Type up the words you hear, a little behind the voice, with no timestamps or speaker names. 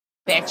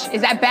bitch.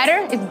 Is that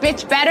better? Is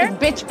bitch better? Is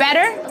bitch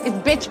better? Is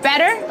bitch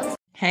better?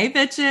 Hey,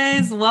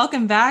 bitches.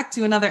 Welcome back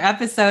to another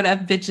episode of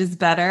Bitches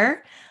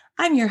Better.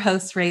 I'm your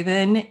host,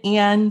 Raven,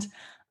 and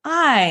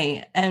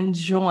I am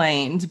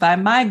joined by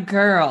my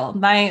girl,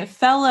 my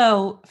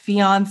fellow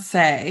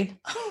fiance.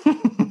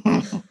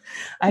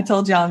 I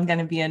told y'all I'm going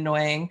to be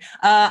annoying.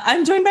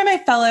 I'm joined by my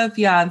fellow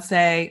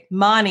fiance,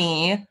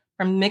 Moni,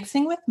 from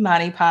Mixing with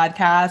Moni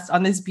podcast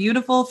on this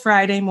beautiful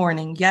Friday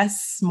morning.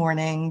 Yes,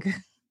 morning.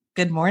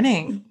 Good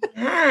morning.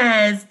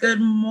 Yes, good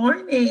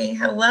morning.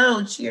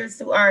 Hello. Cheers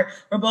to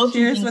we're both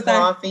drinking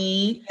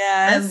coffee.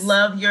 Yes. I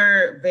love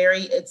your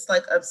it's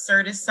like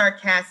absurdist,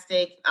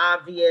 sarcastic,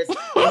 obvious.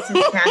 This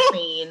is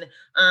caffeine.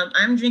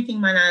 I'm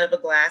drinking mine out of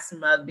a glass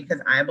mug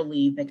because I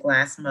believe that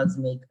glass mugs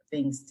make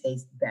things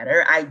taste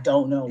better. I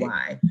don't know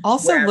why.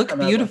 Also look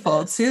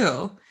beautiful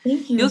too.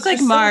 Thank you. You look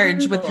like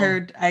Marge with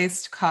her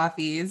iced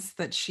coffees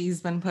that she's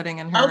been putting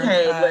in her.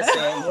 Okay,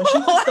 listen. When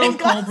she puts those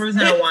cold brews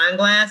in a wine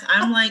glass,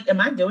 I'm like, am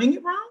I doing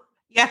it wrong?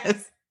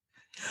 Yes.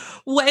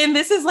 Well, and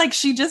this is like,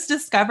 she just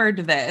discovered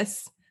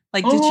this.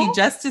 Like, did she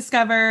just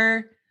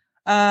discover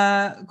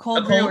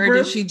cold brew, or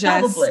did she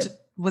just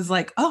was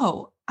like,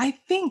 oh, I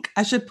think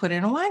I should put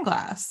in a wine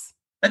glass?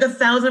 Like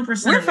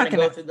 1,000%. I'm going to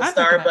go through the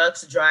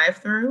Starbucks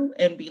drive-through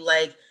and be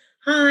like,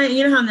 hi,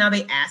 you know how now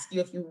they ask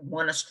you if you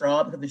want a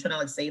straw because they're trying to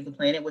like save the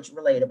planet, which is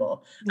relatable.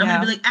 I'm going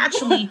to be like,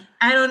 actually,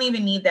 I don't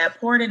even need that.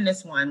 Pour it in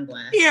this wine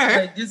glass. Here,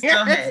 like, just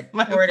go ahead.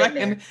 Pour it in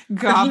there.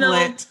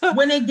 Goblet. You know,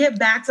 when they get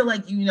back to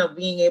like, you know,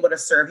 being able to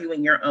serve you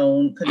in your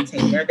own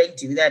container, they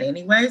do that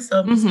anyway. So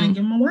I'm just going to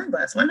give them a wine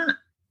glass. Why not?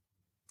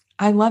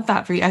 I love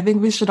that for you. I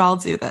think we should all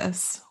do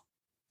this.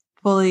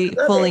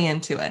 Fully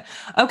into it.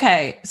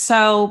 Okay.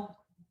 So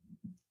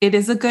it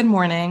is a good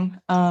morning.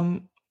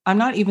 I'm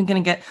not even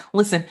going to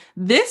listen,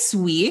 this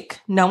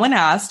week, no one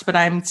asked, but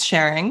I'm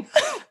sharing.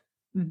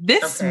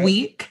 This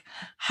week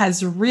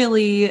has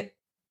really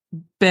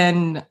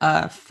been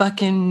a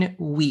fucking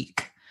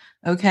week.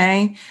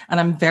 Okay. And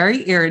I'm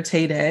very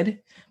irritated,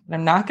 but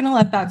I'm not going to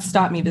let that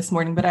stop me this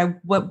morning. But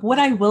what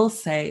I will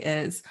say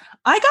is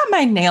I got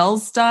my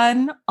nails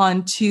done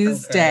on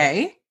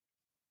Tuesday.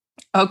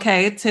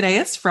 Okay. Today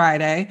is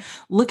Friday.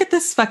 Look at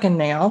this fucking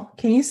nail.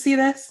 Can you see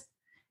this?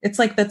 It's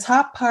like the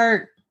top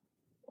part.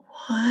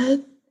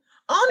 What?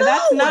 Oh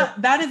no!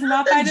 That is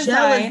not by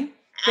design.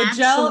 The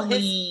gel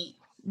is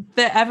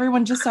that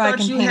everyone just so I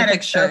can paint a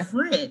picture.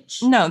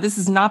 No, this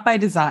is not by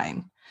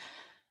design.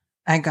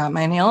 I got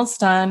my nails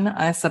done.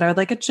 I said I would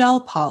like a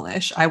gel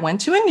polish. I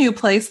went to a new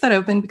place that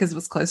opened because it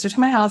was closer to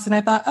my house, and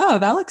I thought, oh,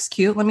 that looks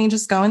cute. Let me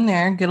just go in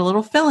there and get a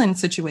little fill-in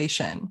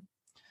situation.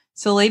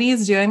 So, lady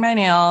is doing my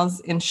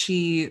nails, and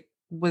she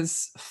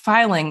was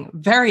filing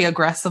very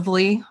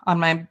aggressively on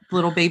my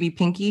little baby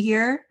pinky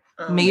here.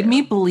 Made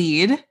me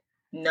bleed.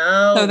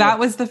 No. So that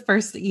was the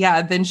first.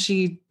 Yeah. Then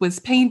she was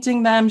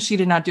painting them. She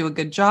did not do a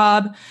good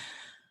job.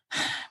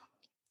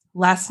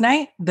 Last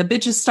night, the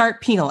bitches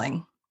start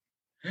peeling.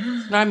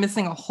 Now I'm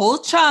missing a whole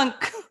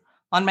chunk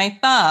on my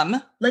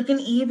thumb. Like an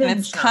even and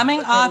it's chunk, coming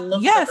like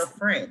off. Yes. Like a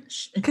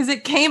French. Because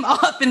it came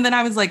off. And then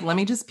I was like, let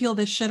me just peel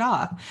this shit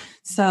off.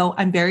 So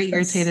I'm very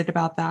irritated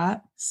about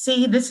that.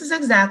 See, this is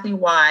exactly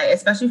why,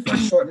 especially for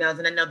short nails.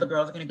 And I know the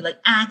girls are going to be like,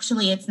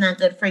 actually, it's not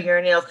good for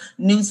your nails.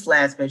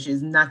 Newsflash,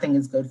 bitches, nothing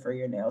is good for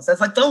your nails.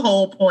 That's like the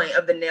whole point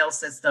of the nail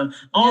system.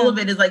 All of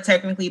it is like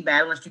technically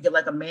bad unless you get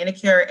like a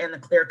manicure and a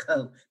clear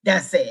coat.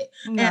 That's it.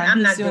 No, and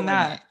I'm not doing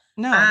that.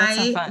 No,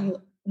 that's not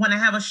fun. When I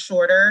have a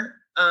shorter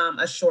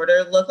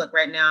look, like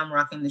right now I'm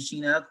rocking the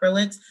Sheena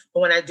acrylics,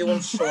 but when I do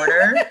them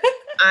shorter,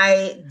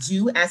 I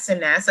do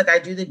SNS, like I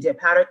do the dip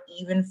powder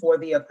even for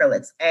the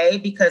acrylics.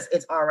 Because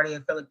it's already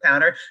acrylic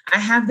powder, I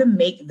have them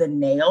make the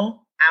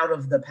nail out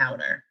of the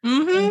powder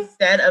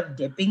instead of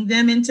dipping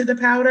them into the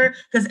powder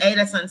because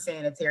that's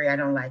unsanitary. I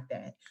don't like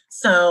that.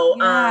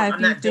 So I'm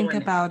not doing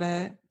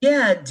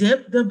it.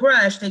 Dip the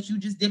brush that you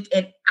just dipped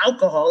in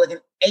alcohol, like an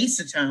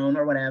acetone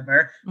or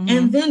whatever,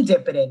 and then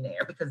dip it in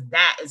there because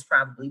that is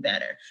probably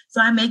better. So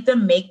I make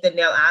them make the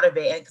nail out of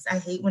it. And because I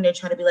hate when they're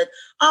trying to be like,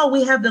 oh,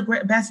 we have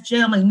the best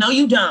gel. I'm like, no,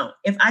 you don't.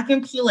 If I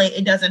can peel it,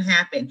 it doesn't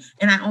happen.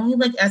 And I only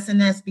like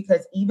SNS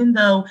because even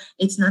though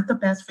it's not the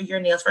best for your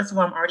nails, first of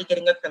all, I'm already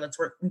getting acrylics.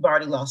 We've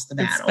already lost the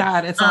battle. It's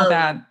bad. It's all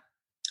bad.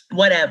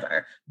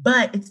 Whatever.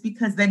 But it's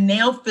because the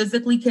nail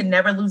physically can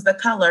never lose the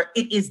color.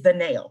 It is the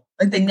nail.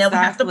 Like the nail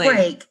has to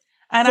break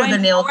for the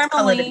nail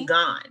color to be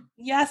gone.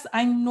 Yes,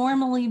 I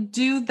normally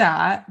do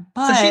that,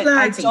 but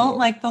I don't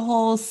like the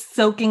whole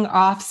soaking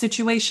off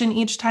situation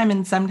each time.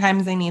 And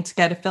sometimes I need to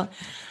get a fill.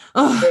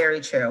 Very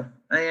true.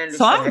 I understand.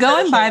 So I'm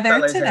going by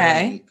there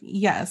today.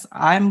 Yes,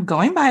 I'm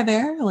going by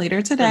there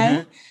later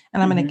today,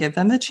 and I'm going to give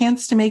them the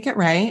chance to make it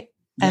right.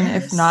 And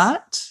if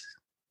not,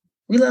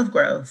 we love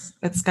growth.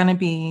 It's going to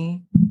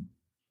be,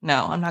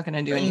 no, I'm not going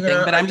to do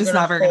anything, but I'm just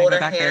never going to go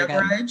back there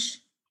again. Grudge?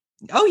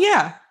 Oh,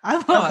 yeah. I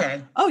will.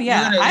 Okay. Oh,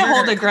 yeah. I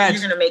hold a grudge.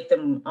 You're going to make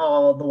them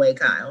all the way,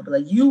 Kyle. But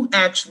like, you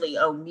actually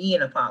owe me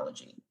an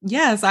apology.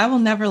 Yes, I will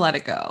never let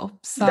it go.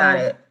 So got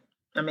it.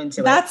 I'm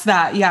into That's it.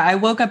 that. Yeah. I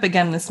woke up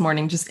again this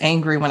morning just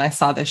angry when I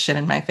saw this shit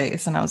in my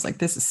face. And I was like,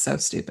 this is so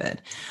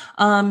stupid.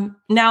 Now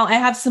I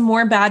have some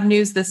more bad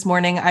news this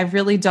morning. I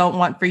really don't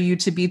want for you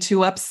to be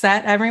too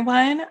upset,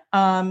 everyone.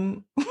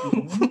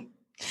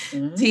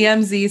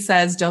 TMZ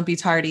says Don't Be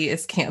Tardy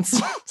is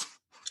canceled.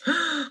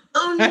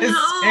 Oh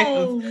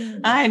no.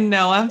 I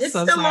know. I'm It's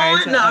so still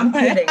sorry. on? No, I'm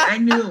kidding. I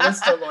knew it was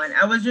still on.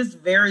 I was just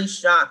very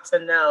shocked to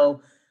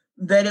know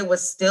that it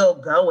was still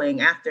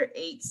going after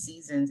 8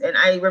 seasons. And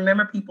I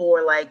remember people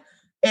were like,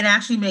 it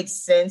actually makes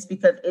sense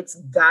because it's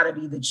got to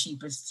be the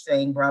cheapest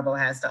thing Bravo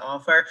has to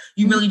offer.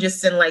 You really just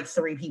send like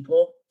 3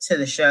 people to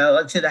the show,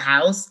 like to the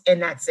house,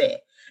 and that's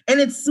it. And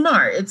it's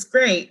smart. It's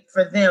great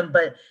for them.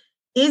 But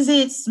is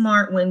it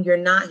smart when you're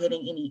not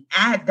getting any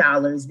ad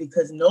dollars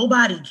because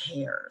nobody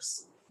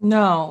cares?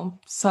 No.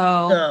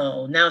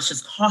 So now it's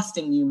just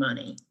costing you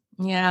money.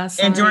 Yeah.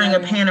 And during a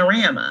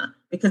panorama,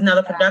 because now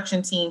the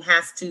production team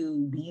has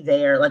to be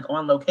there, like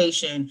on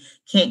location,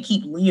 can't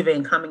keep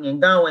leaving, coming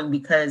and going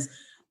because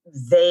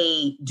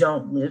they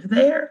don't live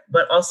there,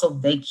 but also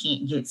they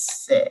can't get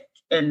sick.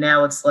 And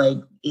now it's like,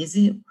 is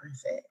it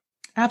worth it?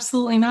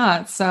 Absolutely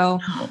not. So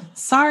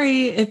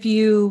sorry if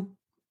you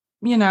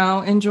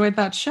enjoyed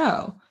that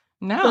show.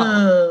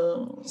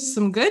 Now,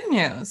 some good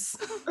news.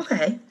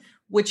 Okay.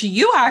 Which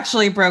you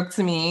actually broke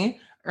to me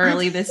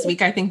early this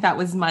week. I think that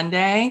was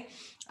Monday.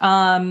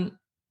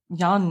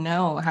 Y'all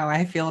know how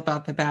I feel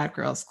about the Bad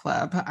Girls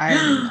Club.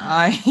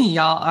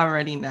 Y'all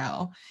already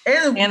know.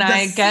 And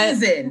I get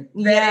season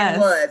that yes, it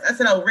was. I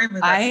said, "Oh, Raven's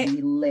about to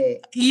be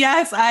lit."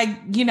 Yes,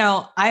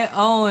 I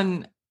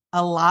own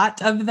a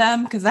lot of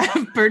them because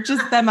I've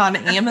purchased them on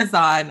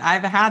Amazon.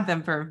 I've had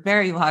them for a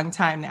very long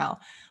time now.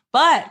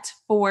 But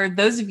for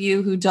those of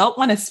you who don't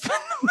want to spend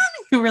the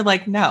money, who were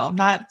like, "No, I'm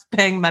not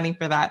paying money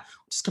for that,"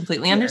 which is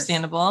completely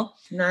understandable.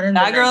 Not in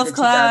Bad the Girls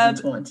Club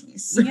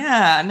 2020s.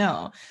 Yeah,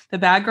 no. The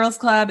Bad Girls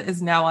Club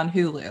is now on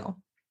Hulu.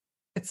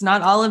 It's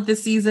not all of the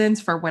seasons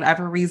for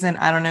whatever reason.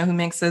 I don't know who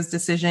makes those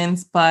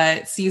decisions,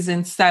 but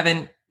season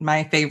 7,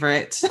 my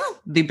favorite,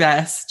 the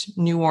best,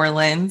 New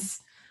Orleans.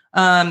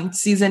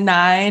 Season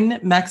 9,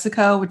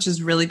 Mexico, which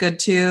is really good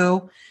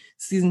too.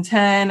 Season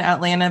 10,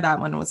 Atlanta,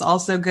 that one was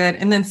also good.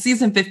 And then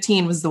season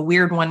 15 was the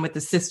weird one with the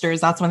sisters.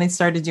 That's when they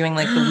started doing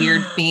like the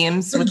weird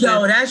themes.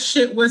 That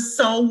shit was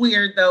so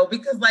weird though,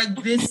 because like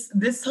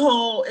this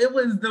whole, it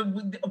was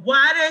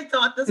why they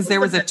thought this was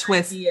there was a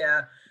twist.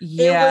 Yeah.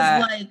 It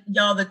was like,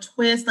 y'all, the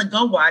twist, like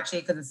go watch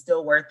it because it's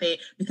still worth it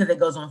because it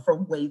goes on for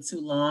way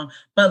too long.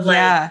 But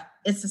like,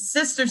 it's a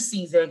sister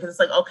season because it's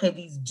like, okay,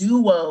 these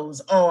duos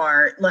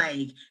are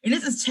like, and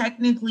this is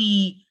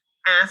technically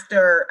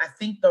after, I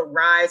think, the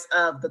rise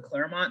of the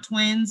Claremont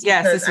twins.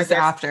 Yes, this is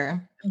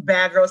after.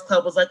 Bad Girls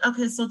Club was like,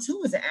 okay, so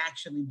 2 is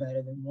actually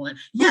better than 1.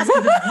 Yes,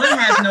 because one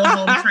has no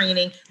home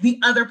training. The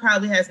other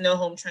probably has no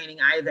home training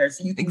either.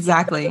 So you can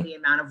exactly the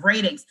amount of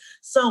ratings.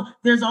 So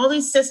there's all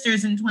these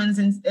sisters and twins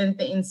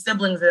and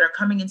siblings that are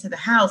coming into the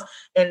house.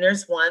 And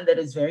there's one that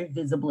is very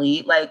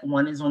visibly, like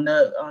one is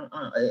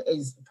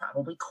is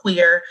probably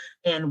queer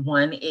and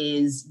one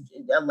is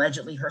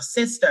allegedly her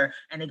sister.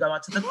 And they go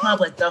out to the club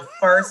like the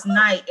first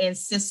night and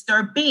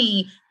Sister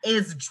B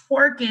is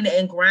twerking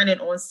and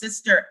grinding on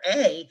Sister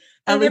A.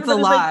 And it's a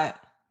lot. Like,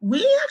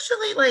 we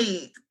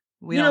actually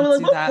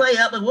we'll play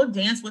up, like we'll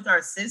dance with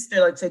our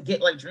sister, like to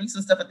get like drinks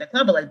and stuff at the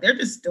club, but like they're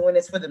just doing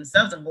this for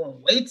themselves and going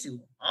way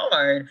too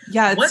hard.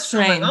 Yeah, it's what's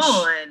strange. Going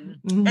on?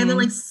 Mm-hmm. And then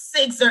like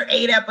 6 or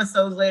 8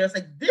 episodes later, it's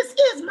like this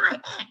is my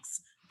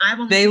ex.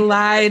 They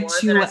lied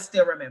to. I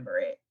still remember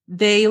it.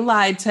 They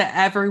lied to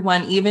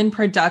everyone, even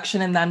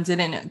production and them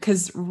didn't,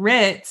 because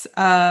Rit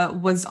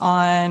was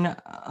on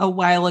a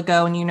while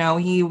ago, and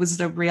he was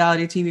a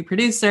reality TV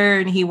producer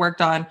and he worked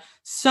on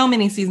so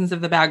many seasons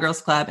of the Bad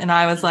Girls Club. And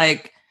I was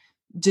like,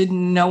 did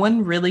no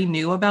one really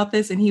knew about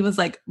this? And he was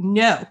like,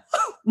 no.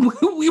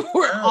 We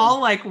were all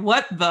like,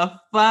 what the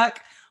fuck?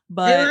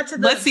 But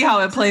let's see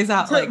how it plays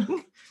out. Like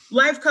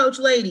life coach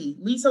lady,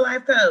 Lisa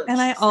life coach.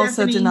 And I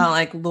also did not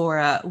like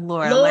Laura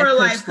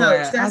life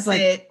coach. That's I was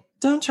like, it.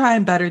 Don't try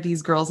and better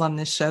these girls on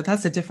this show.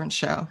 That's a different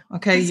show.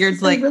 Okay. You're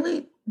like,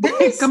 really, didn't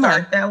they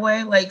start that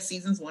way? Like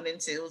seasons 1 and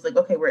 2, it was like,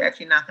 okay, we're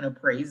actually not going to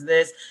praise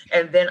this.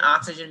 And then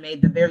Oxygen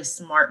made the very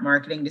smart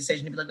marketing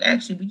decision to be like,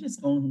 actually, we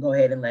just going to go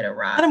ahead and let it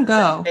rock. Let them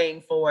go.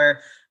 Paying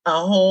for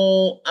a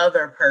whole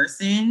other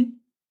person.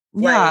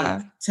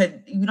 Yeah.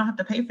 You don't have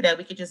to pay for that.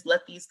 We could just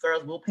let these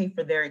girls, we'll pay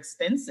for their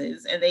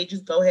expenses and they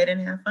just go ahead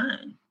and have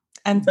fun.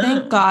 And boom.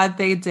 Thank God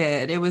they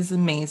did. It was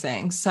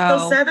amazing.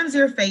 So 7's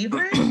your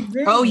favorite?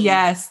 Really? Oh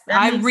yes.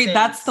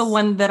 That's the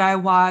one that I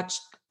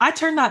watched. I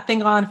turned that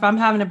thing on if I'm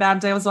having a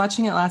bad day. I was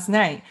watching it last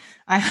night.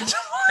 I had to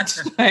watch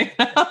it.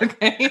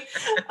 Okay.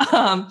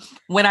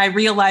 When I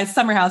realized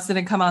Summer House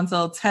didn't come on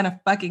until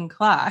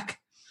 10:00.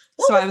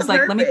 So I was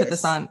like, let me put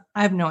this on.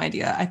 I have no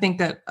idea. I think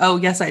that, oh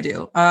yes, I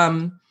do.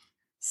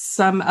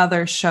 some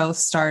other show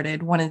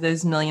started, one of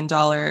those $1 million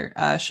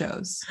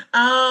shows.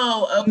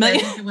 Oh, okay.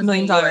 $1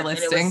 million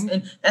listing.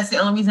 And that's the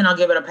only reason I'll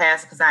give it a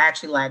pass, because I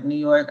actually like New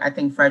York. I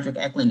think Frederick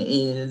Eklund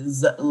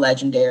is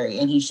legendary,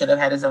 and he should have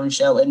had his own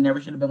show. It never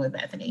should have been with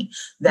Bethany.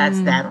 That's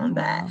that on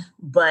that.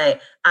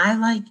 But I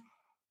like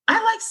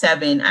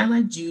Seven. I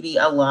like Judy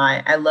a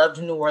lot. I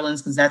loved New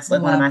Orleans because that's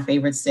like one of my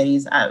favorite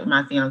cities.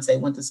 My fiance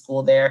went to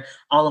school there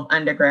all of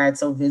undergrad,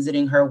 so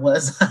visiting her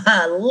was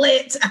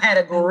lit. I had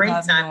a great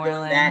time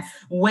doing that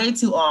way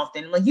too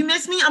often. Like, you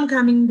miss me? I'm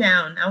coming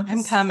down.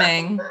 I'm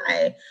coming.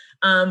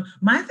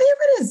 My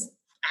favorite is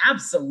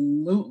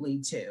absolutely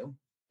Two.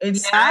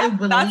 It's I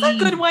believe that's a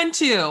good one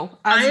too.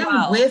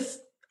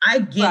 I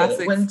get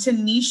it. When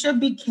Tanisha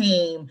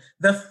became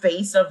the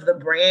face of the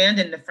brand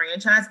and the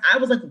franchise, I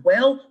was like,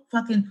 well,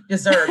 fucking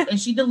deserved. And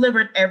she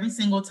delivered every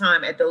single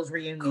time at those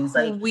reunions.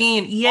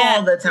 Queen,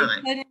 all the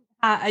time.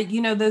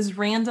 Those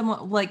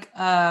random, like,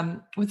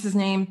 what's his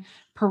name?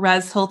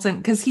 Perez Hilton,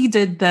 because he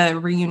did the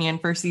reunion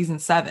for season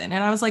 7.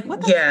 And I was like,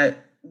 what the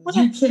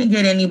you can't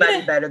get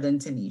anybody better than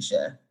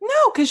Tanisha.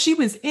 No, because she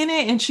was in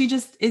it and she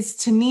just is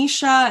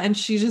Tanisha, and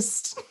she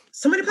just...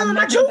 Somebody play with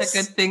my juice.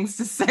 Good things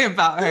to say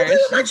about her. Play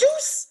with my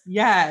juice.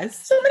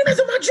 Yes. Somebody plays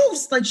with my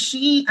juice. Like,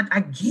 I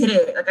get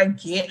it. Like, I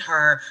get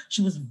her.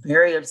 She was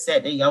very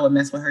upset that y'all would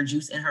mess with her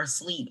juice and her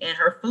sleep and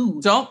her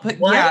food. Don't put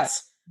what? Yeah,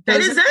 that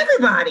is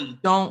everybody.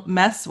 Don't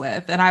mess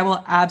with. And I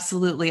will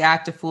absolutely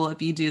act a fool if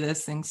you do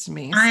those things to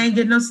me. I ain't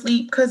getting no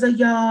sleep because of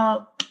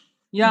y'all.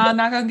 Y'all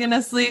not gonna get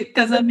no sleep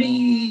because of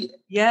me.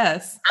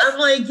 Yes. I'm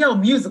like,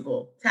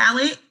 musical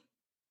talent.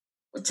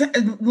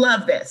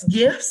 Love this.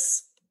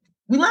 Gifts.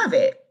 We love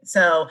it.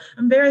 So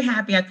I'm very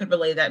happy I could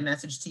relay that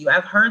message to you.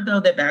 I've heard, though,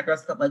 that Bad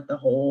Girls Club, like the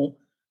whole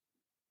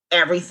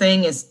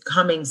everything is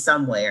coming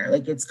somewhere.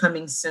 Like, it's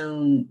coming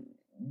soon,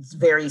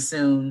 very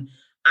soon.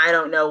 I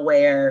don't know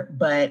where,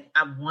 but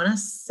I want to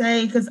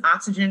say, because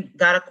Oxygen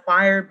got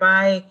acquired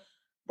by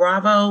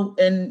Bravo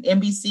and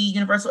NBC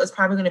Universal, it's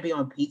probably going to be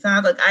on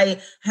Peacock. Like, I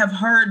have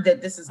heard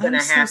that this is going to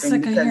happen. I'm so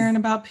sick of hearing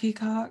about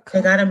Peacock.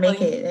 They got to make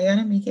it. They got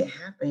to make it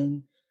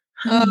happen.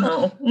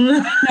 No,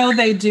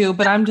 they do,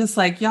 but I'm just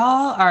like,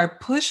 y'all are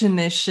pushing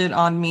this shit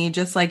on me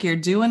just like you're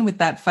doing with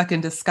that fucking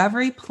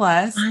Discovery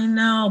Plus. I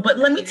know, but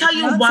let me tell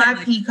you why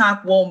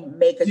Peacock will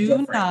make a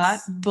difference. Do not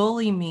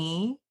bully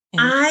me.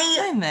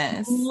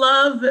 I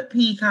love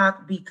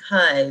Peacock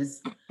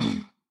because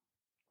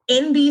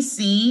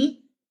NBC,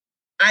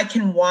 I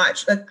can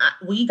watch. Like,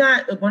 we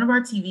got one of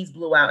our TVs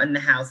blew out in the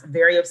house.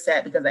 Very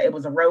upset because it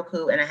was a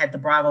Roku and I had the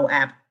Bravo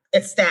app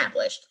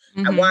established.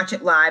 I watch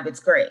it live.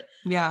 It's great.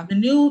 Yeah.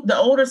 The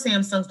older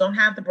Samsungs don't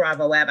have the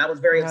Bravo app. I was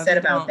very upset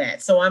about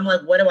that. So I'm like,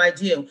 what do I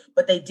do?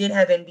 But they did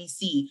have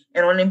NBC.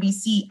 And on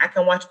NBC, I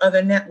can watch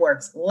other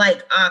networks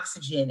like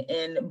Oxygen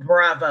and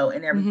Bravo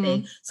and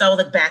everything. So I was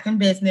like, back in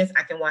business.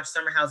 I can watch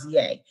Summer House.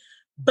 Yay.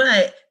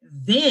 But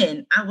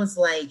then I was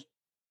like,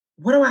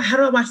 how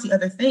do I watch the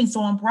other things?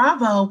 So on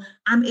Bravo,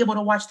 I'm able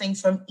to watch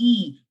things from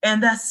E!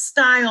 and the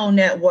Style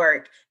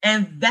Network.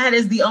 And that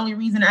is the only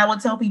reason I would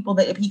tell people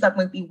that Peacock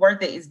might be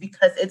worth it, is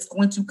because it's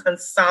going to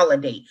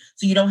consolidate.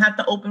 So you don't have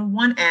to open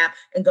one app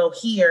and go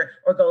here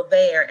or go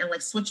there and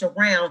like switch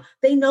around.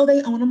 They know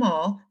they own them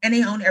all and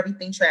they own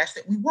everything trash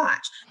that we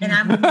watch. And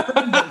I'm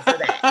paying them for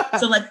that.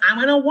 So like, I'm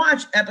going to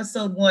watch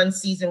episode 1,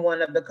 season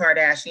 1 of The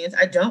Kardashians.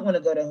 I don't want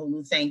to go to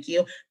Hulu. Thank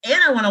you.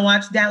 And I want to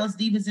watch Dallas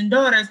Divas and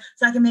Daughters,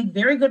 so I can make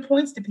very good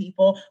points to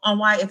people on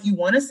why, if you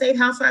want to save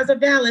Housewives of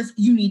Dallas,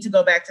 you need to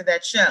go back to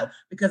that show.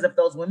 Because if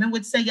those women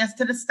would say yes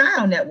to the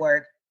Style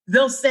Network,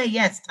 they'll say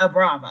yes to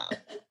Bravo.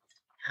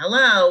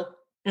 Hello.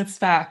 It's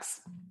facts.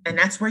 And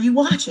that's where you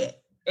watch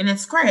it. And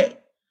it's great.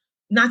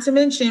 Not to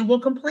mention, we'll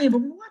complain,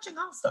 but we're watching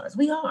All Stars.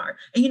 We are.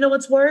 And you know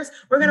what's worse?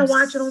 We're going to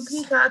watch it on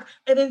Peacock.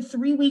 And then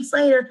 3 weeks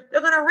later, they're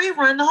going to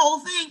rerun the whole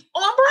thing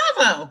on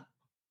Bravo.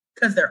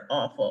 Because they're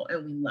awful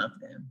and we love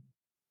them.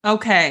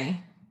 Okay.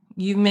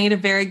 You've made a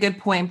very good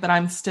point, but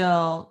I'm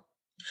still...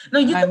 No,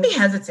 you can be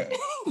hesitant.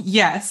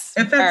 Yes.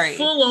 In fact,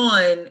 full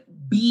on,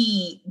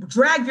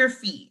 drag your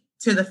feet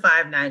to the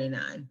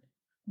 $5.99.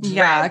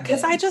 Yeah,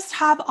 because I just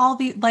have all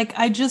the, like,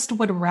 I just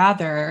would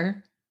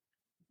rather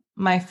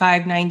my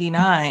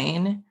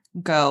 $5.99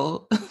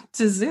 go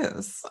to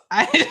Zeus.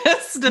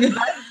 That's how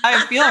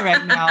I feel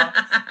right now.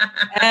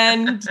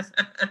 And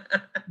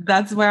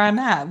that's where I'm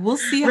at. We'll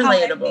see how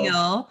I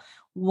feel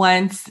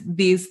once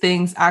these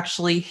things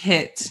actually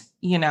hit,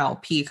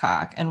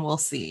 Peacock, and we'll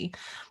see.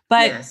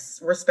 But yes,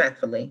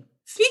 respectfully.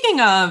 Speaking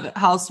of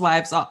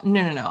Housewives,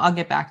 no, I'll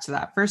get back to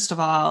that. First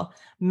of all,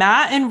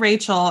 Matt and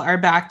Rachel are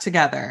back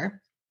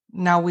together.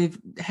 Now we've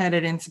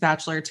headed into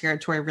Bachelor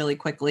territory really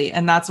quickly.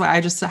 And that's why I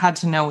just had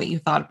to know what you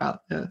thought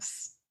about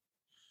this.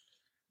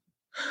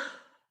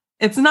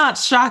 It's not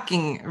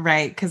shocking,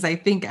 right? Because I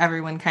think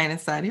everyone kind of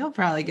said he'll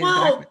probably get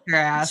back with her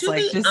ass.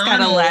 Like, just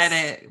gotta let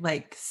it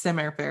like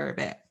simmer for a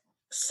bit.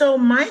 So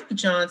Mike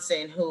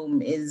Johnson,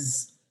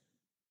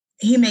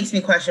 he makes me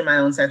question my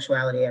own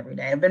sexuality every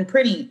day. I've been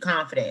pretty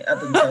confident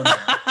up until now.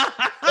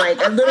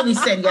 Like, I literally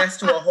said yes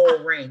to a whole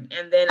ring.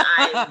 And then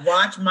I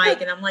watch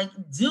Mike and I'm like,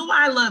 do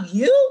I love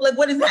you? Like,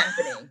 what is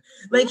happening?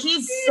 Like,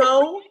 he's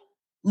so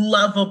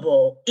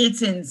lovable.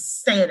 It's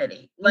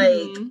insanity.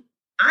 Like,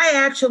 I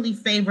actually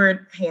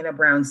favored Hannah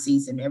Brown's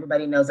season.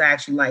 Everybody knows I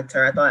actually liked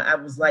her. I thought I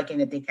was liking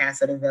that they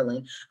casted a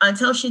villain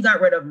until she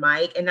got rid of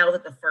Mike. And that was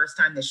like the first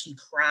time that she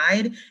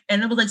cried.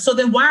 And it was like, so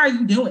then why are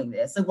you doing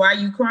this? Like, why are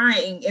you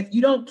crying? If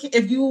you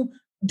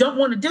don't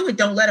want to do it,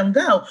 don't let him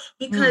go.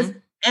 Because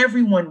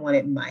everyone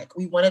wanted Mike.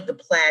 We wanted the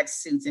plaid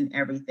suits and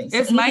everything. So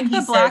is Mike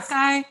the black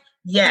guy?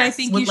 Yes. I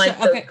think you should.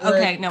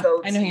 Okay. No,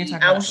 goatee. I know who you're talking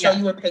about. I will show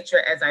you a picture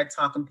as I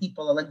talk, and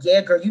people are like,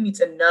 yeah, girl, you need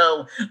to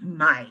know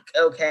Mike.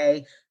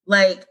 Okay.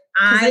 Like,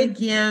 I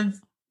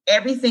give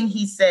everything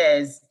he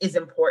says is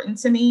important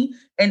to me,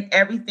 and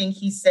everything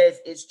he says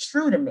is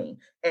true to me.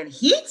 And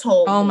he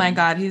told me, oh my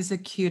God, he's the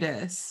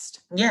cutest.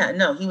 Yeah,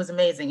 no, he was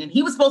amazing. And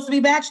he was supposed to be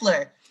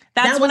Bachelor.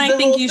 That's when I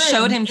think you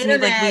showed him to me,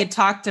 like we had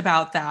talked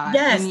about that.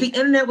 Yes, the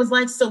internet was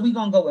like, so we're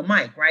going to go with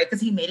Mike, right?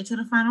 Because he made it to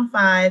the final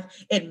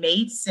 5. It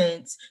made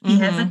sense. He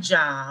has a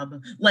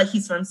job. Like,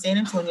 he's from San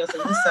Antonio,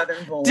 so he's a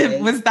Southern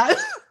boy. Was that,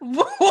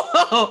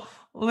 whoa,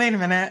 wait a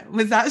minute.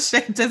 Was that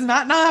shit? Does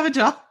not have a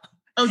job?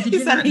 Oh, did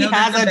you not know he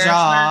has a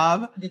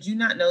job? Did you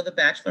not know the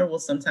Bachelor will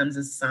sometimes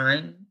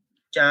assign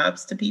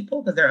jobs to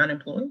people because they're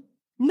unemployed?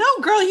 No,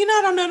 girl,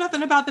 don't know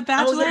nothing about The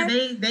Bachelor. Oh,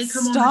 yeah, they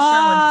come on the show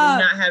and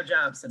do not have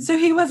jobs sometimes. So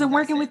he wasn't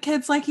working with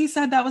kids like he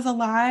said. That was a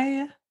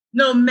lie?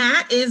 No,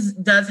 Matt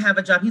does have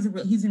a job. He's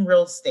in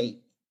real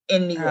estate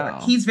in New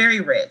York. He's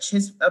very rich.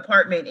 His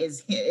apartment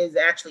is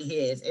actually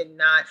his, and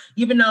not,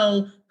 even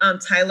though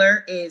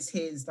Tyler is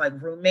his like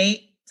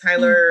roommate,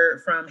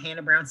 Tyler from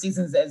Hannah Brown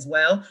seasons as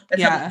well.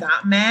 That's how we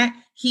got Matt.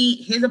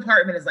 His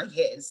apartment is like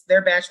his.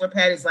 Their bachelor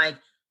pad is like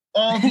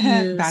all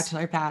views.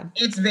 Bachelor pad.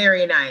 It's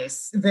very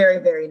nice. Very,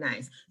 very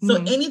nice. So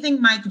anything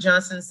Mike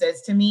Johnson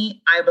says to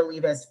me, I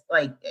believe as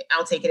like,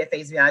 I'll take it at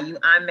face value.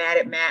 I'm mad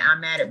at Matt.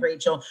 I'm mad at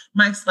Rachel.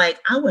 Mike's like,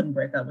 I wouldn't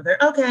break up with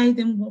her. Okay,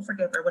 then we'll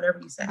forgive her, whatever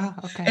you say. Oh,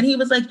 okay. And he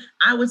was like,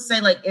 I would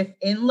say like, if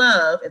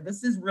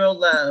this is real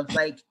love,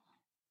 like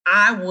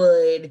I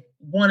would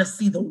want to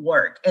see the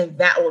work, and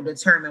that will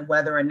determine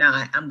whether or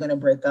not I'm going to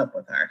break up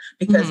with her.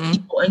 Because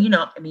people, and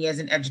me as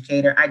an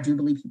educator, I do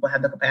believe people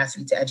have the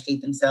capacity to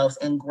educate themselves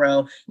and grow.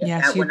 If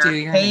yes, that you were do. not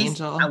You're the case, an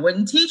angel. I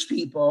wouldn't teach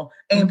people,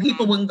 and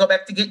people wouldn't go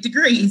back to get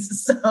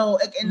degrees. So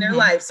in their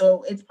life,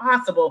 so it's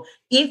possible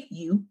if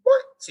you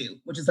want to,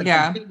 which is like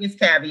the biggest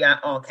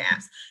caveat, all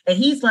caps. And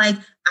he's like,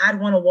 I'd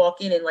want to walk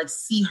in and like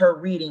see her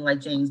reading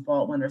like James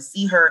Baldwin, or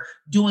see her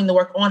doing the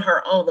work on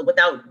her own, like,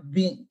 without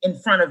being in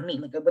front of me,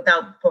 like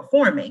without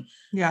performing.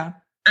 Yeah.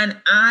 And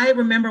I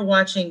remember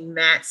watching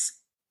Matt's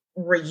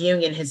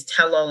reunion, his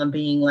tell-all, and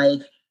being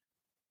like,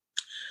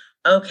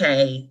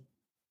 okay,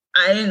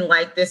 I didn't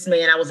like this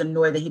man. I was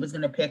annoyed that he was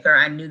going to pick her.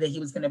 I knew that he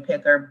was going to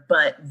pick her.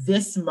 But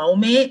this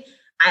moment,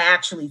 I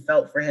actually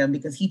felt for him,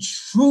 because he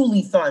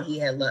truly thought he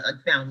had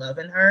found love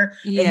in her.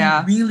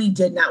 Yeah. And he really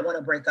did not want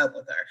to break up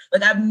with her.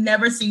 Like, I've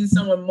never seen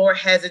someone more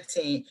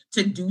hesitant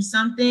to do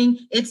something.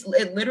 It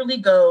literally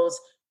goes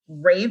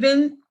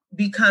Raven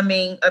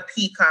becoming a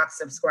Peacock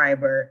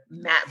subscriber,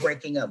 Matt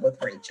breaking up with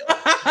Rachel.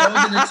 Those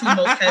are the two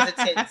most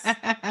hesitants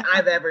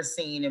I've ever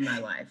seen in my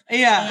life.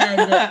 Yeah.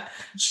 And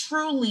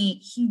truly,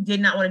 he did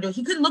not want to do it.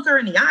 He couldn't look her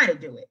in the eye to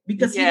do it,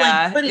 because he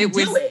couldn't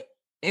do it.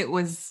 It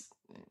was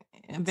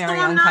very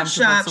so I'm not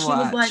shocked. to She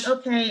watch. was like,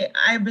 okay,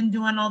 I've been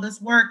doing all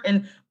this work.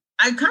 And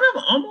I kind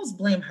of almost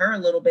blame her a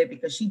little bit,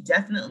 because she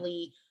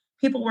definitely,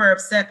 people were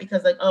upset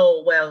because like,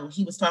 oh, well,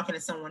 he was talking to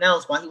someone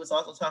else while he was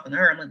also talking to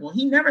her. I'm like, well,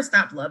 he never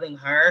stopped loving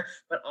her,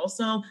 but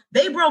also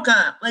they broke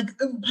up like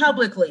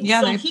publicly.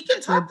 Yeah, so he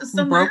can talk to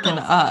someone broken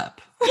else.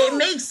 up. It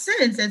makes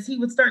sense as he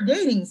would start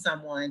dating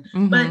someone.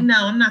 But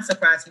no, I'm not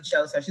surprised he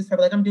chose her. She's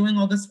probably like, I'm doing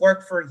all this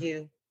work for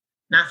you,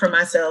 not for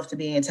myself to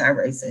be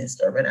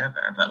anti-racist or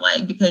whatever, but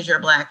like, because you're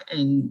Black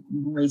and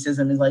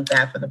racism is like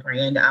that for the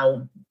brand,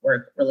 I'll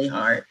work really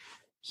hard.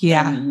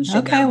 Yeah.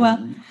 Okay. Well,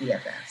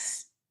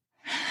 BFFs.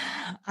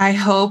 I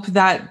hope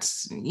that,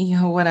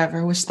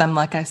 whatever, wish them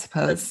luck, I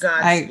suppose.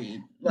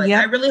 Godspeed.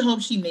 I really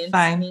hope she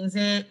means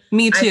it.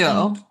 Me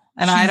too.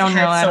 And I don't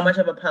know. So much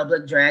of a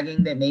public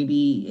dragging that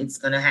maybe it's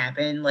going to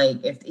happen. Like,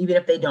 even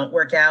if they don't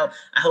work out,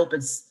 I hope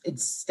it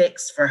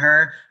sticks for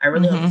her. I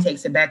really hope he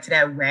takes it back to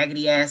that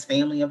raggedy ass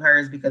family of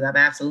hers, because I've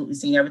absolutely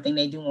seen everything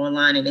they do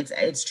online, and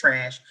it's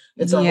trash.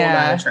 It's a whole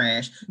lot of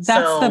trash.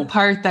 That's the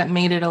part that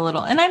made it a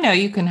little. And I know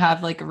you can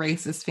have like a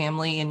racist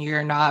family and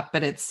you're not,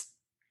 but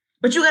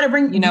you got to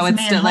bring this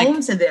man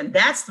home to them.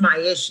 That's my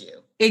issue.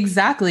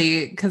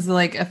 Exactly. Because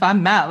like, if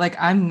I'm Matt, like,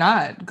 I'm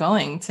not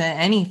going to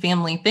any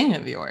family thing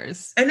of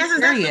yours. And that's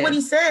exactly what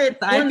he said.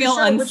 I feel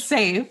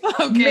unsafe.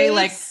 Okay.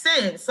 Makes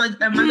sense. Like,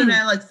 am I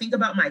gonna like think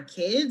about my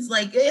kids?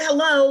 Like, hey,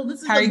 hello,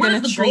 this is how are you gonna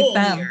treat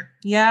them? Here?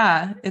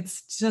 Yeah.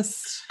 It's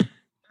just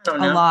a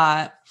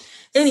lot.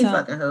 Any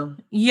fucking who.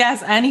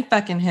 Yes, any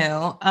fucking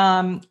who.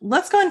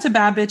 Let's go into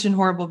bad bitch and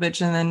horrible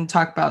bitch and then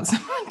talk about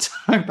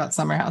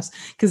Summer House,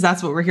 because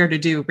that's what we're here to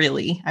do,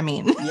 really. I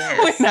mean,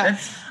 yes,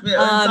 that's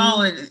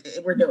all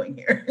we're doing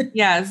here.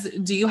 Yes.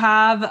 Do you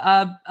have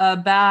a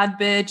bad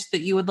bitch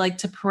that you would like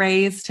to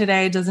praise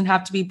today? Doesn't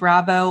have to be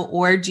Bravo.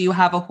 Or do you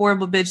have a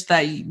horrible bitch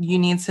that you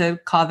need to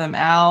call them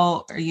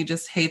out, or you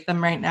just hate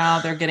them right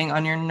now? They're getting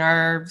on your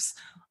nerves.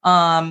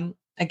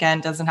 Again,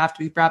 doesn't have to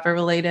be Bravo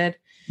related.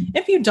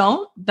 If you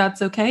don't,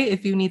 that's okay.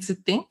 If you need to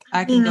think,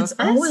 I can go it's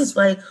first. Always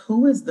like,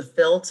 who is the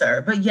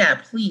filter? But yeah,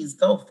 please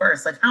go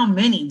first. Like, how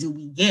many do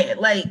we get?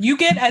 Like, you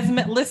get as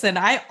many. Listen,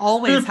 I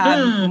always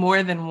have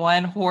more than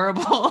one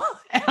horrible.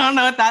 I don't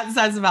know what that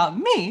says about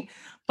me,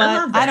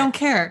 but I don't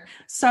care.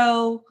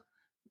 So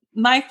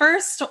my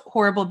first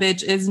horrible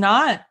bitch is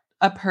not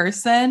a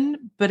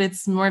person, but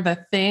it's more of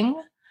a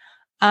thing.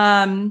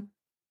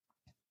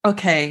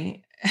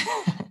 Okay.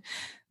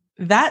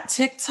 That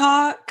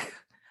TikTok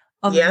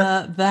of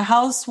the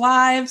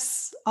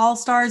housewives, all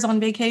stars on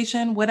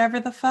vacation, whatever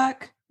the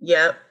fuck.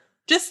 Yep.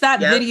 Just that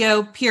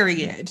video,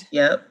 period.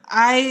 Yep.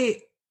 I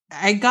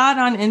got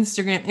on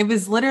Instagram. It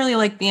was literally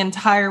like the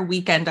entire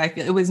weekend. I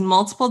feel it was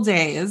multiple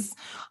days.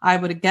 I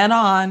would get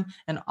on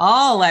and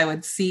all I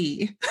would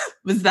see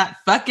was that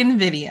fucking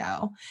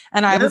video.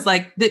 And I was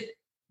like,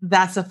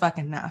 that's a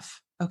fucking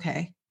enough.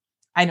 Okay.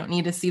 I don't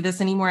need to see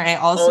this anymore. I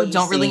also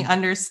don't really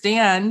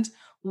understand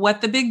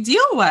what the big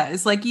deal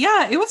was. Like,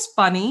 yeah, it was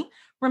funny.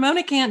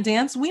 Ramona can't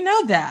dance. We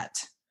know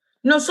that.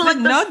 No, so like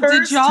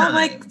did y'all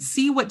like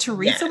see what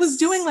Teresa was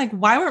doing? Like,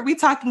 why weren't we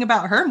talking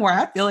about her more?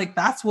 I feel like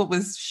that's what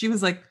she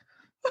was like,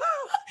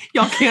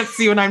 y'all can't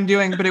see what I'm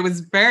doing, but it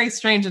was very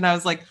strange. And I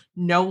was like,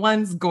 no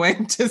one's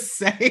going to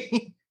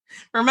say.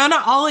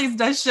 Ramona always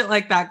does shit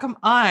like that. Come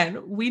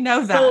on. We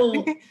know that.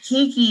 So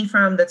Kiki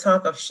from the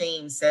Talk of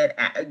Shame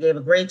gave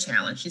a great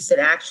challenge. She said,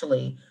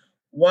 actually,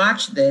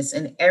 watch this,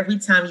 and every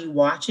time you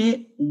watch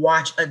it,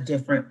 watch a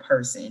different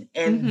person.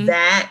 And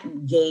that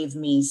gave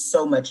me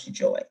so much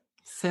joy.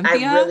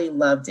 Cynthia? I really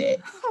loved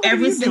it.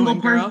 Every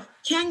single person,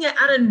 Kenya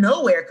out of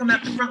nowhere, come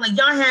out the front, like,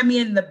 y'all had me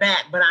in the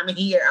back, but I'm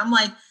here. I'm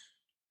like,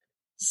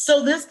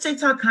 so this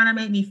TikTok kind of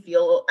made me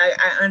feel,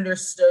 I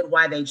understood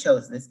why they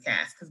chose this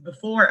cast. Because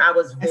before I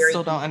was very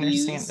still don't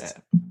understand it.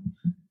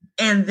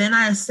 And then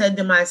I said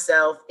to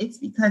myself, it's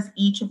because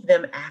each of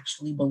them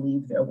actually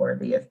believe they're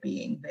worthy of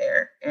being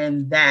there.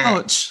 And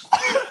that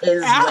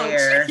is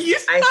where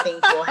I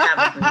think we'll have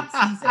a great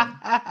season.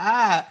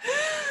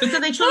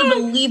 Because they truly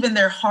believe in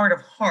their heart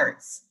of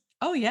hearts.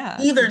 Oh, yeah.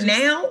 Either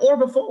now or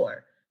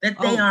before, that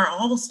they are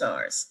all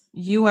stars.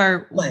 You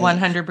are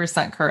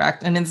 100%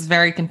 correct. And it's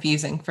very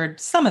confusing for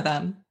some of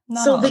them.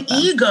 So the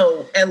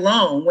ego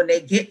alone, when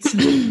they get to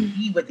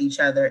be with each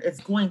other, is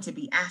going to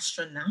be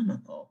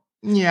astronomical.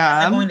 Yeah.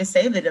 They're going to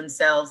say to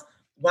themselves,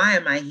 why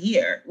am I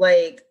here?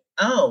 Like,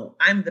 oh,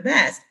 I'm the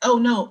best. Oh,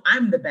 no,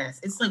 I'm the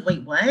best. It's like,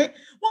 wait, what?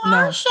 Well,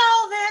 our show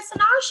this and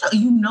our show.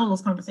 You know,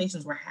 those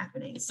conversations were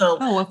happening. So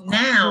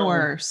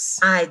now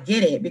I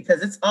get it,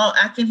 because it's all,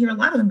 I can hear a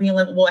lot of them being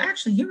like, well,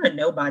 actually, you're a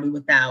nobody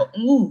without.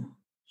 Ooh,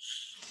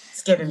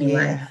 it's giving me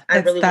life. I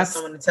really want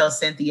someone to tell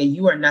Cynthia,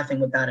 you are nothing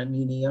without a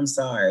Nene. I'm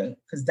sorry.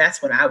 Because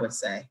that's what I would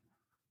say.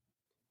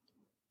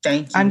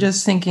 Thank you. I'm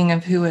just thinking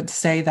of who would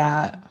say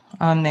that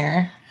on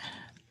there.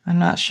 I'm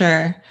not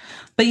sure.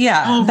 But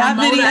yeah, that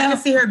Ramona, video. I can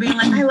see her being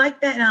like, I like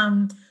that.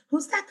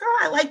 Who's that girl?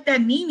 I like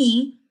that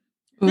Nene.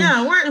 Ooh.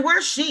 Yeah,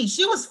 where's she?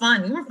 She was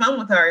fun. You were fun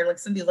with her. And like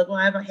Cynthia's like, well,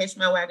 I haven't hitched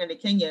my wagon to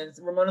Kenya. And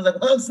Ramona's like,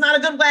 oh, it's not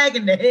a good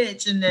wagon to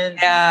hitch. And then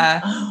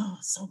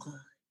so good.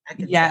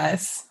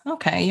 Yes.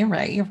 Okay, you're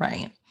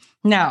right.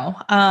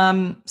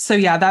 Now, so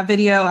yeah, that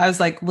video, I was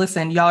like,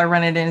 listen, y'all are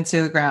running it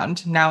into the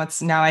ground. Now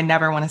I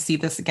never want to see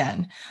this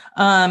again.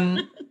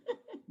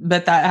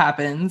 But that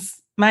happens.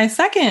 My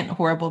second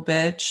horrible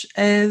bitch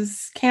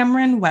is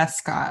Cameron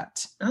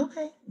Westcott.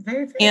 Okay,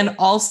 very fair. And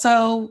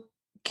also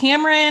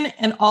Cameron,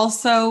 and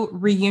also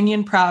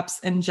reunion props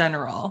in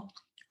general.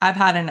 I've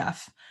had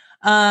enough.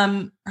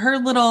 Her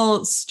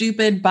little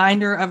stupid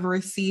binder of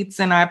receipts,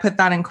 and I put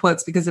that in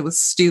quotes because it was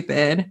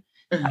stupid.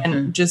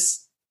 And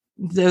just,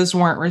 those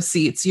weren't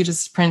receipts. You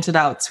just printed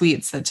out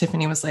tweets that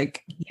Tiffany was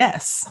like,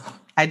 yes,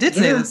 I did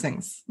say those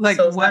things. Like,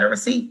 so what a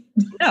receipt?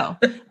 No.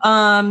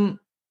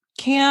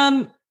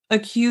 Cam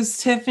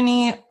accused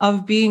Tiffany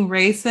of being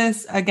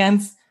racist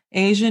against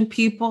Asian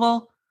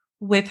people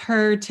with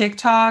her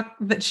TikTok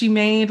that she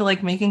made,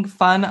 like making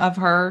fun of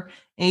her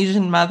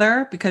Asian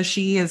mother because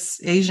she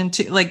is Asian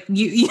too. Like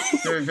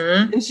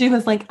and she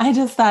was like, I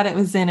just thought it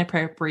was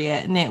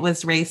inappropriate and it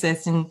was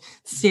racist and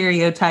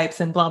stereotypes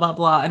and blah, blah,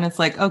 blah. And it's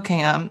like, okay,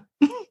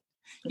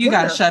 you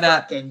gotta shut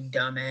up.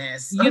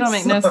 Dumbass. You don't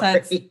make no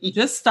sense.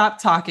 Just stop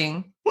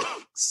talking.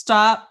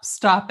 Stop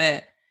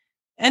it.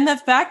 And the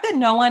fact that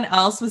no one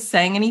else was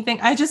saying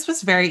anything, I just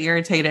was very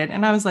irritated.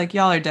 And I was like,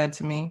 y'all are dead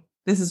to me.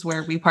 This is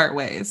where we part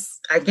ways.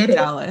 I get it.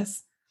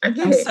 Dallas.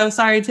 I'm so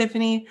sorry,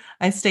 Tiffany.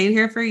 I stayed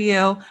here for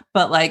you.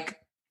 But like,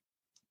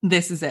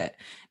 this is it.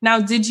 Now,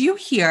 did you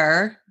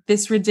hear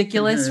this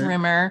ridiculous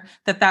rumor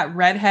that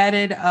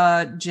redheaded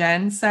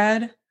Jen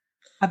said?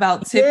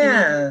 about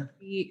Tiffany.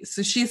 Yeah.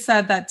 So she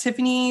said that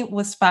Tiffany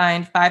was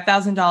fined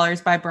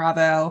 $5,000 by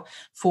Bravo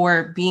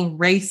for being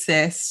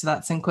racist,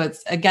 that's in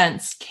quotes,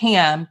 against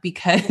Cam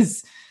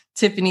because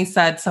Tiffany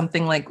said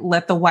something like,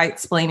 let the white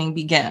splaining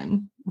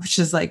begin, which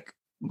is like,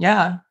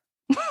 yeah,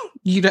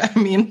 I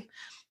mean,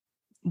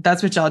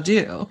 that's what y'all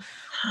do.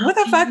 What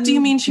the fuck do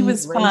you mean she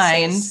was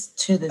fined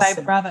to the by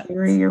Bravo?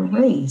 Superior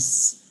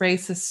race.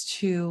 Racist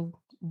to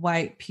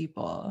white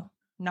people.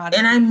 Not,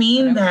 and I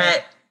mean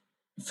that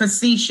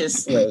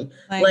facetiously.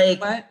 Like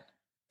what?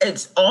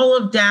 It's all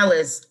of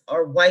Dallas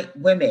are white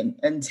women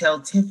until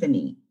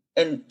Tiffany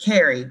and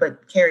Carrie,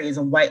 but Carrie is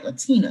a white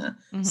Latina.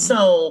 Mm-hmm.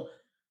 So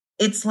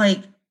it's like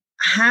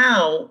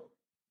how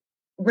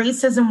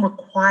racism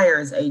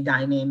requires a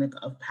dynamic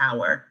of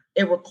power.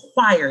 It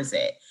requires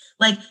it.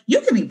 Like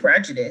you can be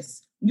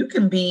prejudiced. You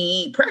can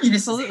be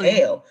prejudiced as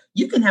hell.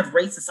 You can have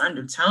racist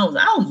undertones.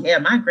 Oh yeah,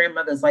 my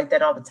grandmother's like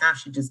that all the time.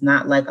 She's just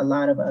not like a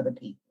lot of other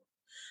people.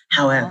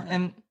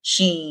 However,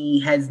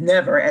 she has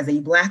never, as a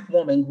Black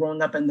woman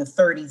growing up in the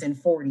 30s and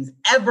 40s,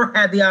 ever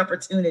had the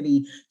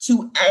opportunity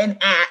to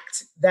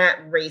enact that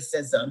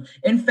racism.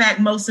 In fact,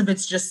 most of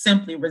it's just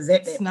simply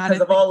resentment because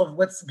of all of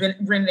what's been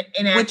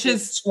enacted, which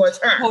is towards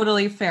her.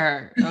 Totally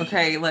fair.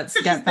 Okay, let's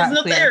get that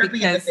clear. Therapy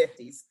because, in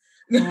the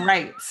 50s.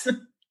 Right.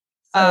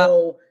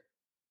 So...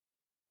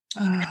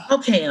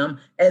 Cam,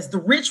 as the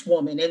rich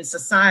woman in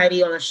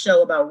society on a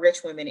show about rich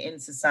women in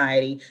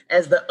society,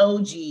 as the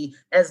OG,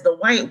 as the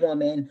white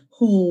woman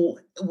who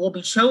will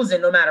be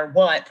chosen no matter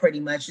what, pretty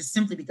much, is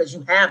simply because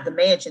you have the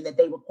mansion that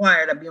they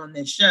require to be on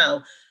this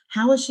show.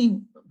 How is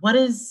she?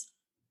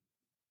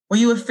 Were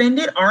you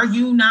offended? Are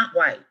you not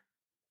white?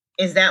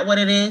 Is that what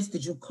it is?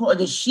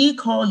 Did she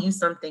call you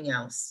something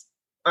else?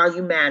 Are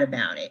you mad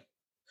about it?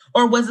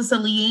 Or was this a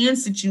Leanne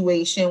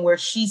situation where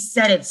she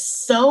said it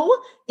so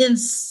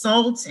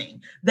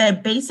insulting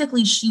that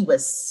basically she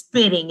was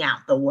spitting out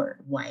the word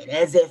white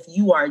as if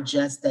you are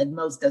just the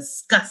most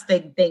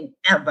disgusting thing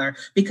ever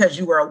because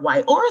you were a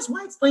white? Or is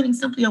white splaining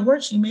simply a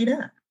word she made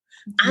up?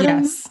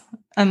 Yes.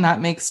 And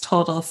that makes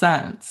total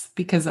sense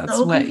because that's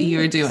what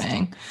you're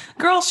doing.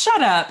 Girl,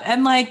 shut up.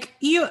 And like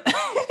you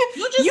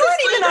just you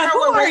even know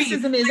what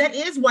racism is. That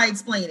is white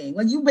splaining.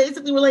 Like you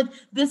basically were like,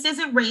 this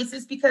isn't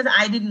racist because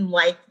I didn't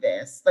like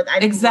this. Like I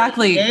didn't like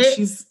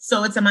it,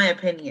 so it's in my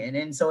opinion.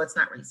 And so it's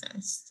not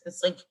racist.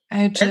 It's like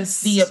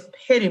that's the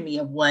epitome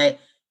of what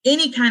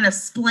any kind of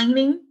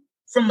splaining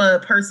from a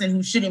person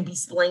who shouldn't be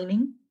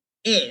splaining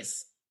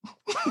is.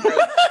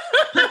 Like,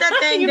 put that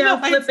thing down,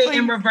 flip it,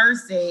 and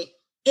reverse it.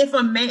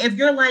 If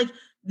you're like,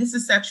 this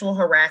is sexual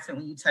harassment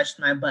when you touched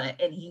my butt,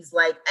 and he's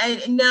like,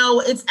 no,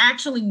 it's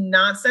actually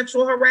not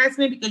sexual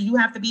harassment because you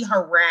have to be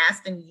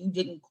harassed and you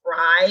didn't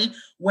cry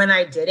when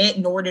I did it,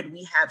 nor did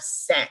we have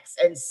sex.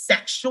 And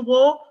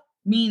sexual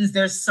means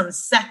there's some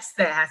sex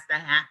that has to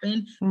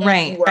happen,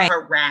 and you were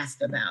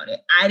harassed about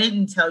it. I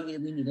didn't tell you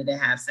we needed to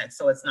have sex,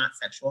 so it's not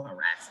sexual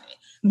harassment.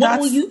 What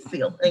will you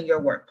feel in your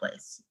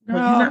workplace? Will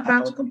you not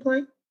file a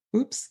complaint?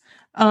 Oops.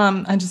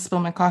 I just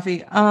spilled my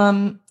coffee.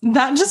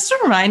 That just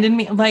reminded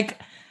me, like,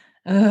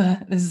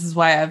 this is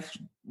why I've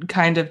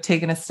kind of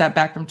taken a step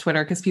back from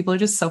Twitter because people are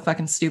just so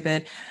fucking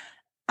stupid.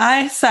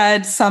 I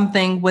said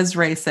something was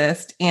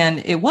racist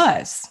and it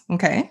was,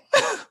 okay?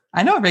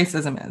 I know what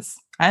racism is.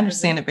 I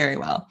understand it very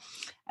well.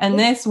 And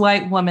this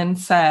white woman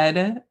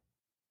said,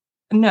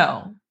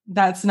 no,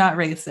 that's not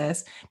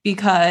racist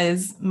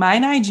because my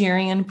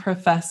Nigerian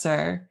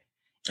professor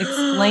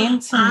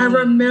explained to me. I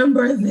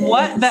remember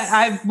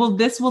this.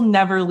 This will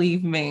never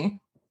leave me.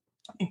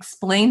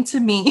 Explain to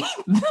me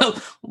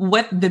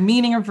what the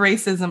meaning of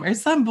racism or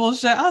some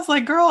bullshit. I was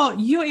like, girl,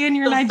 you and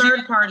your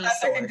Nigerian third-party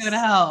source go to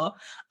hell.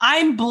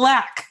 I'm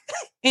Black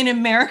in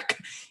America.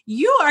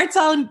 You are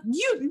telling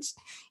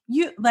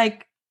you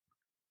like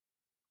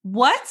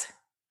what?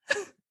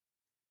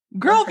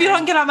 Girl, if you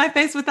don't get out my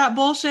face with that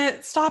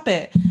bullshit, stop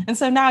it. And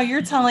so now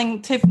you're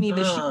telling Tiffany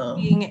that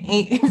she's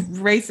being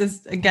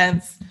racist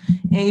against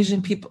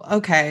Asian people.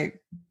 Okay,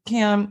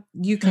 Cam,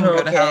 you can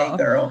go to hell,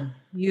 girl.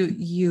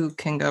 You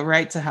can go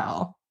right to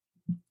hell.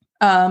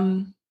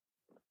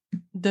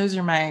 Those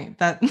are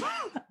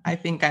I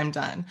think I'm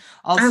done.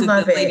 Also,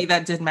 the lady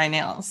that did my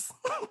nails.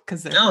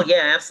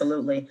 Yeah,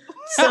 absolutely.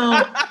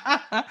 So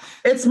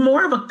it's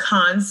more of a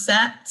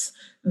concept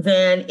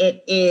than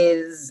it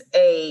is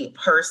a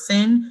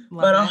person,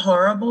 but a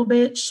horrible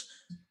bitch.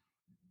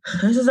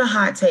 This is a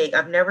hot take.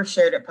 I've never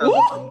shared it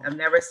publicly. Ooh. I've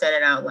never said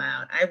it out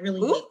loud. I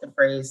really hate the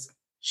phrase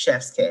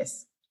chef's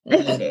kiss. I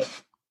hate it.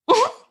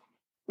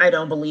 I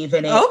don't believe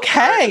in it. Okay.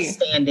 I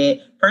understand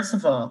it. First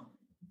of all,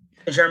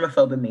 the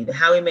germaphobe in me, the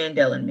Howie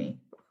Mandel in me.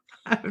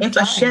 If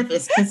a chef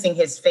is kissing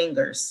his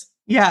fingers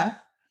to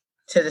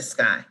the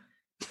sky,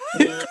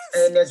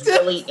 and there's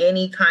really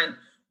any kind,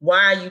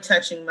 why are you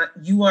touching are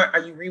you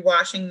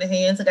rewashing the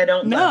hands? Like I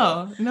don't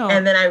know. No.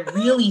 And then I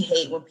really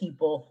hate when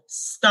people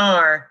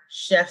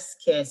chef's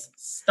kiss,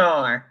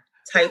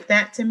 type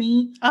that to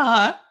me.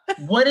 Uh-huh.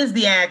 What is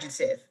the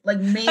adjective? Like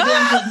maybe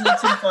I'm taking it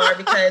too far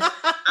because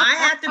I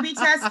have to be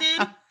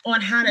tested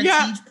on how to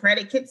teach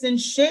predicates and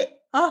shit.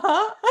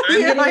 I'm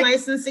getting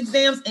license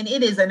exams, and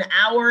it is an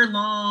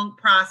hour-long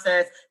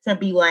process to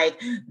be like,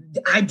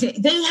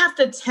 they have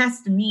to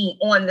test me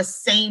on the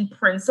same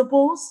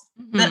principles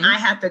that I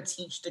have to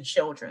teach the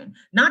children.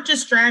 Not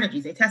just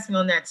strategies, they test me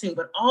on that too,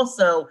 but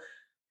also,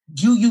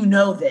 do you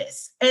know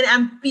this? And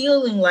I'm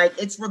feeling like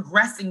it's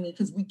regressing me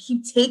because we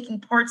keep taking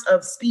parts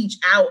of speech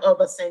out of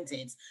a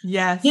sentence.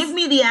 Yes. Give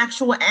me the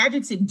actual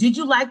adjective. Did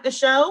you like the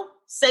show?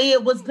 Say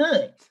it was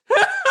good.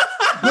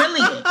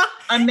 Brilliant.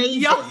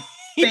 Amazing.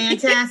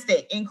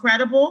 Fantastic.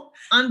 Incredible.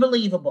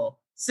 Unbelievable.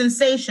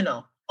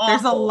 Sensational. Awful.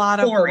 There's a lot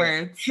of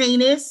words.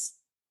 Heinous.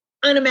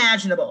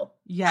 Unimaginable.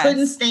 Yes.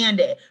 Couldn't stand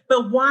it.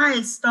 But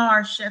why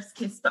star Chef's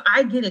Kiss?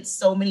 I get it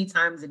so many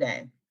times a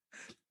day.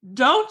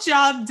 Don't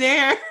y'all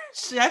dare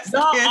Chef's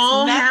Y'all Kiss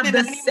all have the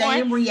anymore.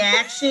 same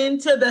reaction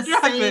to the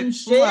same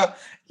shit. Well,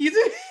 you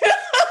do.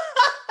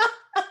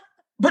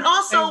 But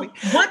also,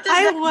 what does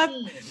that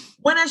mean?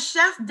 When a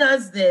chef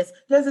does this,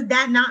 does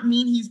that not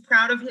mean he's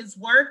proud of his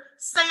work?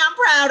 Say,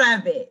 I'm proud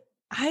of it.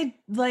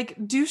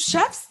 Do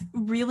chefs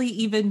really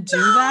even do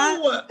that?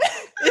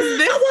 Is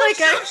this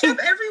I watch Chef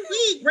every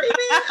week, Raven?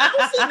 I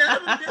don't see none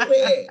of them do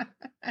it.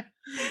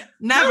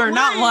 Never,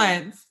 not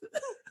once.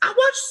 I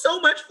watch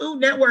so much Food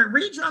Network.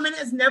 Ree Drummond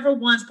has never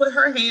once put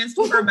her hands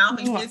to her mouth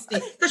and kissed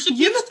it because she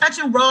keeps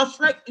touching raw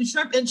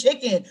shrimp and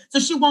chicken, so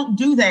she won't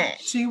do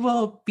that. She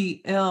will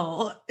be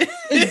ill.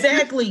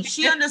 Exactly.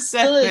 She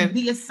understood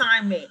the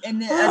assignment,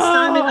 and the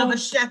assignment of a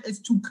chef is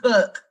to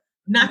cook,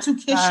 not to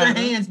kiss your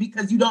hands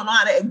because you don't know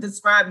how to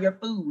describe your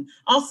food.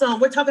 Also,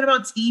 we're talking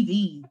about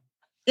TV.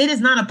 It is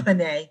not a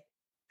penne.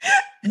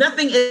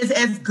 Nothing is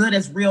as good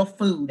as real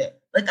food.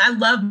 Like, I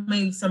love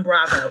me some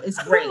Bravo.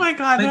 It's great. Oh my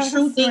God. The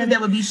true thing that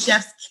would be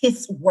Chef's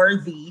Kiss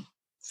worthy,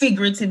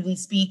 figuratively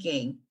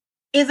speaking,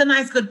 is a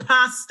nice, good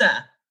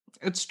pasta.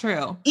 It's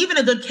true. Even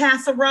a good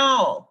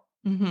casserole.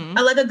 Mm-hmm.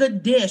 I like a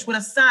good dish with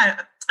a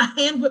side, a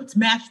hand-whipped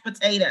mashed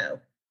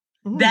potato.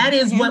 That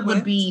is what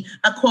would be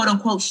a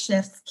quote-unquote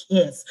chef's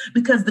kiss,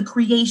 because the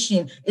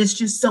creation is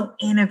just so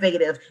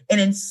innovative and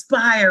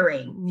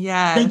inspiring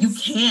that you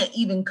can't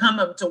even come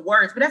up to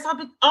words. But that's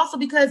also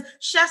because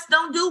chefs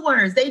don't do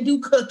words. They do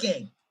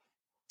cooking.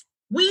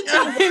 We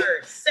do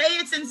words. Say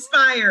it's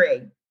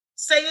inspiring.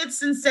 Say it's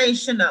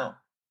sensational.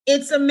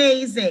 It's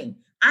amazing.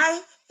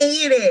 I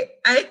hate it.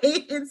 I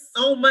hate it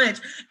so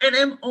much. And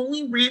I'm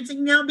only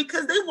ranting now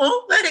because they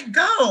won't let it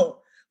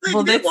go.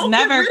 Like, they won't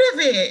get rid of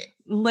it.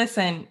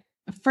 Listen.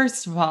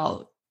 First of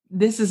all,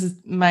 this is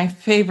my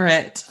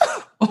favorite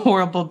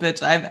horrible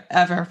bitch I've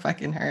ever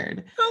fucking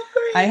heard. Oh,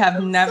 I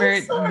have never.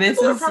 This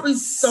People is probably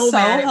so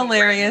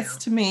hilarious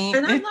to me.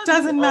 It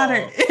doesn't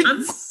matter.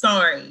 I'm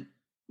sorry.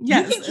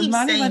 Yes,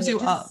 Imani loves you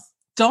up.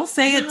 Don't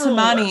say it to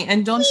Mani,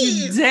 and don't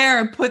you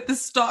dare put the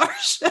star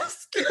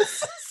Chef's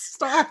Kiss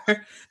star.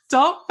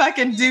 Don't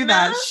fucking do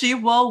that. She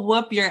will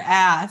whoop your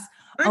ass.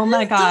 Oh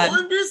my God. I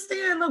don't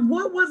understand. Like,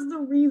 what was the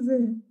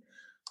reason?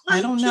 Like,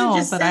 I don't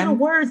know, but the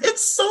words. It's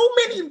so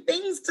many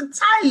things to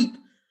type.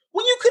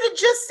 When you could have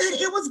just said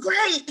it was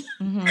great.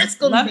 Mm-hmm.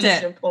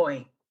 Exclamation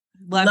point.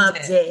 Loved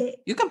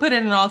it. You can put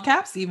it in all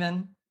caps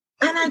even.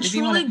 And I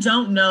truly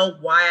don't know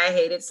why I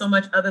hate it so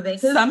much, other than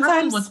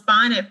sometimes it was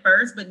fine at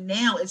first, but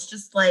now it's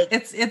just like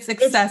it's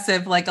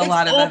excessive, like a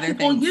lot of other things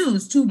people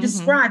use to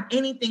describe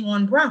anything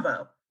on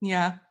Bravo.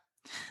 Yeah.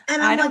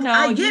 And I don't know.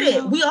 I get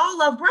it. We all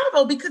love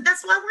Bravo because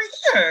that's why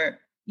we're here.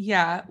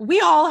 Yeah,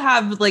 we all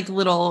have like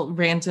little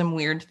random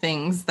weird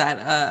things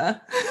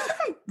that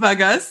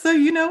bug us. So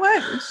you know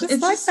what? It's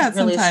just like that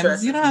really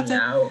sometimes. You don't have to.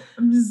 Out.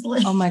 I'm just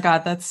like, oh my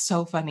God, that's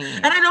so funny.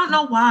 And I don't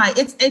know why.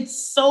 It's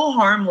so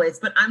harmless,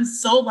 but I'm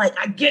so like,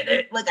 I get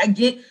it. Like, I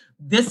get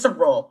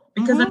visceral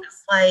because I'm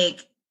just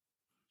like,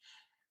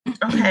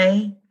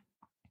 okay,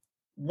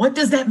 what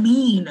does that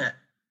mean?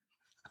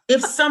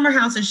 If Summer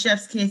House is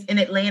Chef's Kiss and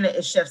Atlanta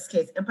is Chef's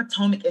Kiss and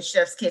Potomac is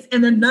Chef's Kiss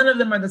and then none of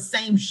them are the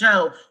same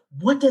show,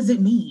 what does it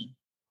mean?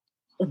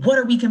 What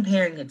are we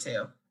comparing it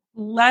to?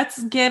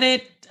 Let's get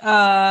it.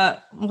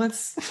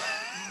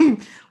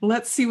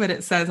 Let's see what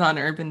it says on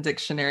Urban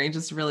Dictionary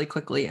just really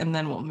quickly, and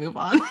then we'll move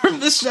on from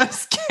the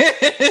Chef's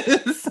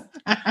Kiss.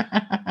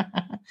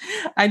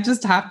 I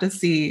just have to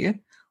see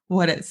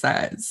what it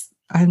says.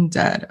 I'm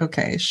dead.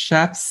 Okay,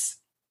 Chef's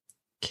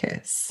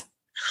Kiss.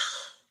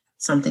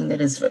 Something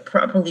that is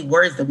probably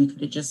words that we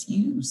could have just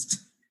used.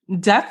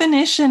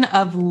 Definition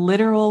of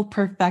literal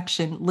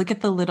perfection. Look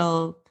at the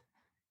little.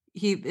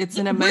 It's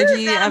an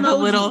emoji of a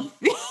little.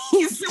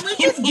 He's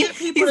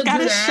got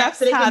his chef's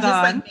hat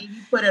on. Like maybe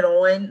put it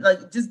on.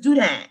 Like, just do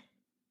that.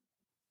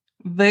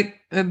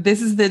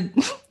 This is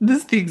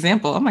the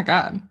example. Oh my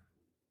God.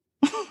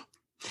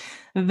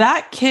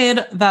 That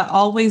kid that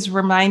always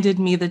reminded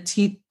me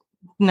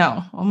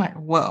No. Oh my.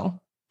 Whoa.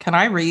 Can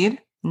I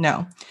read?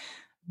 No.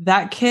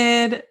 That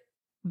kid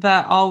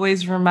that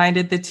always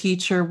reminded the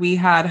teacher we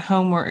had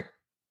homework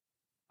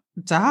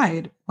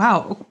died.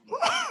 Wow.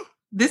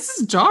 This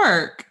is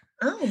dark.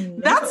 Oh, no.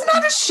 That's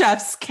not a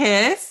chef's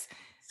kiss.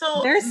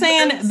 So they're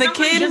saying the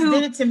kid just who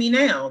did it to me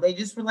now. They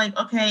just were like,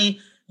 okay,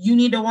 you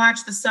need to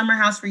watch the Summer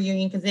House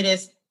reunion because it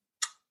is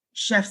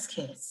chef's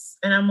kiss.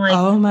 And I'm like,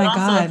 oh my also,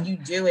 God. if you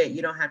do it,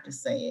 you don't have to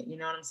say it. You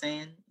know what I'm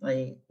saying?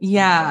 Like,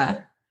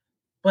 Yeah.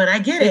 But I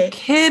get the it.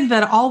 kid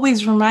that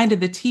always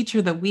reminded the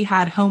teacher that we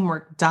had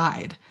homework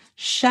died.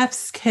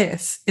 Chef's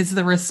kiss is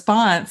the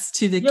response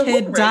to the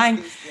kid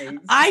dying.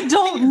 I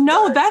don't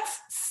know.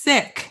 That's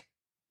sick.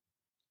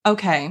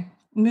 Okay,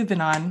 moving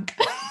on.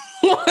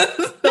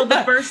 So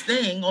the first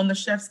thing on the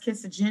chef's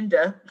kiss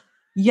agenda.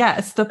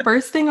 Yes, the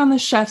first thing on the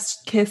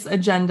chef's kiss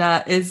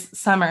agenda is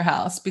Summer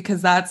House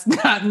because that's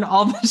gotten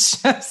all the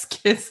chef's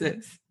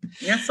kisses.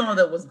 Yeah, I saw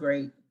that was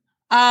great.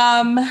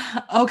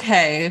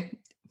 Okay.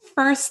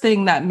 First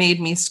thing that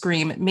made me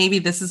scream, maybe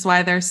this is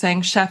why they're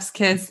saying chef's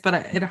kiss, but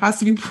it has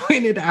to be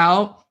pointed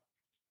out.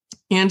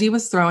 Andy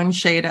was throwing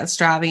shade at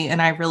Stravy,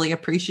 and I really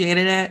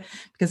appreciated it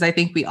because I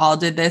think we all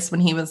did this when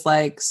he was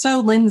like,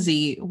 so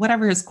Lindsay,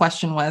 whatever his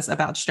question was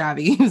about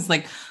Stravy, he was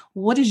like,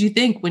 what did you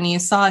think when you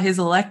saw his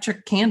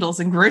electric candles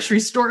and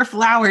grocery store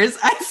flowers?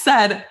 I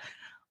said,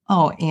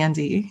 oh,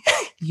 Andy,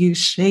 you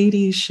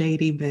shady,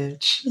 shady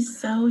bitch. He's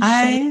so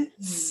shady.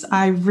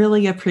 I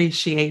really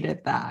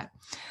appreciated that.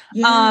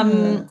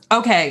 Yeah.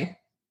 Okay.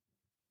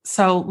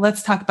 So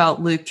let's talk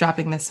about Luke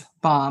dropping this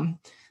bomb.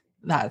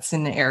 That's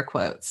in the air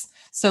quotes.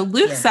 So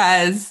Luke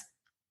says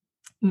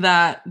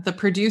that the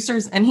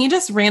producers, and he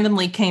just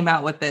randomly came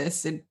out with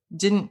this. It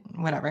didn't,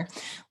 whatever.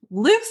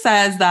 Luke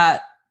says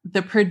that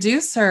the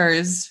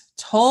producers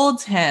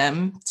told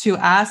him to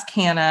ask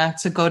Hannah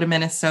to go to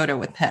Minnesota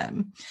with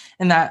him.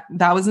 And that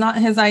was not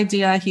his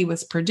idea. He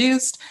was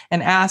produced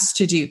and asked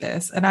to do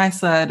this. And I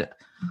said,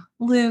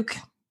 Luke,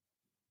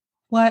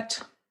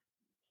 what?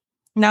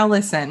 Now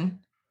listen,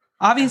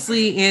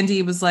 obviously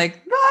Andy was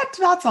like,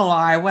 that's a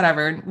lie.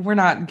 Whatever. We're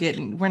not,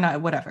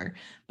 whatever.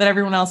 But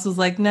everyone else was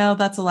like, no,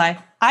 that's a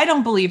lie. I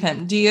don't believe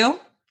him. Do you?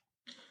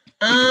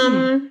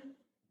 And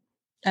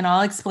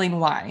I'll explain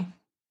why.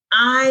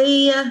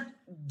 I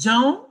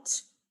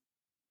don't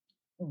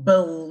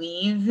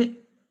believe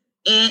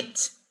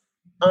it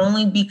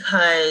only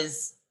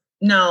because,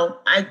 no,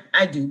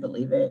 I do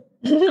believe it.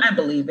 I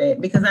believe it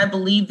because I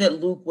believe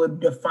that Luke would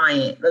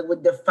defy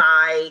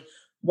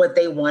what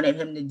they wanted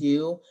him to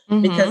do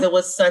because it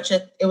was such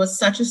a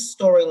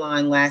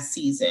storyline last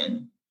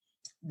season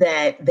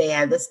that they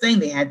had this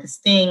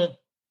thing.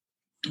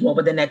 What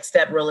would the next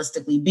step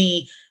realistically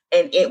be?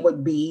 And it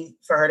would be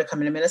for her to come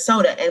into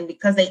Minnesota. And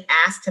because they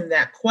asked him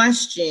that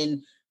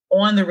question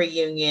on the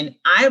reunion,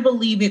 I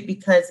believe it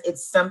because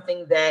it's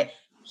something that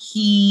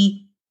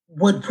he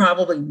would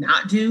probably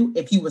not do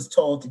if he was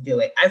told to do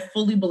it. I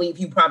fully believe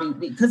he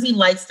probably, because he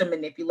likes to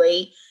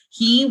manipulate,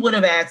 he would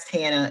have asked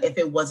Hannah if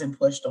it wasn't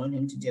pushed on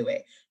him to do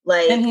it.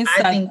 Like,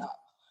 I think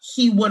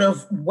he would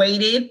have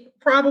waited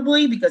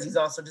probably because he's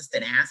also just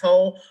an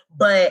asshole.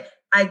 But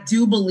I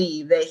do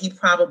believe that he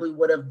probably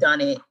would have done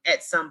it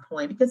at some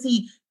point because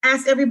he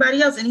asked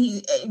everybody else and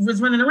he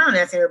was running around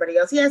asking everybody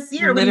else. He asked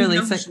Sierra, literally,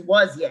 who she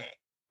was yet.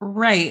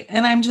 Right.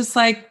 And I'm just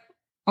like,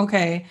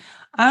 okay,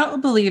 I don't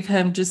believe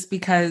him just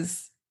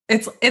because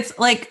it's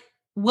like,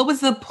 what was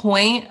the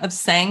point of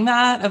saying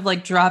that, of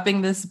like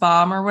dropping this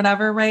bomb or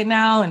whatever right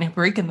now and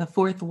breaking the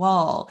fourth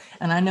wall?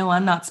 And I know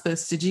I'm not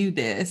supposed to do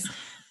this,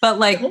 but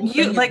like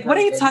you, like, what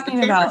are you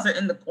talking about? Are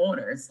in the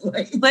corners,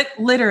 like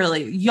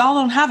literally, y'all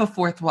don't have a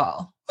fourth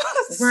wall,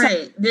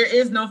 right? There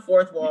is no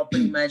fourth wall,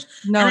 pretty much.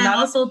 No, and I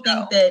also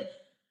think that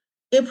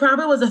it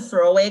probably was a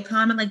throwaway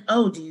comment, like,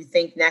 "Oh, do you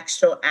think next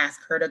she'll ask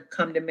her to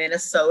come to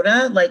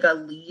Minnesota?" Like a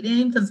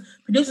lead-in, because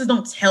producers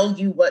don't tell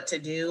you what to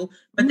do,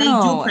 but they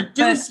do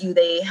produce you.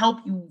 They help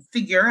you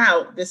figure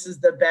out this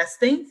is the best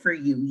thing for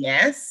you.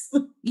 Yes.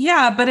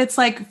 Yeah, but it's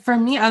like, for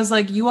me, I was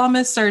like, you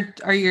almost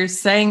you're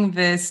saying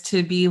this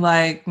to be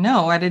like,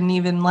 no, I didn't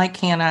even like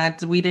Hannah.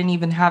 We didn't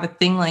even have a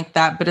thing like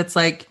that. But it's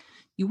like,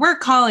 you were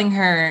calling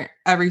her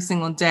every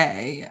single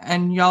day,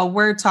 and y'all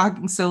were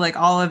talking. So like,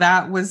 all of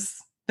that was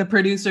the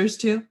producers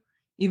too,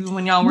 even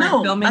when y'all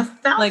weren't filming.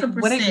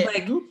 1,000%.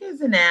 Like, Luke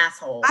is an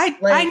asshole.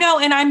 I know,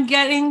 and I'm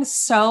getting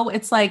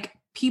it's like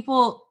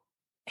people,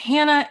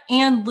 Hannah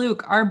and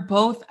Luke are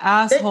both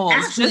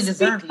assholes just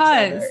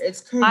because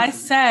it's crazy. I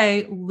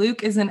say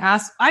Luke is an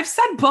ass. I've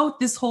said both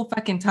this whole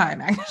fucking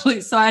time, actually.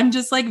 So I'm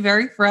just like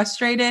very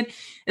frustrated.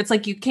 It's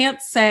like you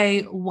can't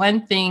say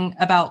one thing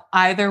about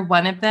either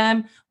one of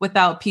them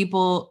without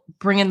people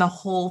bringing the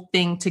whole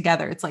thing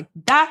together. It's like,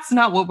 that's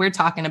not what we're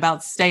talking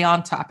about. Stay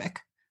on topic.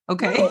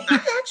 Okay. No, I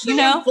actually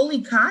am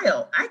fully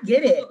Kyle. I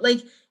get it. Like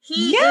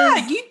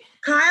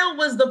Kyle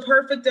was the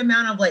perfect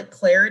amount of like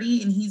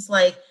clarity. And he's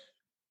like,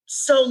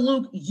 so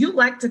Luke, you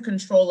like to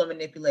control and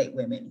manipulate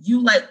women.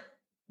 You like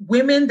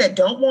women that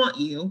don't want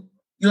you.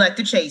 You like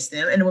to chase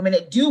them. And the women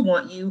that do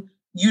want you,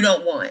 you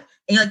don't want.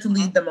 And you like to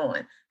lead them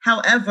on.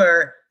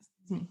 However,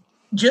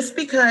 just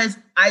because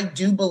I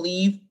do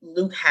believe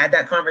Luke had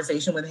that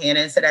conversation with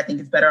Hannah and said, I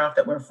think it's better off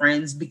that we're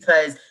friends,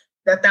 because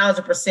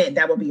 1,000%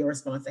 that would be a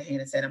response that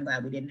Hannah said, I'm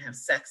glad we didn't have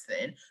sex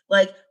then.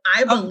 Like,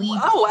 I believe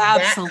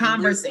that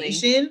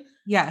conversation,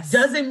 Yes.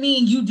 doesn't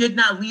mean you did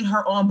not lead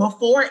her on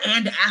before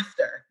and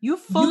after. You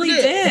fully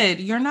did.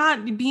 You're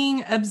not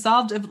being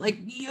absolved of like,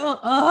 no,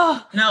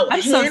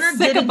 I'm Hannah so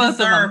didn't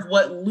deserve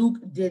what Luke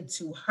did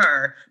to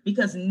her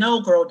because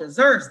no girl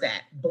deserves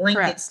that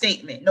blanket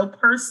statement. No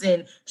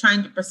person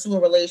trying to pursue a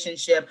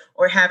relationship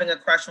or having a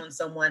crush on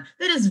someone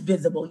that is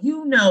visible.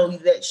 You know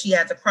that she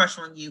has a crush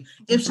on you.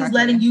 If she's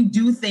letting you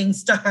do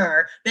things to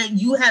her that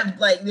you have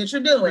that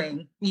you're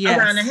doing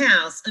around the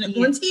house and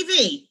on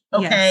TV.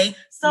 Okay.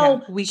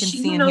 So we can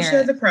see she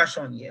has a crush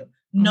on you.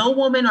 No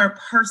woman or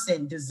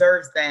person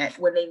deserves that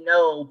when they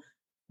know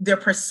they're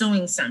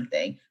pursuing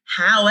something.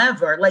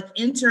 However,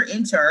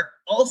 enter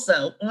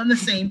also on the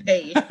same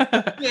page,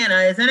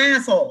 Hannah is an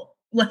asshole.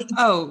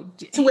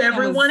 To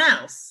everyone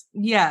else.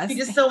 Yes. She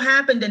just so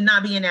happened to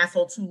not be an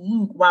asshole to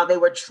Luke while they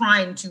were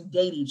trying to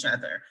date each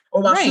other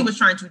or while she was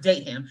trying to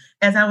date him,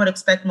 as I would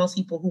expect most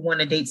people who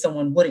want to date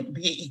someone wouldn't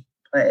be.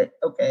 But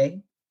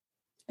okay.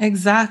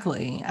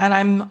 Exactly. And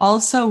I'm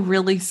also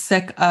really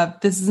sick of,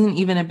 this isn't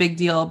even a big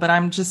deal, but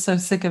I'm just so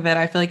sick of it.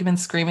 I feel like I've been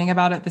screaming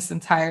about it this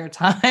entire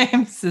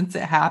time since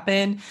it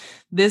happened.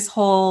 This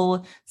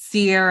whole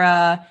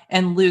Sierra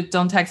and Luke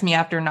don't text me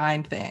after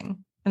 9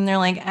 thing. And they're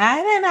like,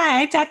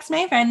 I text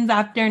my friends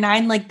after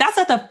 9. Like, that's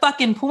not the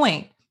fucking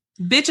point.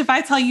 Bitch, if I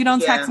tell you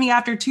don't text me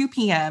after 2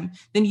 p.m.,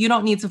 then you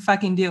don't need to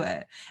fucking do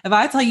it. If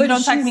I tell you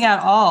don't text me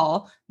at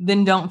all,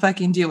 then don't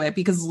fucking do it.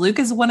 Because Luke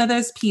is one of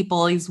those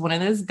people. He's one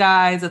of those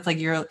guys that's like,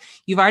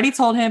 you've already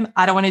told him,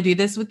 I don't want to do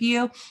this with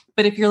you.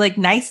 But if you're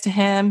nice to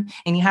him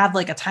and you have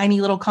a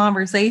tiny little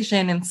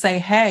conversation and say,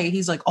 hey,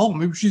 he's like, oh,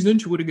 maybe she's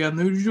into it again.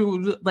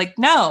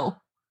 No.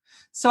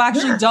 So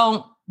actually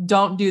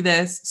don't do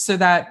this so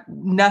that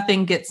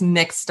nothing gets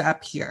mixed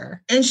up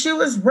here. And she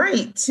was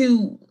right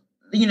to...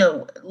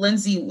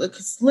 Lindsay,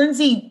 because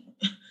Lindsay,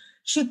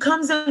 she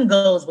comes and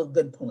goes with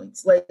good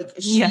points.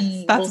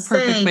 Yes, that's a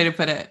perfect way to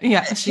put it.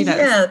 Yeah, she does.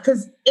 Yeah,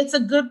 because it's a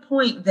good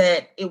point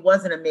that it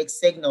wasn't a mixed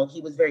signal. He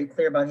was very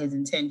clear about his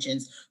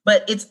intentions.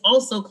 But it's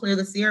also clear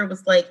that Sierra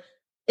was like,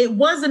 it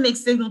was a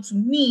mixed signal to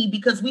me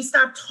because we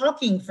stopped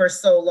talking for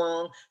so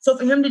long. So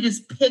for him to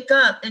just pick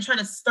up and try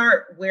to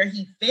start where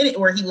he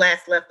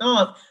last left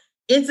off,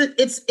 it's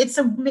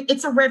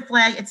a red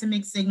flag. It's a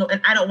mixed signal, and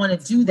I don't want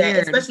to do that,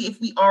 especially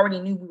if we already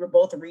knew we were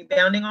both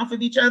rebounding off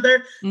of each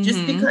other.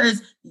 Just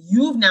because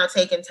you've now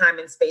taken time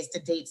and space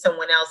to date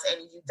someone else,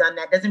 and you've done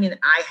that doesn't mean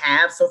I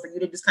have. So for you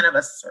to just kind of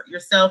assert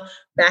yourself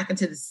back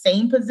into the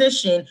same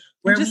position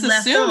where we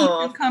left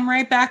off, you come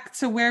right back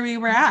to where we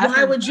were at.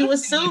 Why would you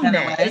assume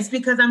that? It's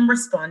because I'm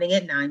responding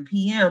at 9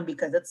 p.m.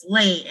 because it's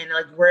late and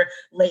we're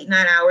late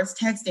night hours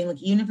texting.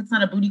 Even if it's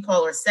not a booty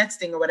call or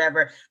sexting or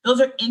whatever,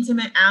 those are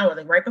intimate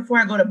hours. Right before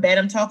I go to bed,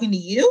 I'm talking to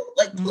you.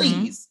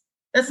 Please.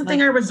 That's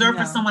something I reserve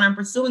for someone I'm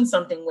pursuing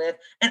something with.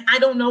 And I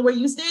don't know where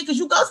you stand because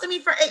you ghosted me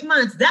for 8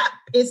 months. That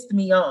pissed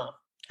me off.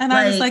 And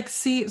I was like,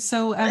 see,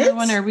 so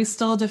everyone, are we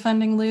still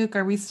defending Luke?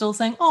 Are we still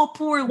saying, oh,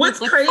 poor Luke? What's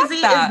crazy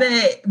is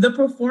that the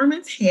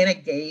performance Hannah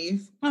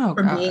gave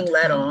being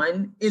led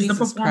on is the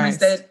performance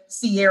that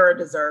Sierra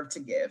deserved to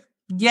give.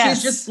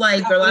 Yes. She's just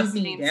like, girl, I've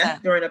seen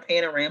death during a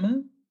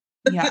panorama.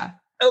 Yeah.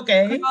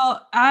 Okay.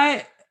 Well,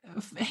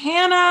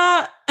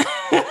 Hannah,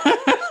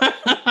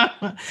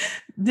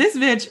 this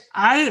bitch,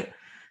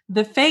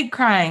 the fake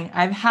crying,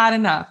 I've had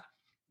enough.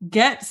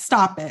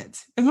 Stop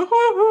it.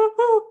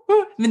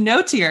 The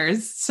no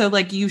tears. So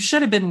you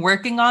should have been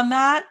working on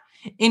that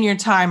in your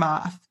time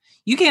off.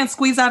 You can't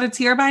squeeze out a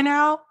tear by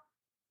now.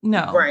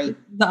 No, right.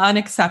 The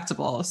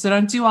unacceptable. So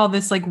don't do all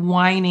this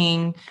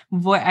whining.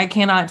 I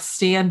cannot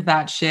stand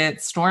that shit.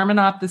 Storming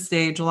off the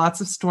stage, lots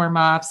of storm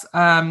offs,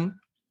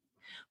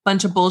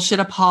 bunch of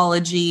bullshit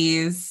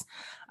apologies.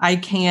 I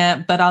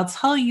can't, but I'll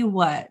tell you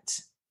what,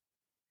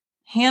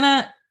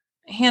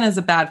 Hannah's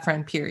a bad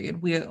friend,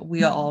 period.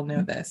 We all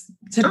know this.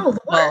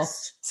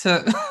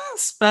 To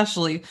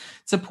especially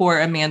to poor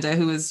Amanda,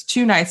 who was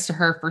too nice to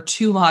her for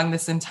too long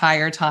this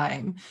entire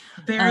time.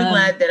 Very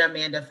glad that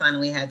Amanda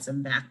finally had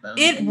some backbone.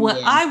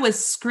 I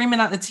was screaming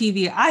at the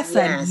TV. I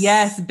said,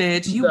 yes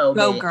bitch. You go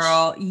bitch.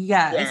 Girl.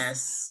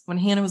 Yes. When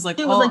Hannah was like,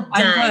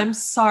 I'm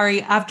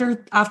sorry. After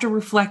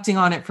reflecting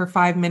on it for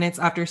 5 minutes,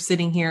 after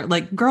sitting here,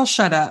 girl,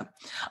 shut up.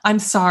 I'm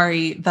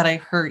sorry that I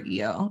hurt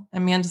you.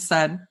 Amanda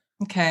said,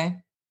 okay.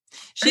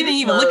 She didn't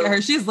even look at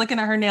her. She was looking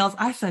at her nails.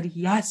 I said,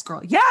 yes,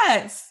 girl.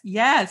 Yes.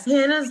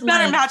 Hannah's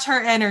better match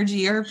her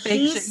energy, her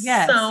fake shit.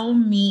 Yes. So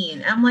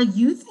mean. I'm like,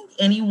 you think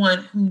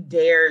anyone who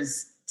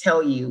dares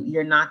tell you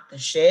you're not the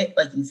shit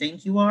like you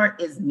think you are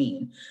is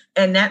mean.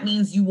 And that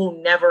means you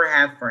will never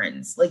have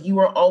friends. You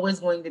are always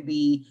going to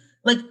be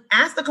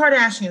ask the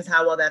Kardashians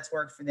how well that's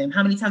worked for them.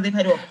 How many times they've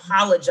had to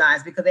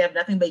apologize because they have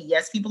nothing but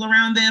yes people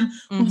around them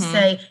who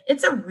say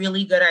it's a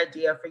really good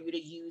idea for you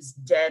to use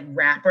dead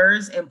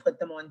rappers and put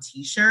them on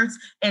t-shirts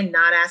and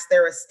not ask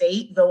their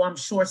estate, though I'm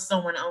sure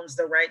someone owns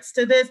the rights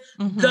to this.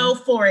 Go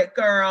for it,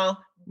 girl.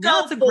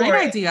 It's a great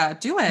idea.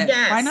 Do it.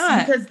 Yes, why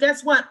not? Because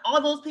guess what?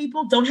 All those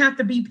people don't have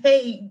to be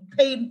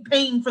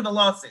paying for the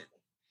lawsuit.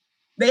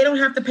 They don't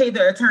have to pay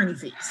their attorney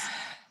fees.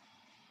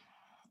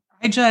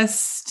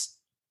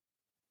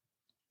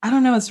 I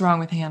don't know what's wrong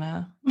with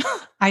Hannah.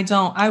 I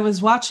don't. I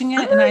was watching it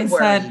I'm and I really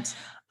said, worried.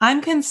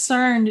 I'm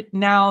concerned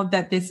now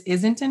that this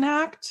isn't an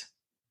act.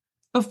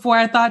 Before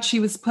I thought she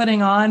was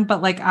putting on,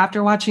 but like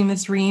after watching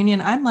this reunion,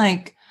 I'm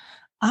like,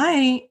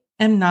 I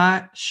am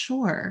not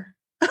sure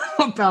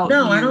about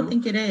No, you. I don't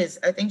think it is.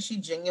 I think she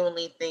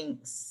genuinely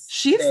thinks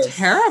She's this.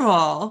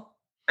 terrible.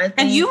 I think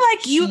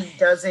And she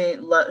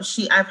doesn't love.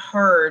 I've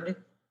heard,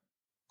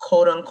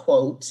 quote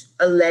unquote,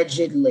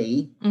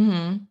 allegedly,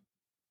 Mhm.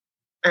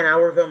 and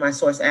I'll reveal my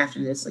source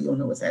after this, so you'll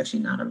know it's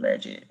actually not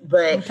alleged.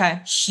 But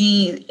Okay.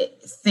 she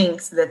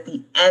thinks that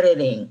the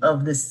editing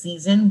of the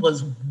season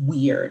was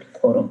weird,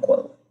 quote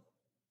unquote,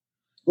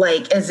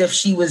 like as if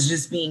she was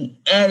just being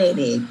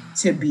edited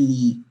to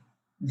be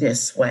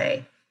this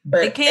way.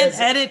 But They can't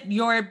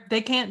they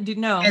can't do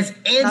no. As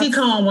Andy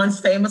Cohen once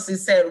famously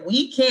said,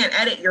 we can't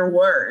edit your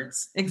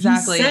words.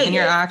 Exactly. And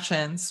your it.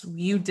 actions.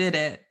 You did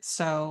it.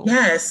 So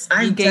yes,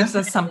 you gave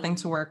us something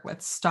to work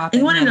with. Stop it.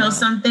 You want to know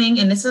something?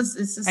 And this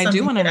is I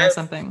do want to know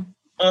something.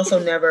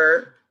 Also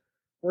never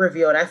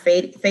revealed. I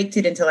faked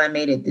it until I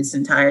made it this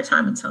entire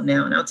time until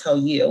now. And I'll tell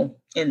you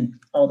and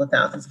all the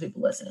thousands of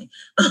people listening.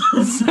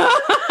 It's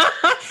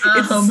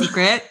a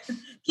secret.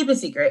 Keep it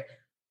secret.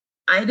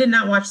 I did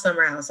not watch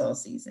Summer House all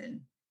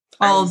season.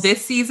 All of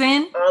this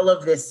season? All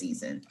of this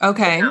season.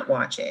 Okay. I did not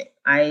watch it.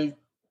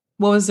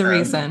 What was the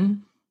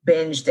reason?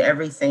 Binged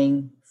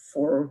everything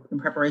in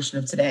preparation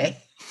of today.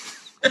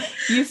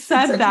 You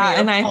said that,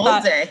 and I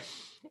thought,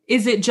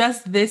 is it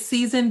just this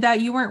season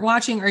that you weren't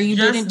watching, or you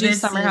didn't do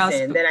Summer House?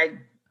 And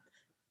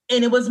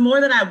it was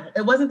more that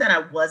it wasn't that I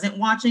wasn't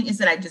watching, it's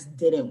that I just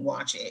didn't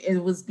watch it.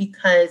 It was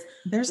because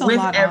there's a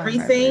lot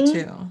everything on right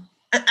there too.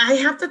 I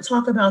have to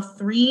talk about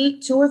 2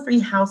 or 3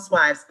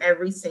 housewives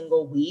every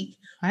single week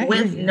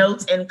with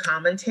notes and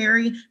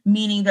commentary,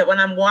 meaning that when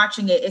I'm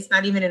watching it, it's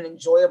not even an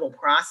enjoyable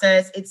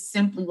process. It's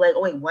simply like,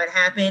 oh, wait, what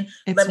happened?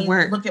 Let me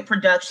look at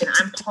production.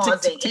 I'm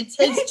pausing. It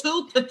takes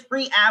 2 to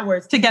 3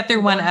 hours to get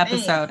through one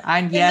episode.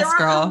 Yes,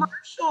 girl.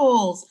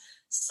 Commercials.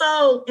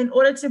 So in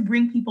order to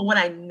bring people what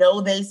I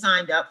know they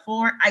signed up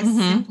for, I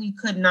simply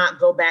could not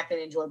go back and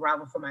enjoy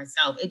Bravo for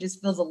myself. It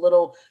just feels a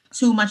little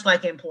too much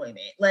like employment.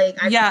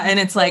 And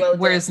it's like,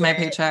 where's my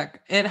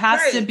paycheck? It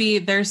has to be,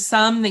 there's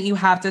some that you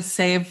have to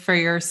save for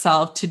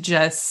yourself to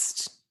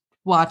just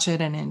watch it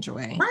and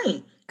enjoy.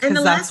 Right.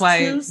 Because that's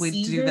why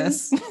we do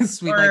this.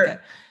 We like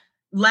it.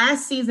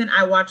 Last season,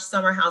 I watched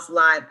Summer House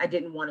live. I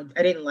didn't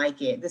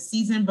like it. The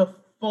season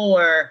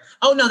before,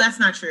 oh no, that's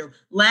not true.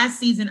 Last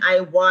season, I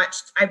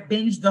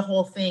binged the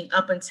whole thing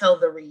up until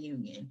the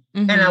reunion.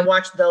 And I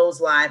watched those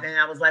live and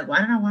I was like,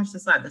 why did I watch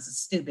this live? This is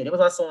stupid. It was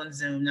also on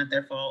Zoom, not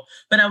their fault.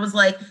 But I was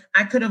like,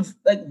 I could have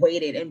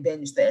waited and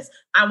binged this.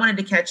 I wanted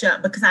to catch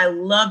up because I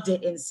loved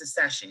it in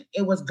succession.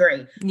 It was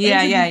great.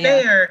 Yeah, and to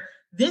be fair,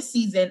 this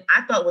season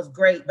I thought was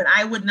great, but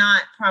I would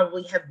not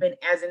probably have been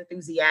as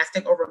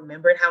enthusiastic or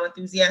remembered how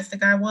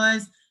enthusiastic I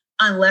was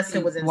unless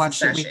it was in watched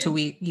succession. It week to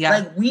week. Yeah.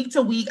 Like week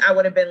to week, I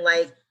would have been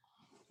like,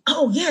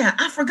 oh yeah,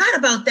 I forgot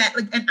about that.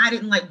 And I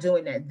didn't like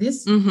doing that.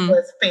 This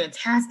was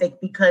fantastic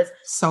because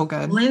so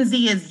good.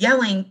 Lindsay is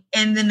yelling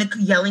and then the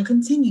yelling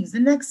continues the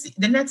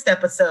next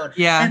episode.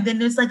 Yeah. And then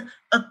there's like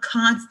a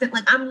constant,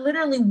 I'm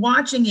literally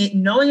watching it,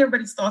 knowing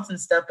everybody's thoughts and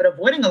stuff, but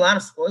avoiding a lot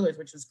of spoilers,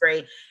 which was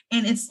great.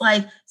 And it's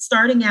like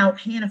starting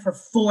out Hannah for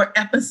 4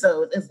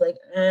 episodes. It's like,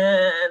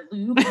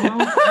 Luke won't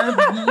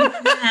love me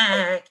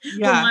back.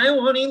 Yeah. Why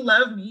won't he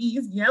love me?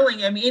 He's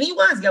yelling at me. And he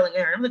was yelling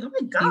at her. I'm like, oh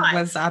my God. He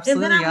was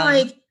absolutely And then I'm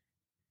like,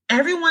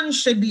 everyone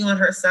should be on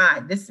her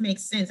side. This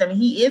makes sense. I mean,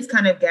 he is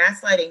kind of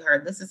gaslighting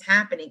her. This is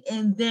happening.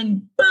 And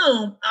then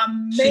boom, a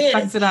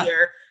man is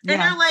here. And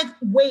they're like,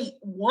 wait,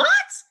 what?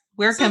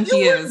 We're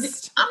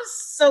confused. I'm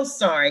so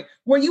sorry.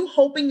 Were you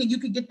hoping that you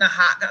could get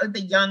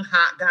the young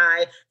hot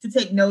guy to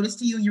take notice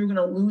to you and you were going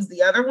to lose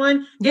the other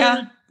one?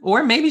 Yeah.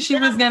 Or maybe she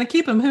was going to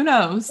keep him. Who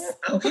knows?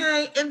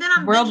 Okay. And then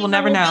the world will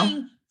never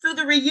know. Through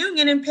the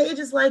reunion, and Paige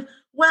is like,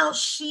 well,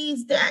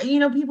 she's that,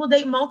 people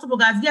date multiple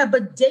guys. Yeah,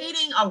 but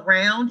dating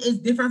around is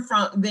different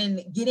than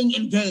getting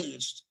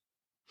engaged.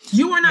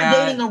 You are not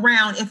dating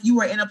around if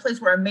you are in a place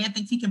where a man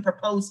thinks he can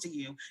propose to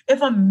you.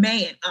 If a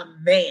man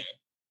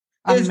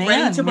is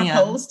ready to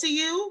propose to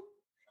you,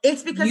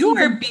 it's because you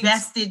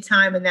invested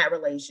time in that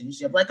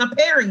relationship, like a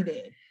Perry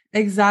did.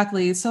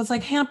 Exactly. So it's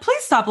like, Hannah,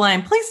 please stop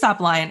lying. Please stop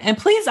lying. And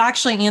please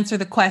actually answer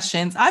the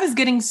questions. I was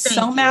getting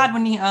mad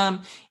when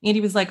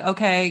Andy was like,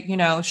 okay,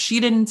 she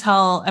didn't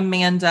tell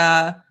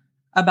Amanda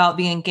about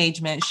the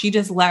engagement. She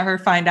just let her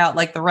find out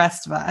like the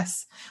rest of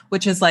us,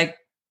 which is like,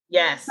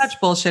 yes, such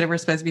bullshit if we're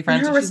supposed to be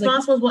friends. And her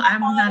response was, well, I'm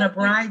not a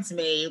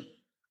bridesmaid.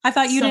 I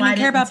thought you didn't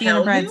care about being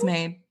a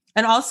bridesmaid.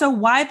 And also,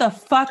 why the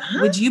fuck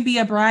would you be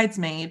a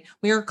bridesmaid?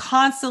 We are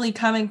constantly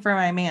coming for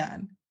my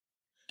man.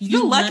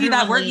 You're lucky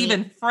that we're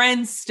even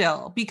friends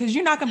still, because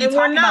you're not going to be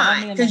talking about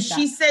my man because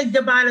she said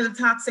goodbye to the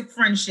toxic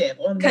friendship.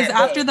 Because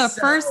after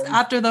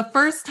the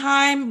first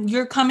time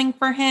you're coming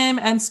for him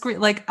and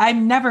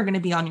I'm never going to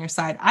be on your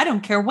side. I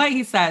don't care what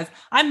he says.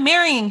 I'm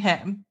marrying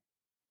him.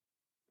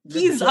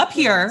 He's up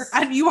here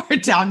and you are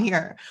down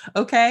here.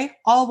 Okay.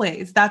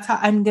 Always. That's how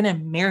I'm going to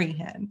marry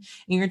him. And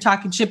you're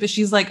talking shit, but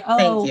she's like,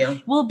 oh,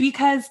 well,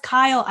 because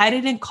Kyle, I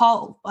didn't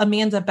call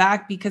Amanda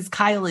back because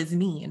Kyle is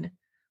mean.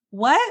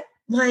 What?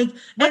 Like,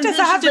 what does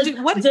that have to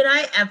do? What did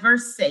I ever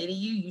say to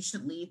you? You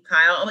should leave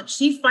Kyle. Like,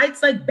 she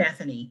fights like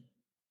Bethany.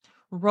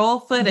 Roll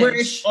footage. Where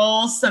it's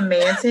all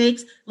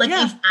semantics. Like,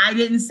 if I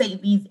didn't say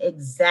these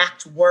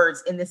exact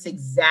words in this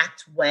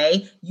exact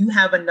way, you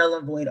have a null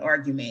and void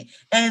argument.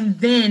 And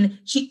then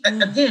she,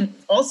 again,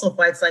 also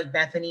fights like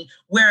Bethany,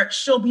 where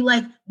she'll be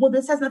like, well,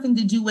 this has nothing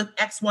to do with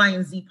X, Y,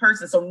 and Z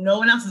person. So no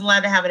one else is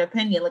allowed to have an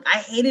opinion. Like, I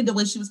hated the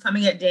way she was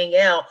coming at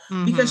Danielle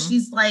because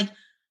she's like,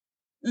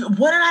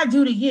 what did I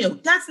do to you?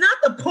 That's not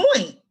the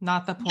point.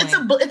 Not the point.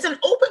 It's an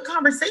open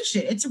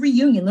conversation. It's a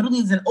reunion. Literally,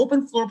 it's an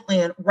open floor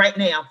plan right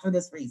now for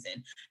this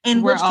reason.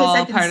 And we're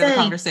all part of the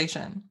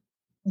conversation.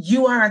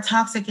 You are a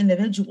toxic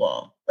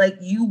individual. Like,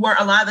 you were,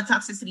 a lot of the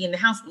toxicity in the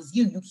house was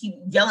you. You keep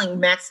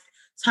yelling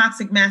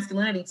toxic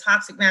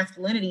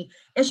masculinity.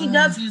 And she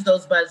does use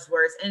those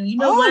buzzwords. And you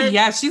know what?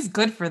 Yeah, she's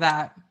good for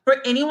that. For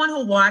anyone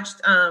who watched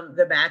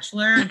The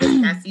Bachelor this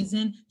past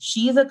season,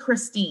 she's a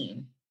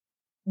Christine.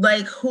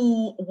 Like,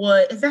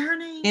 is that her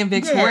name? And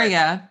Victoria.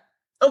 Yeah.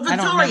 Oh,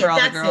 Victoria, I don't remember all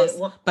the girls,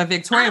 well, but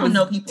Victoria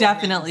was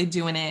definitely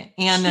doing it.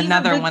 And she's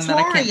another one that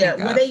I can't think of.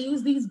 Where they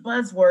use these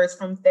buzzwords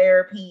from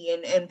therapy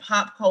and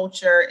pop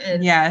culture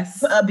and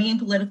being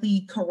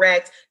politically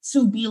correct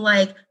to be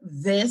like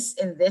this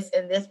and this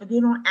and this, but they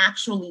don't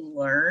actually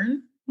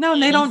learn. No,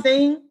 they don't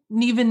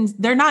even,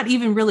 they're not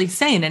even really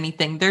saying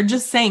anything. They're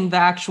just saying the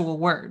actual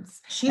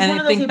words. And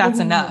I think that's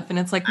enough. And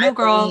it's like, no,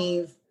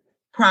 girl.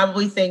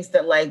 Probably thinks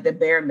that like the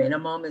bare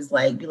minimum is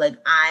like, be like,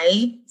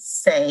 I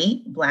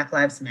say Black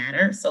Lives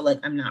Matter. So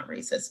like, I'm not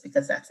racist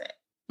because that's it.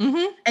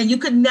 And you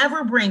could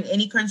never bring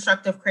any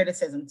constructive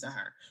criticism to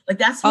her. Like,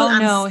 that's what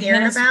I'm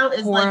scared about.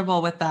 Is horrible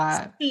like, with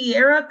that.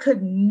 Sierra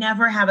could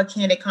never have a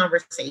candid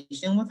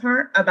conversation with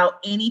her about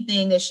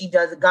anything that she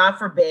does. God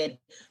forbid,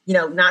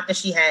 not that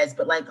she has,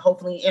 but like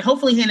hopefully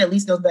Hannah at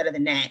least knows better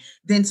than that,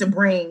 than to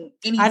bring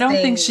anything. I don't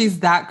think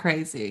she's that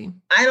crazy.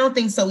 I don't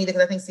think so either,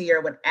 because I think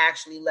Sierra would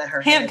actually let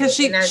her. Because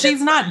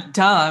she's not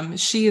dumb.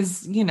 She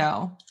is,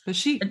 but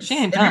she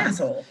ain't dumb.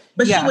 Asshole.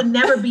 But she would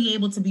never be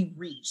able to be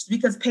reached,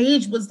 because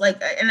Paige was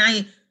like, and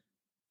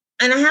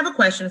I have a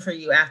question for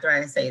you after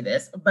I say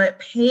this, but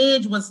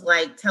Paige was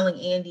like telling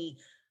Andy,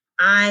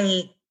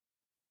 I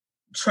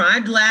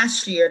tried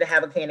last year to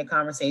have a candid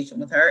conversation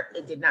with her.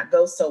 It did not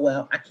go so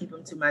well. I keep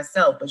them to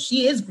myself, but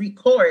she is Greek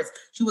chorus.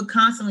 She would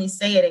constantly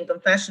say it in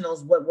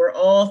confessionals, what we're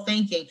all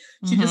thinking.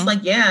 She just like,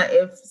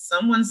 if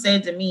someone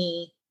said to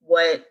me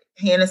what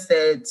Hannah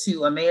said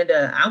to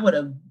Amanda, I would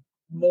have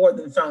more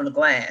than thrown a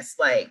glass.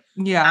 Like,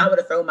 I would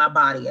have thrown my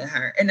body at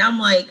her. And I'm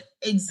like,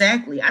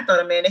 exactly. I thought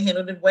Amanda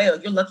handled it well.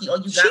 You're lucky all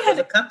you got was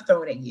a cup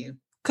thrown at you.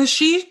 Because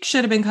she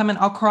should have been coming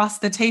across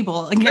the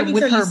table and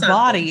with her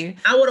body.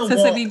 I would have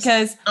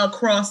walked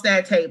across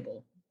that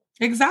table.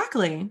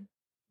 Exactly.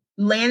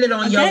 Landed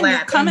on your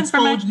lap and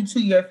told you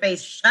to your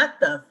face, shut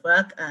the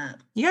fuck up.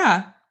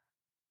 Yeah.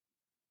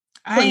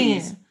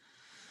 Please.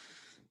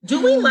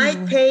 Do we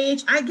like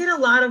Paige? I get a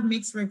lot of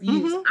mixed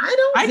reviews.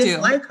 I don't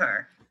dislike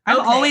her. I've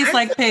always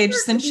liked Paige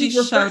since she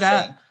showed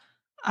up.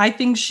 I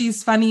think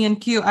she's funny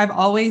and cute. I've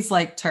always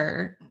liked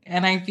her.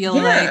 And I feel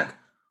like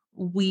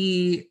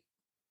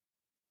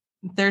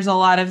there's a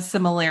lot of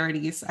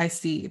similarities I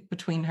see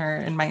between her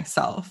and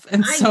myself.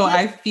 And so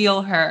I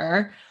feel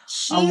her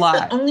a lot.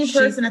 She's the only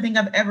person I think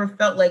I've ever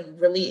felt like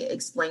really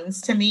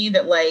explains to me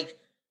that like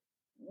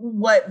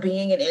what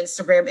being an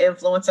Instagram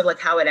influencer, like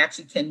how it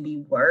actually can be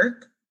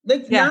work.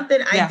 Like, not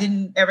that I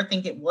didn't ever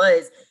think it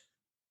was.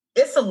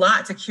 It's a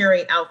lot to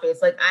curate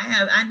outfits. Like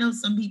I know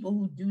some people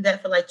who do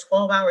that for like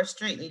 12 hours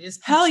straight. They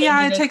just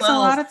it takes a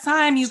lot of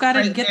time. You got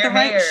to get the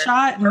right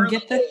shot and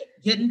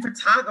getting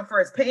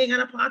photographers, paying out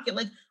of pocket.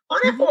 Like, on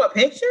it for a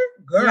picture,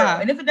 girl.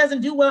 And if it doesn't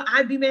do well,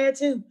 I'd be mad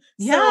too.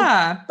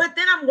 But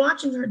then I'm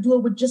watching her do it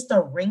with just a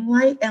ring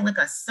light and like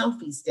a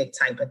selfie stick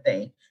type of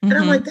thing. And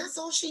I'm like, that's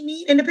all she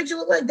needs. And the picture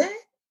look like that.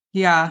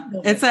 Yeah.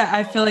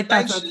 I feel like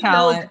that's a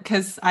talent,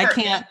 because I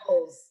can't.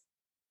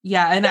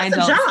 And that's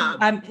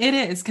I don't. It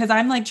is, because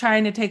I'm like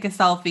trying to take a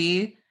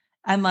selfie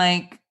and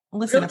like,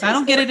 listen, if I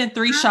don't get it in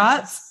 3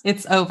 shots,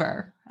 it's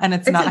over. And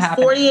it's not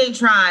happening. 48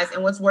 tries.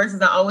 And what's worse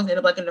is I always end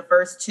up like in the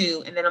first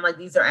 2. And then I'm like,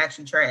 these are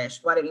actually trash.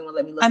 Why didn't anyone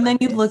let me look and like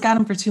then you look at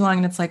them for too long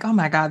and it's like, oh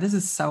my God, this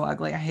is so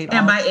ugly. I hate it.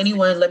 And by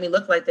anyone let me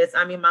look like this,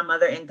 I mean my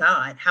mother and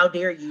God. How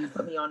dare you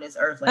put me on this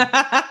earth like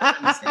this?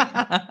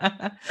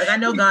 Like, I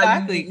know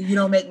God, you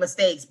don't make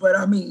mistakes, but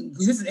I mean,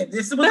 this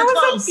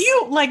was a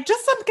few, like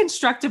just some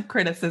constructive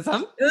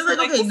criticism. It was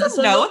like, okay,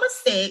 so no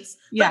mistakes.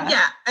 But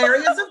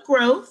areas of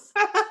growth.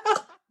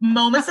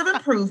 Moments of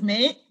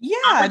improvement,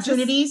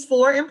 opportunities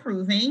for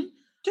improving.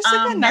 Just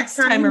like next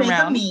time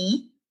around,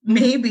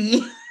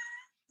 maybe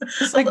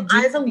just like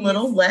eyes a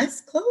little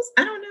less close.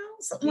 I don't know,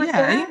 something like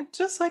that.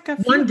 Just like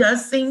one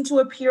does seem to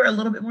appear a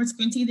little bit more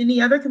squinty than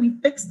the other. Can we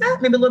fix that?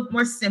 Maybe a little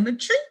more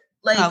symmetry.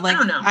 Like, I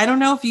don't know. I don't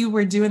know if you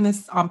were doing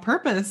this on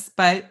purpose,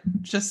 but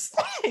just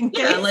in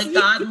case. Yeah, like,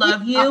 God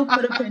love you.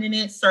 Put a pin in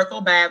it.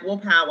 Circle back. We'll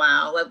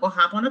powwow. Like, we'll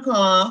hop on a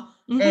call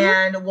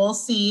and we'll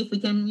see if we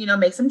can,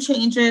 make some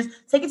changes.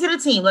 Take it to the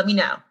team. Let me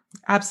know.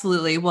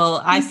 Absolutely.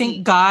 Well, I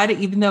think God,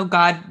 even though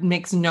God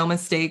makes no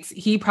mistakes,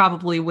 he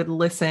probably would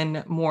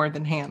listen more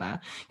than Hannah,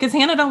 because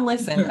Hannah don't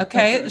listen.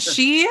 Okay.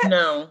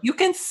 You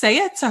can say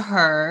it to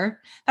her.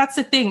 That's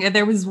the thing.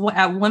 There was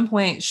at one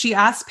point she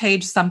asked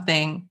Paige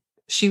something.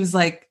 She was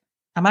like,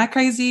 am I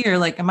crazy? Or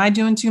like, am I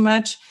doing too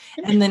much?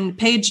 And then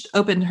Paige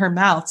opened her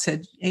mouth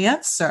to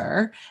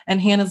answer.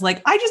 And Hannah's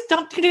like, I just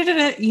don't,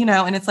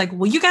 and it's like,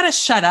 well, you got to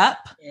shut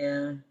up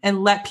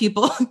and let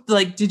people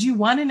like, did you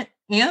want an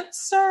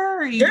answer?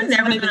 Or you They're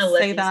never going to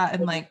say that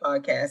and like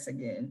podcast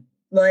again.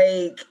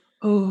 Like,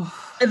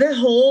 the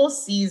whole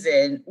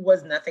season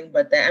was nothing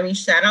but that. I mean,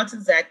 shout out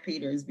to Zach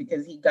Peters,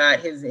 because he got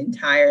his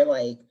entire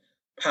like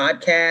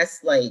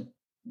podcast like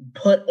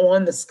put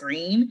on the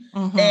screen,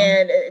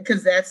 and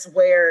because that's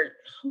where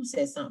who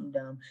said something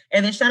dumb,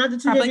 and then shout out to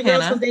two different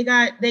girls because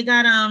they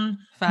got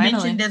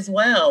mentioned as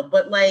well.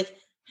 But like,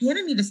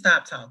 Hannah need to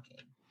stop talking.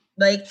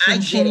 Like,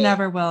 she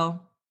never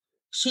will.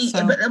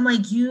 But I'm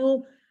like,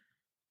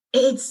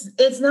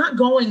 it's not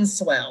going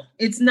swell.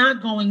 It's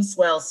not going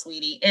swell,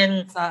 sweetie.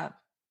 And I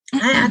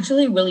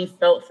actually really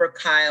felt for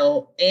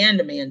Kyle and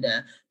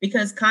Amanda,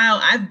 because Kyle,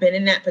 I've been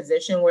in that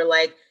position where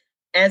like,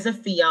 as a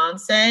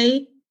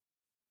fiance,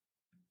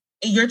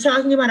 you're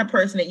talking about a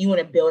person that you want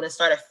to build and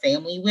start a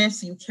family with.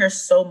 So you care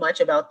so much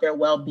about their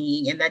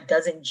well-being. And that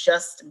doesn't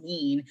just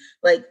mean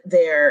like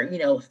their,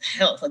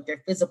 health, like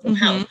their physical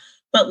health.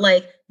 But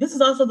like, this is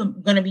also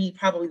going to be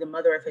probably the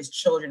mother of his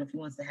children if he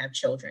wants to have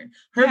children.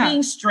 Her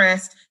being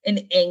stressed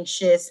and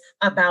anxious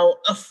about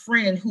a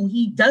friend who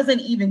he doesn't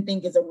even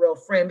think is a real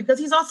friend, because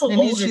he's also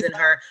older than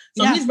her.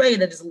 So he's ready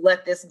to just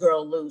let this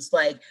girl loose.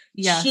 Like,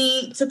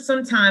 she took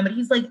some time, but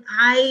he's like,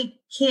 I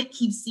can't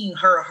keep seeing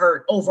her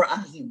hurt over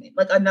a human,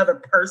 like another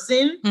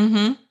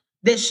person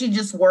that she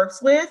just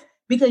works with,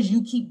 because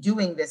you keep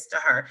doing this to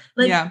her.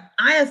 Like,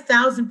 I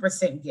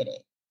 1,000% get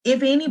it.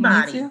 If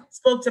anybody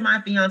spoke to my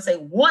fiance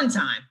one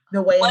time,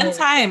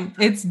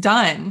 it's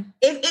done.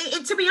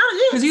 If to be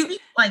honest, you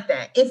speak like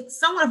that. If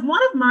one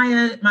of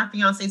my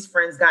fiance's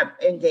friends got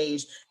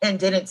engaged and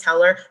didn't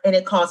tell her, and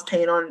it caused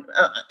pain on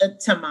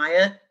to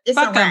Maya, it's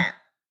a wrap.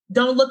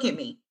 Don't look at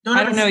me.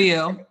 I don't know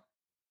you,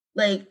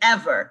 like,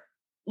 ever.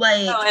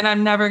 Like, no, and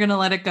I'm never gonna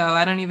let it go.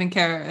 I don't even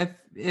care if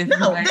they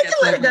can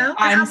let it go.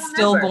 I'm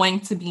still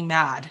going to be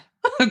mad.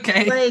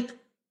 Okay, like,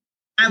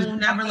 I will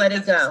never let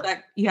it go.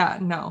 Yeah,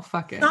 no,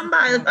 fuck it.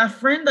 Somebody, a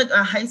friend, like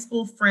a high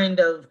school friend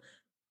of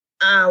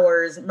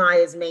ours,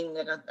 Maya's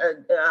mainly like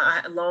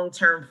a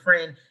long-term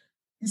friend,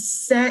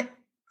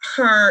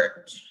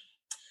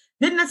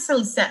 didn't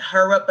necessarily set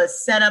her up, but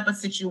set up a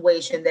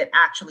situation that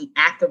actually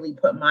actively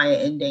put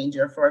Maya in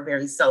danger for a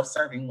very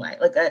self-serving way,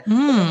 like a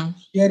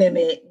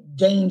legitimate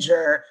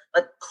danger,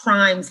 like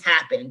crimes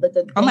happened, like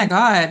oh my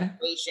God,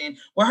 situation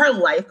where her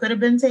life could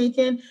have been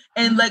taken.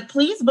 And like,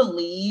 please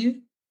believe,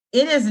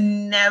 it has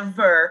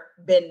never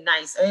been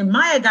nice. I mean,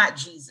 Maya got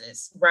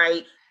Jesus,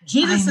 right?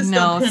 Jesus is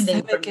still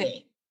pending for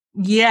me.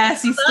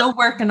 Yes, he's still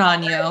working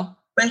on you.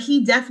 But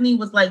he definitely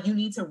was like, you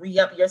need to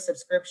re-up your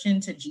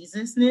subscription to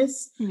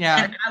Jesusness.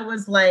 Yeah. And I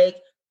was like,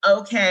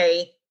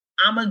 okay,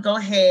 I'm going to go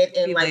ahead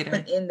and like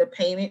put in the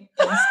payment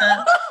and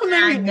stuff. And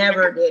I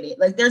never did it.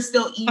 Like, they're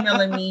still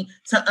emailing me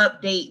to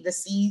update the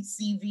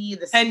CV,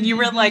 and you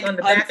were like, on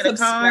the back of the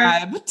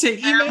card to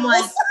emails. And I'm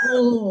like,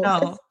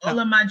 all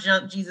of my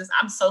junk, Jesus.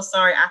 I'm so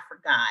sorry. I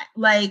forgot.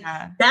 Like,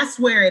 that's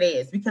where it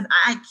is, because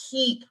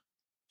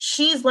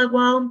she's like,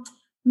 well,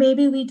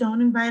 maybe we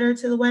don't invite her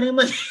to the wedding.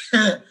 Like,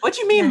 what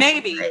you mean,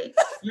 maybe? Right.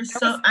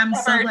 I'm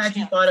so glad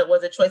you thought it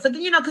was a choice. Like,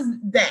 because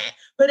that.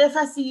 But if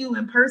I see you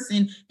in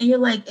person and you're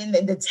like, in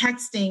the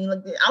texting, like,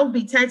 I would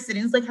be texted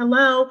and it's like,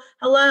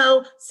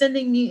 hello,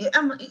 sending me.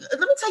 Let me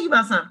tell you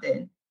about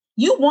something.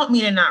 You want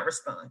me to not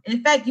respond.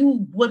 In fact,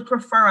 you would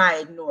prefer I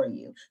ignore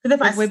you. Because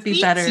if I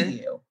speak to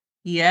you,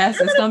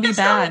 yes, it's going to be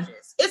bad.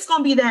 It's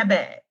going to be that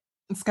bad.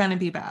 It's going to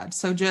be bad.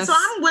 So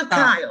I'm with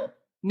Kyle.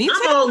 Me too.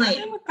 I'm all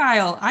in with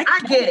Kyle. I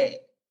get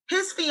it.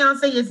 His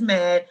fiance is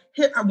mad.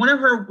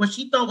 What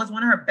she thought was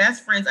one of her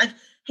best friends. Like,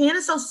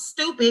 Hannah's so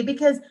stupid,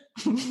 because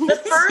the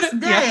first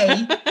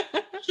day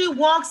she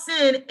walks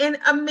in and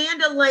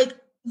Amanda like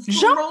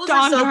throws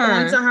herself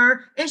onto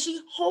her and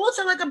she holds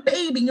her like a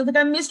baby. You're like,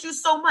 I missed you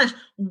so much.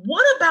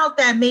 What about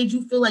that made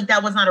you feel like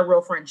that was not a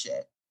real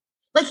friendship?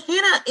 Like,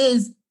 Hannah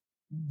is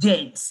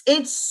dense.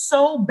 It's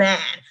so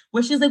bad.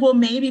 Where she's like, well,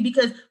 maybe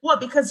because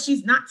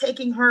she's not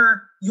taking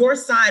your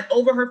side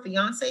over her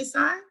fiance's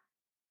side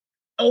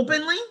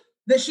openly,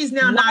 that she's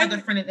now not a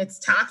good friend and it's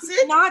toxic.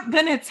 She's not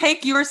gonna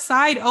take your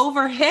side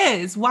over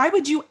his. Why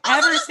would you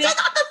ever take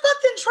out the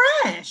fucking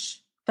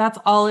trash? That's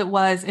all it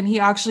was. And he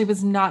actually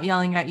was not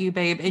yelling at you,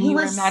 babe. And you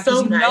were mad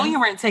because you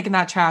weren't taking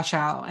that trash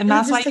out. And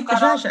that's why you got the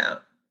trash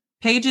out.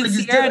 Paige and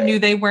Sierra knew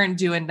they weren't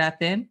doing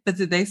nothing. But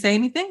did they say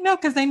anything? No,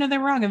 because they knew they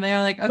were wrong. And they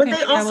were like, okay. But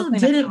they also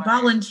didn't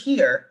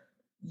volunteer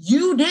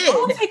You did.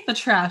 I'll take the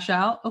trash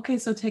out. Okay,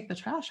 so take the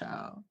trash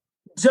out.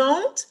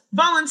 Don't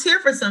volunteer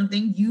for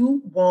something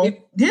you won't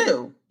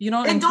do. You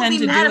don't and don't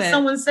be mad if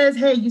someone says,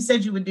 hey, you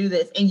said you would do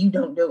this and you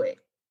don't do it.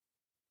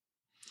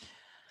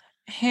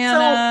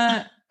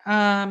 Hannah, so,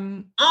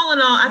 all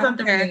in all, I thought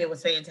the reunion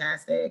was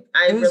fantastic.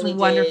 It was really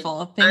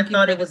wonderful. Did. I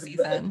thought it was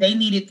good. They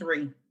needed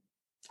 3.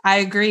 I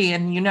agree.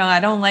 And, I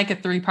don't like a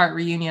 3-part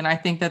reunion. I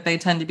think that they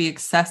tend to be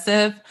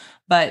excessive.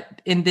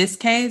 But in this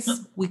case,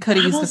 we could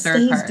have used the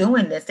 3rd part.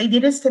 Doing this. They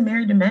did this to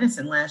Married to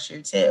Medicine last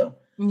year, too.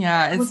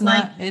 Yeah, it's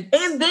not.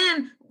 And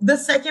then the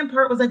second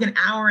part was like an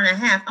hour and a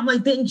half. I'm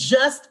like, then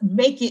just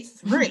make it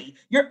 3.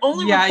 You're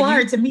only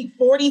required to meet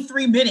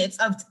 43 minutes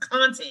of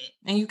content.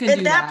 And you can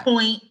At that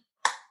point,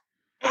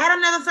 add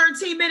another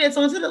 13 minutes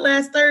onto the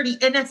last 30,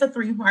 and that's a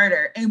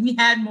 3-parter. And we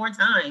had more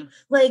time.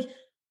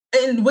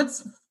 And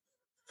what's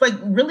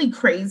really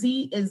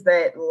crazy is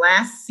that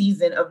last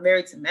season of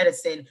Married to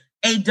Medicine,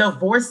 a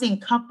divorcing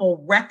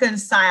couple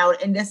reconciled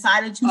and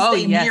decided to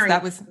stay married.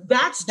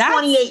 That's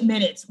 28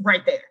 minutes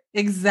right there.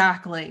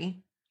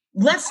 Exactly.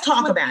 Let's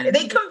talk about it.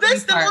 They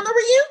convinced them on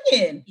the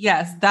reunion.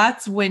 Yes,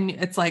 that's when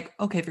it's like,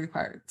 okay, 3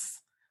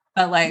 parts.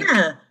 But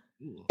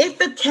if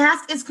the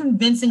cast is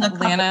convincing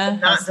Atlanta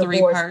couple not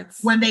 3 parts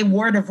when they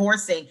were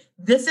divorcing,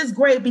 this is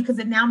great because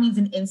it now means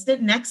an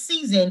instant next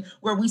season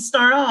where we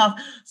start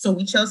off. So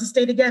we chose to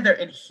stay together,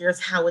 and here's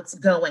how it's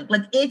going.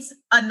 It's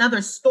another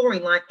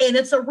storyline, and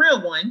it's a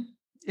real one.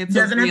 It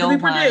doesn't have to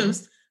be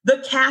produced.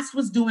 The cast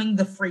was doing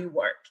the free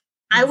work.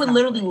 Exactly. I would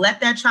literally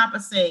let that chopper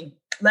sing,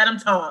 let them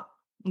talk,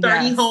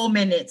 30 whole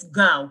minutes,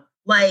 go.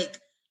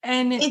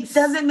 And it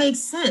doesn't make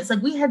sense.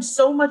 We had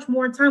so much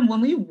more time.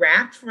 When we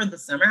wrapped for the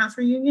Summer House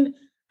reunion,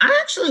 I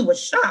actually was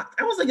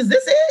shocked. I was like, is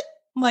this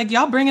it?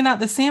 Y'all bringing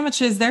out the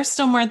sandwiches. There's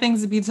still more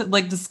things to be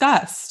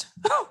discussed.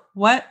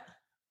 What?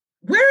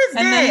 Where is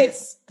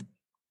this?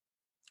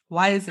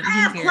 Why isn't he here?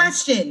 I have here?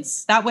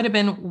 Questions. That would have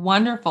been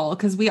wonderful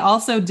because we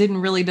also didn't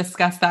really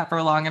discuss that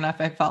for long enough,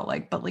 I felt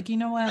like. But you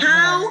know what?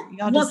 How?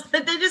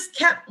 But they just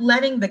kept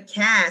letting the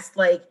cast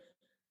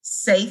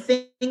say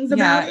things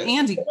about it.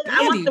 Andy,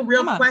 I want the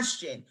real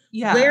question.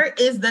 Yeah. Where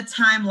is the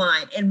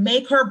timeline? And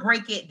make her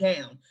break it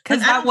down. Because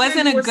that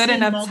wasn't a good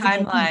enough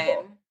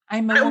timeline. I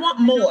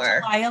want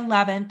more. July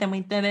 11th and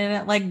we did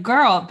it.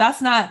 Girl,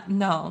 that's not,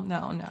 no.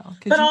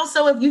 But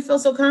also, if you feel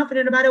so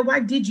confident about it, why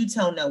did you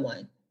tell no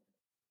one?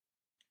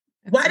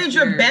 Why did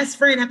your best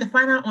friend have to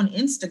find out on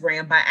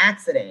Instagram by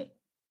accident?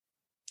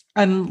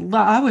 And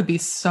I would be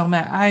so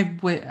mad.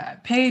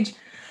 Paige...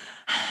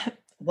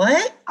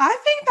 What? I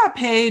think that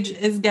Paige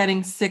is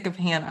getting sick of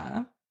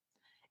Hannah.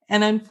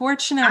 And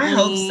unfortunately, I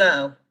hope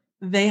so.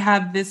 They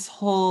have this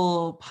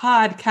whole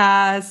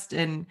podcast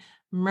and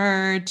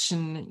merch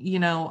and,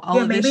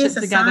 all of this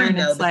shit together. And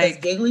it's because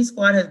Giggly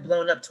Squad has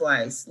blown up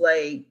twice.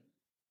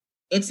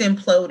 It's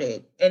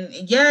imploded. And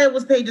it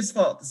was Paige's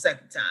fault the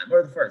second time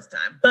or the first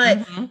time.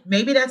 But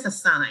maybe that's a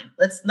sign.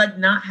 Let's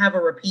not have a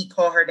repeat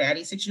call her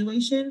daddy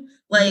situation.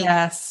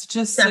 Yes,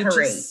 just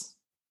separate.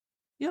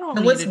 You don't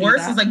and what's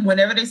worse is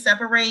whenever they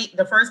separate,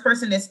 the first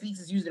person that speaks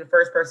is usually the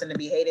first person to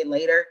be hated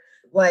later.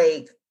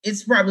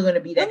 It's probably going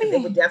to be that.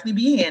 It would definitely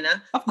be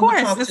Hannah. Of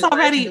course, it's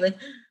already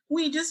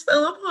we just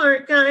fell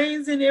apart,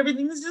 guys, and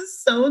everything's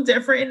just so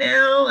different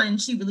now.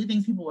 And she really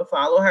thinks people would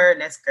follow her, and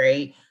that's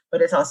great.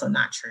 But it's also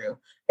not true.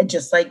 It's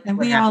just and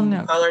we all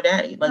know. Call her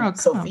daddy.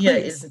 Sophia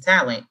is the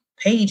talent.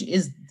 Paige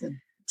is the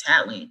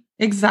talent.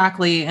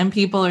 Exactly, and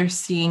people are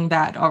seeing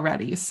that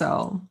already.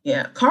 So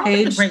Carl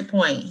made a great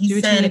point.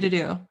 He said, "What you need to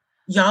do."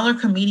 Y'all are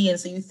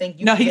comedians, so you think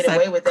you can get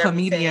away with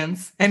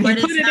comedians, and he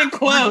put it in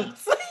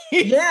quotes.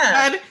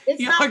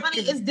 It's not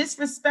funny. It's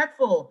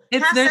disrespectful.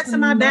 Have sex in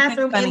my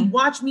bathroom and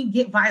watch me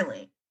get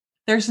violent.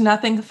 There's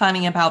nothing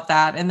funny about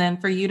that. And then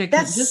for you to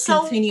just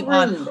continue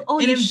on. Oh,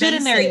 you shit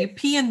in there. You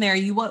pee in there.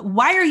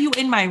 Why are you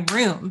in my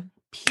room?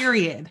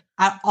 Period.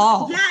 At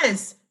all.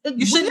 Yes.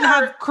 You shouldn't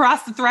have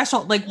crossed the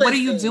threshold. What are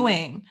you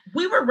doing?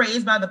 We were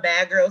raised by the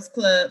Bad Girls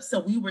Club, so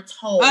we were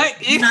told,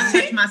 do not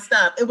touch my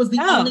stuff. It was the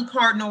only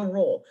cardinal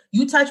rule.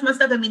 You touch my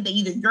stuff, that means that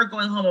either you're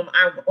going home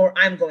or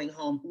I'm going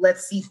home.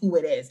 Let's see who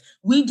it is.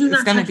 We do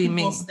not touch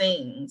people's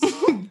things.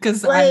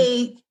 Because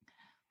I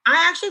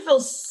actually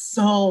feel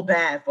so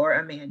bad for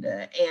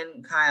Amanda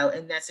and Kyle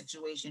in that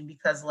situation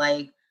because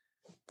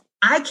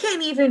I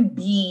can't even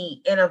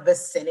be in a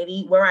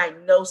vicinity where I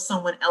know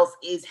someone else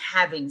is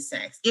having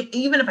sex.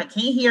 Even if I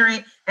can't hear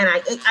it and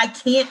I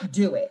can't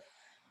do it.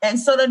 And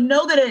so to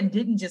know that it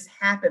didn't just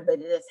happen, but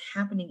it is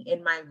happening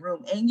in my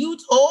room. And you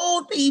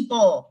told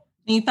people.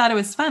 And you thought it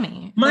was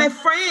funny. My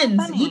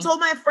friends. You told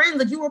my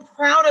friends you were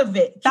proud of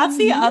it. That's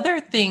the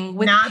other thing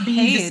with not Paige.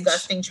 Being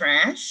disgusting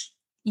trash.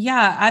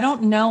 Yeah, I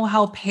don't know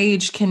how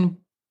Paige can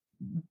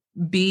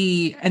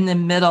be in the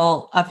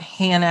middle of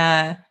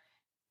Hannah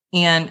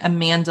and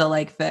Amanda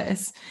like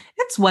this.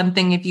 It's one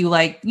thing if you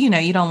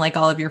you don't like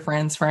all of your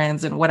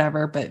friends and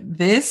whatever, but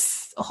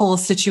this whole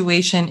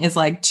situation is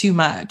too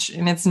much.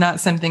 And it's not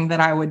something that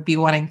I would be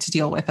wanting to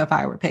deal with if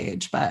I were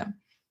Paige, but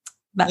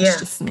that's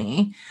just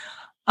me.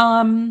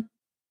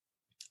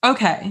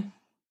 Okay.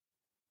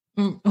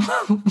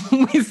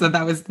 We said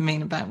that was the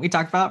main event. We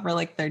talked about it for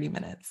like 30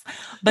 minutes,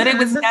 but it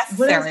was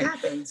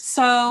necessary.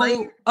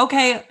 So,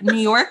 okay, New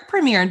York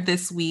premiered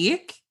this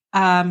week.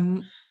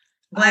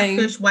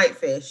 Blackfish,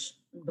 Whitefish,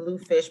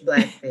 Bluefish,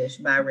 Blackfish,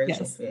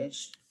 Biracial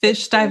Fish.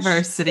 Fish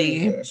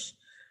diversity. Fish.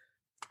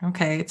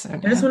 Okay, it's okay.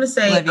 I just want to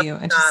say, love you.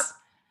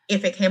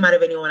 if it came out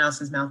of anyone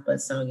else's mouth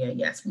but Sonia,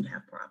 yes, we'd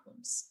have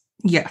problems.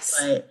 Yes.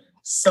 But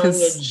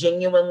Sonia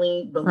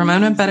genuinely believes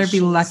Ramona better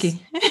be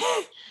lucky.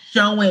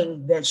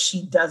 Showing that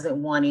she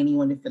doesn't want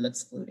anyone to feel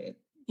excluded.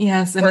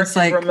 Yes, and it's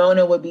like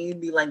Ramona would be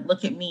like,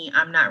 look at me,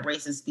 I'm not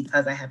racist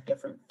because I have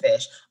different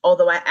fish.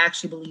 Although I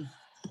actually believe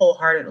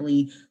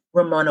wholeheartedly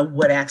Ramona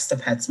would ask the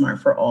PetSmart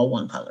for all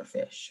one color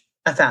fish.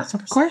 1,000%.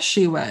 Of course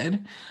she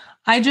would.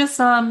 I just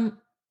it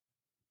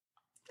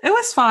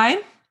was fine.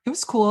 It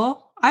was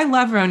cool. I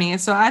love Roni,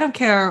 so I don't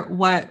care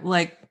what,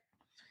 like,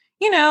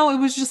 you know, it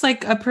was just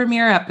like a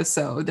premiere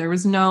episode. There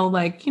was no,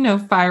 like, you know,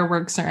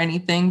 fireworks or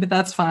anything, but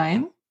that's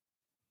fine.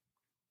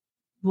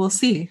 We'll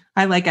see.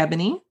 I like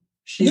Ebony.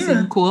 She's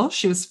cool.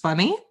 She was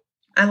funny.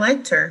 I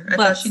liked her. I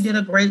thought she did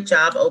a great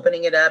job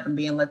opening it up and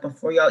being like,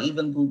 before y'all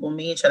even Google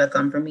me and try to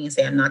come for me and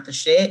say I'm not the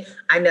shit.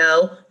 I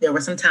know there were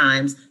some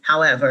times.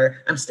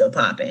 However, I'm still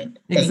popping.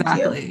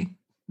 Exactly. You.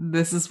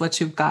 This is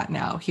what you've got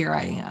now. Here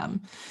I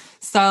am.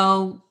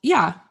 So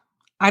yeah,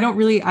 I don't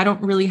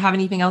really have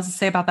anything else to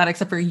say about that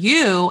except for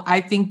you. I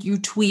think you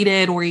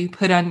tweeted or you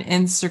put on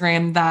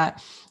Instagram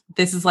that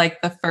this is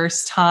like the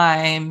first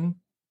time,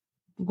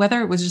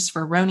 whether it was just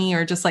for Roni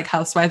or just like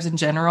Housewives in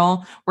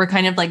general, we're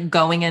kind of like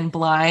going in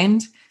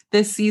blind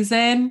this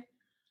season.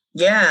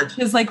 Yeah. Which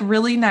is like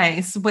really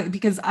nice, but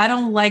because I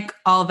don't like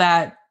all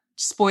that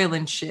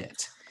spoiling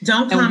shit.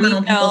 Don't comment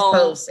on people's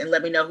posts and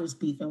let me know who's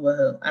beefing with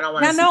who. I don't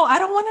want to. No, I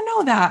don't want to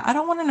know that. I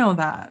don't want to know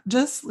that.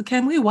 Just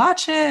can we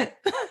watch it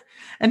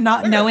and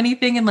not know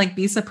anything and like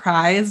be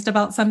surprised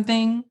about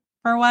something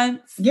for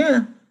once?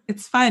 Yeah.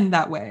 It's fun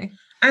that way.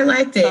 I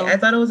liked it. I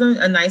thought it was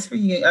a nice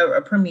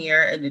a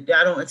premiere. And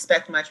I don't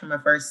expect much from a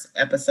first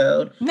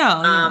episode.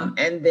 No.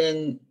 And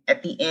then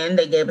at the end,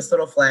 they gave us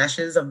little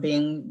flashes of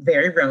being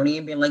very Roni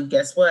and being like,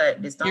 guess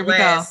what? This don't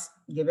last.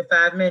 Give it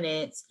 5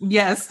 minutes.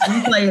 Yes. A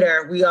week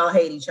later, we all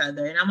hate each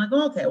other. And I'm like,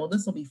 oh, okay, well,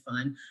 this will be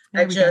fun.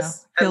 I love it.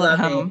 Yes. I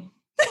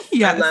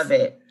love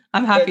it.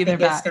 I'm happy they're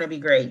back. It's going to be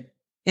great.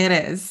 It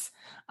is.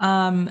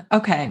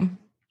 Okay.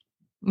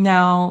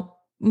 Now,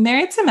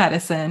 Married to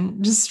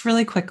Medicine, just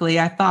really quickly,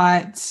 I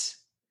thought,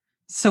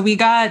 so we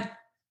got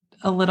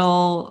a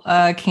little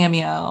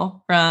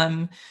cameo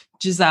from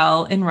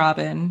Giselle and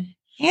Robin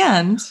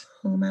and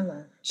whom I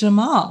love,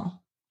 Jamal.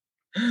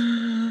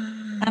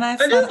 And I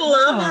just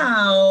love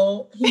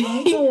how he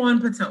won't go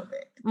on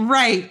Potomac.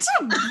 Right.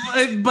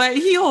 but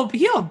he'll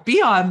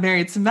be on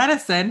Married to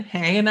Medicine,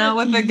 hanging out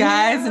with the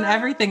guys and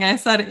everything. I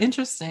said,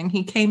 interesting.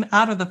 He came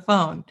out of the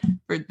phone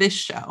for this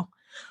show.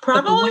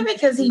 Probably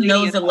because he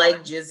knows that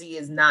like Jizzy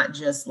is not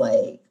just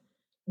like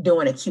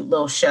doing a cute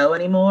little show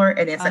anymore.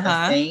 And it's like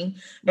a thing.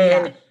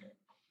 And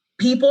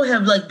people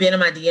have like been in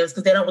my DMs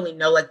because they don't really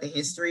know like the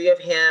history of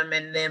him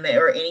and them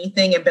or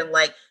anything and been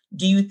like,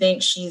 do you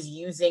think she's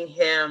using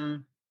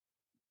him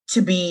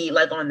to be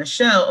like on the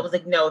show? I was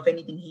like, no, if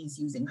anything, he's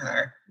using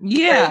her.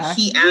 Yeah. Like,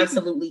 he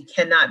absolutely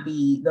cannot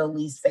be the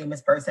least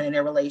famous person in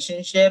their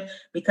relationship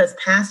because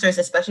pastors,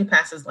 especially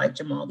pastors like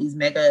Jamal, these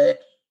black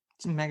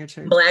mega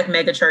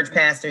church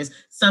pastors,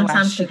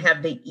 sometimes can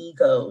have the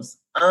egos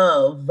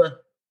of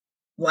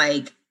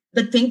like,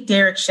 think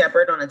Derek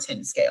Shepherd on a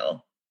 10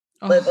 scale.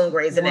 Like on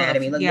Grey's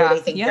Anatomy, like where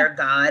they think they're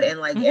God and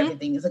like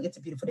everything is like it's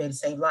a beautiful day to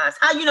save lives.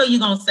 How you know you're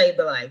gonna save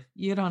the life?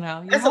 You don't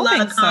know. That's a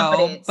lot of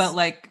confidence. But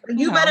like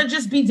you better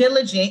just be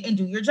diligent and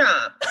do your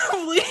job.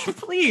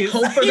 Please.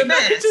 Hope for the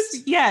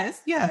best.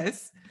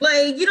 Yes.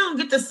 Like you don't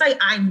get to say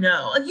I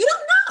know. You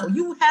don't know.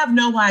 You have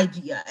no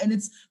idea. And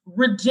it's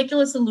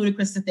ridiculous and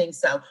ludicrous to think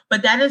so.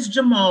 But that is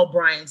Jamal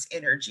Bryant's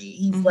energy.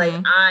 He's like,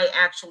 I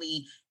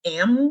actually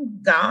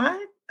am God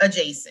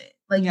adjacent.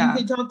 Like you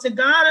can talk to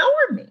God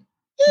or me.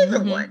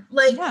 Either one.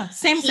 Like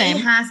same. He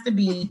has to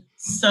be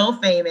so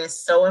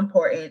famous, so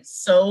important,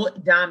 so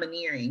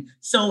domineering.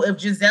 So if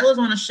Giselle is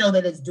on a show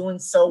that is doing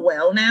so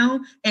well now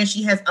and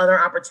she has other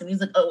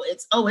opportunities, like,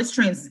 it's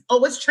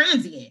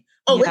transient.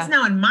 It's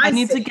now in my I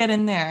need city. to get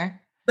in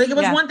there. Like it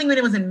was one thing when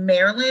it was in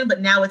Maryland, but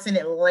now it's in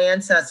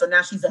Atlanta. So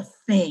now she's a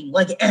thing,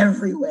 like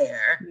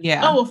everywhere. Yeah.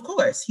 Oh, of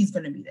course, he's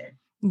gonna be there.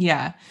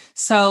 Yeah.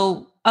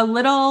 So a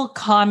little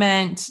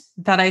comment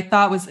that I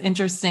thought was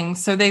interesting.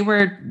 So they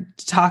were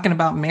talking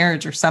about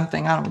marriage or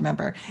something. I don't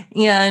remember.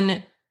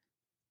 And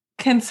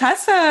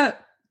Contessa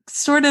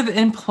sort of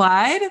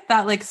implied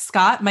that like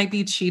Scott might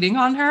be cheating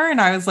on her. And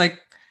I was like,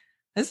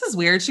 this is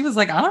weird. She was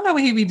like, I don't know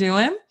what he'd be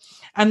doing.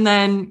 And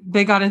then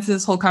they got into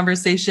this whole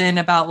conversation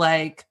about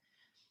like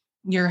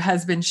your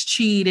husband's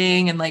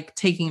cheating and like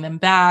taking them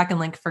back and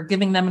like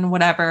forgiving them and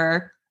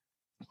whatever.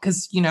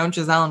 Because, you know,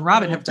 Giselle and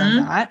Robin have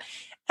done that.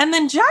 And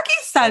then Jackie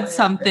said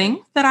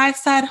something that I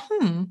said,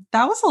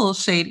 that was a little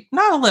shady.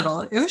 Not a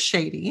little, it was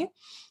shady.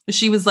 But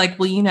she was like,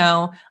 well, you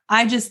know,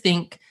 I just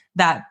think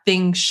that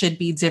things should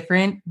be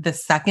different the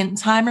second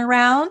time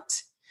around.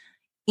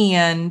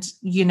 And,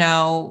 you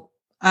know,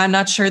 I'm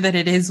not sure that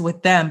it is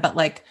with them, but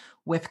like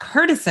with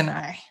Curtis and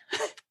I,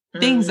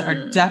 things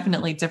are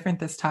definitely different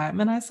this time.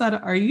 And I said,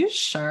 are you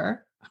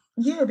sure?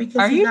 Yeah,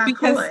 because he got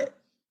caught.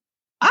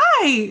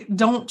 I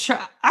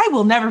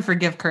will never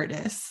forgive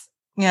Curtis.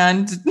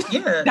 And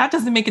that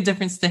doesn't make a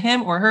difference to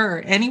him or her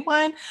or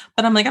anyone.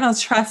 But I'm like, I don't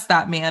trust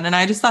that man. And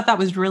I just thought that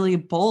was really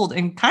bold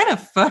and kind of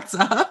fucked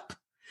up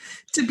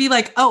to be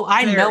like, oh,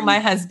 I know my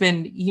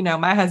husband, you know,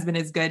 my husband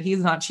is good. He's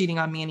not cheating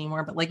on me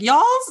anymore. But like,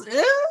 y'all's,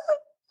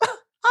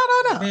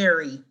 I don't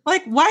know.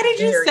 Like, why did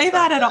you say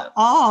that at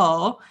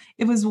all?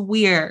 It was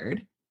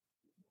weird.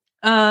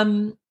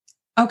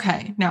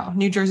 Okay. Now,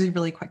 New Jersey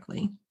really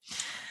quickly.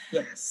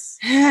 Yes.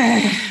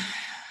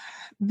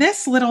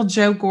 This little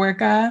Joe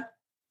Gorga,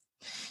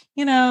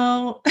 you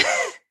know,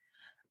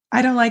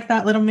 I don't like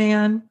that little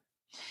man.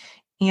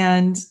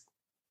 And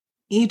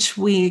each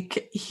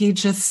week he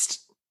just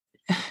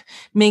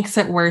makes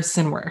it worse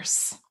and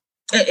worse.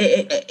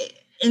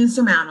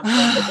 Insurmountable.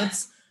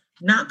 It's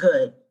not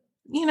good.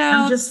 You know,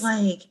 I'm just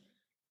like,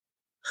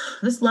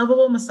 this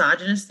lovable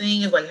misogynist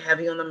thing is like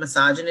heavy on the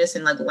misogynist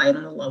and like light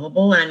on the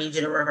lovable. And I need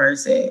you to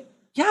reverse it.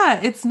 Yeah,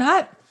 it's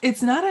not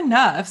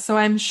enough. So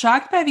I'm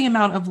shocked by the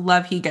amount of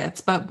love he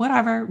gets, but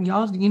whatever.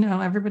 Y'all, you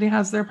know, everybody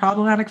has their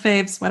problematic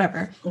faves,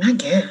 whatever. I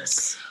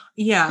guess.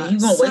 Yeah. You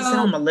gonna waste it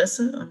on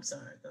Melissa? I'm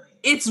sorry. Go ahead.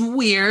 It's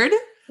weird.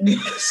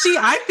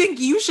 I think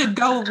you should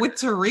go with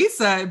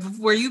Teresa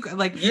before you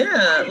like.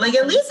 Yeah, like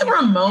at least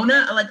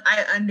Ramona, like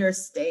I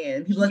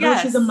understand. People like, oh,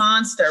 she's a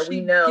monster.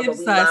 We know, but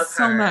we love her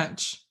so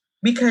much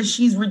because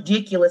she's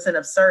ridiculous and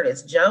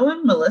absurdist. Joe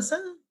and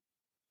Melissa,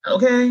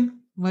 okay.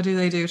 What do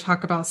they do?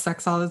 Talk about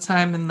sex all the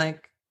time and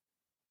like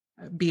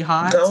be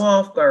hot? Go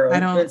off, girl. I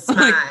don't and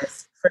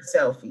smize for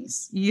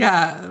selfies.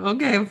 Yeah.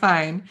 Okay.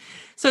 Fine.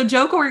 So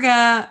Joe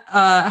Gorga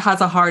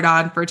has a hard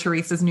on for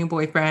Teresa's new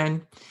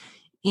boyfriend.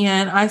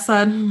 And I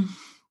said,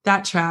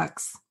 that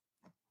tracks.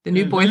 The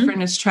new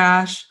boyfriend is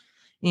trash.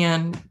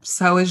 And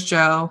so is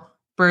Joe.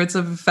 Birds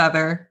of a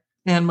feather.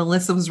 And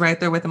Melissa was right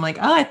there with him like,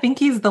 oh, I think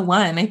he's the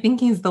one. I think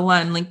he's the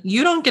one. Like,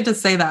 you don't get to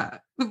say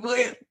that.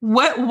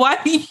 Why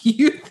do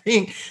you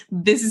think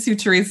this is who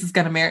Teresa's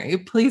going to marry?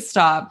 Please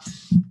stop.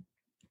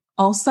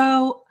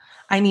 Also,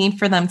 I need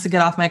for them to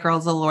get off my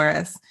girl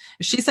Dolores.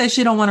 If she says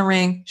she don't want a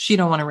ring, she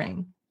don't want a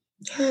ring.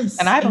 Yes,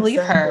 and I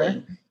believe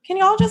her. Can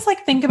y'all just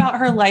like think about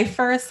her life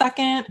for a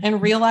second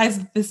and realize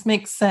that this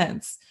makes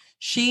sense?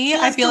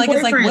 I feel like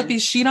it's like Whoopi.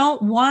 She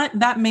don't want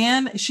that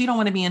man. She don't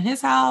want to be in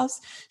his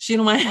house. She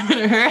don't want him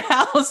in her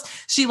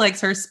house. She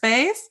likes her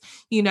space.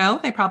 You know,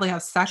 they probably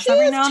have sex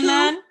every now and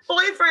then.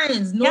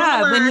 Boyfriends.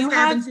 When you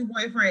have two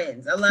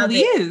boyfriends. I love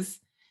it.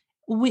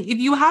 If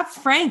you have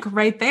Frank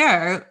right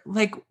there,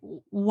 like,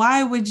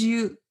 why would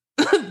you?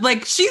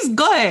 Like, she's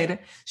good.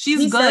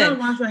 He good. Said on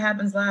Watch What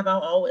Happens Live,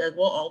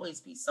 we'll always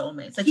be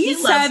soulmates. Like, he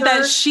said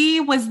that she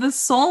was the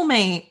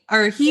soulmate,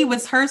 or he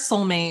was her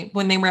soulmate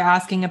when they were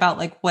asking about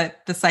like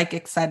what the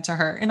psychic said to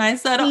her. And I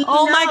said,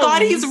 my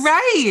God, he's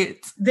right.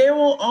 They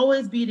will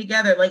always be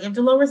together. Like, if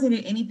Dolores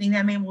needed anything,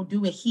 that man will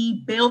do it.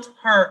 He built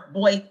her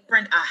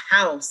boyfriend a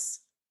house.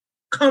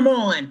 Come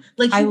on.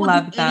 Like, he will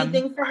do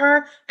anything for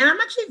her. And I'm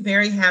actually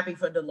very happy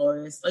for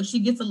Dolores. Like, she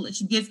gets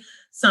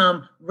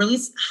some really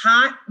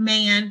hot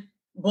man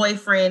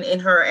boyfriend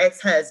and her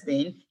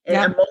ex-husband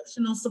and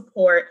emotional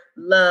support,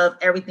 love,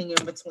 everything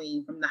in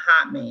between from the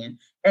hot man.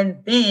 And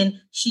then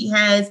she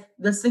has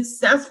the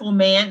successful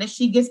man that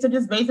she gets to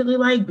just basically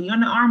like be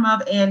on the arm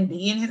of and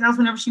be in his house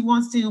whenever she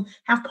wants to,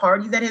 have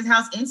parties at his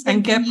house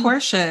and get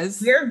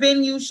Porsches. We're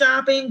venue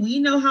shopping. We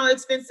know how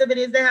expensive it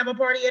is to have a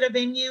party at a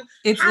venue.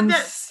 It's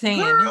insane.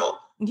 Girl,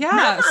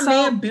 yeah, my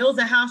man builds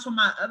a house for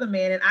my other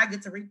man, and I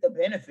get to reap the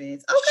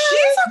benefits. Okay,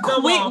 she's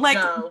a queen. Like,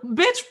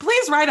 bitch,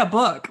 please write a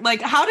book.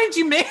 Like, how did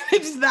you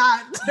manage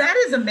that? That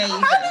is amazing.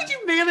 How did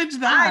you manage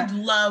that? I'd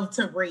love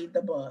to read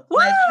the book. Woo!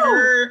 Like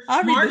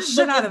I'll read the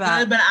shit out of that.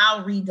 Good, but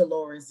I'll read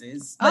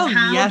Dolores's.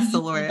 Like,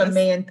 Dolores. A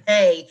man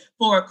pay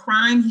for a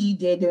crime he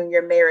did during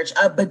your marriage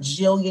a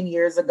bajillion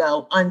years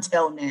ago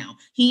until now?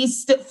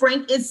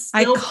 Frank is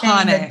still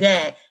paying the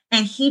debt,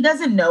 and he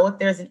doesn't know if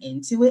there's an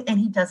end to it, and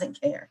he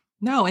doesn't care.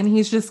 No, and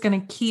he's just going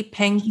to keep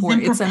paying for it.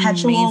 It's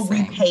perpetual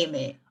amazing.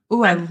 Repayment.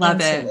 Ooh, I love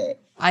it.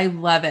 I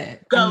love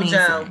it. Go, amazing.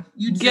 Joe.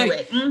 You do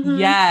it. Mm-hmm.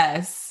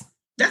 Yes.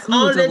 That's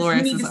all that Dolores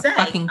you need to is say. A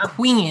fucking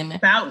queen.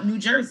 About New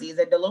Jersey is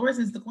that Dolores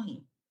is the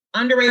queen.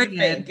 Underrated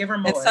fame. Give her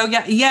more. And so,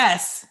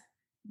 yes.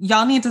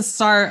 Y'all need to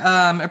start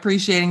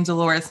appreciating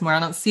Dolores more.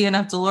 I don't see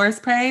enough Dolores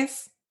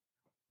praise.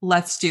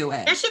 Let's do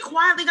it. And she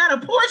quietly got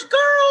a Porsche.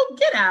 Girl,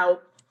 get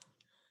out.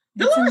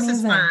 Dolores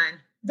is fine.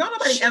 Don't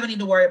nobody ever need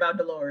to worry about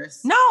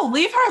Dolores. No,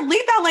 leave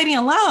that lady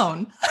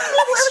alone.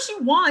 Whatever she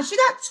wants. She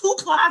got 2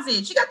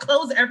 closets. She got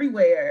clothes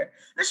everywhere.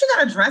 Now she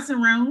got a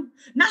dressing room.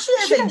 Now she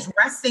has a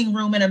dressing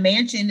room in a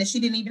mansion that she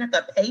didn't even have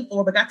to pay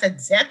for, but got to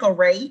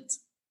decorate.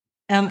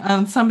 And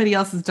on somebody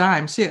else's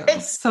dime too.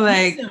 So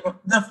like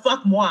the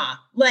fuck moi.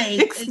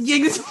 Like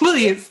please.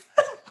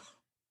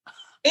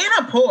 And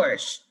a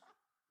Porsche.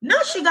 No,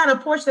 she got a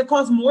Porsche that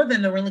costs more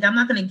than the ring. Like, I'm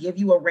not going to give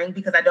you a ring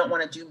because I don't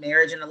want to do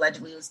marriage, and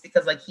allegedly it was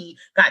because like he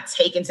got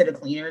taken to the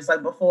cleaners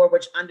like before,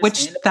 which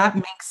that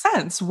makes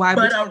sense. Why?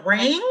 But a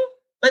ring,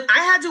 like I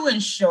had to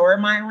insure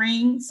my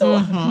ring, so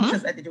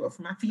because I had to do it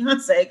for my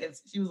fiance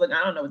because she was like,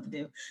 I don't know what to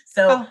do.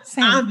 So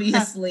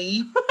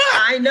obviously,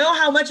 I know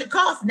how much it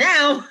costs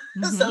now.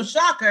 So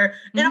shocker,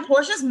 and a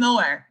Porsche's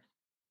more.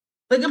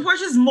 Like a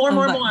Porsche's more.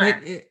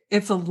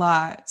 It's a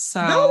lot.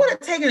 So no one would have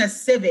taken a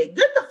Civic.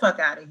 Get the fuck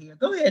out of here.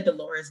 Go ahead,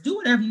 Dolores. Do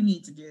whatever you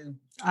need to do.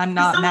 I'm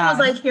not someone mad. Was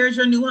like, here's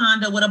your new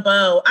Honda with a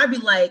bow. I'd be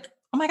like,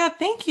 oh my God,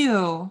 thank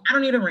you. I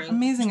don't need a ring.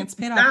 Amazing. It's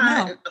paid off.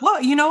 No.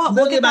 Well, you know what?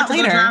 We'll get that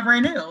later. Go drive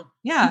right now.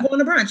 Yeah. You going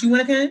to brunch. You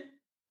want to come?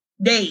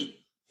 Date.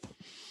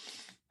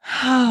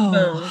 Oh.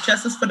 Boom.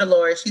 Justice for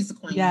Dolores. She's the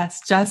queen. Yes.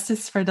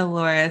 Justice for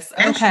Dolores.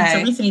 Actually,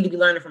 okay. Teresa need to be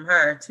learning from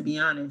her, to be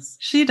honest.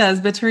 She does,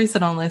 but Teresa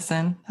don't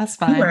listen. That's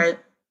fine. You're right.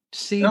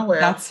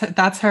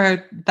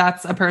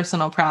 That's a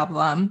personal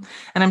problem.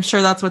 And I'm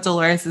sure that's what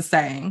Dolores is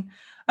saying.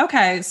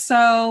 Okay.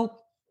 So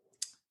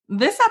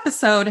this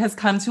episode has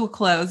come to a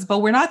close, but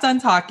we're not done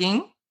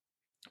talking.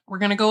 We're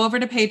going to go over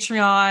to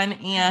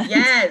Patreon, and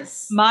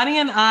yes, Monty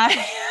and I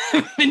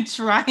have been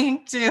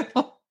trying to.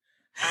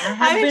 I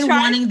have been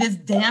wanting this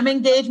damn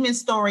engagement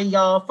story,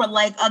 y'all, for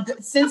like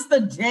since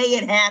the day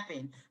it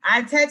happened.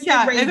 I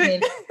texted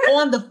Raven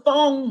on the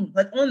phone,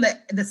 like on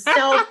the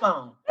cell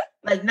phone,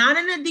 like not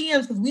in the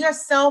DMs because we are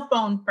cell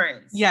phone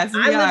friends. Yes,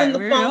 I live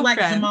in the phone like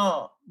friends.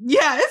 Jamal.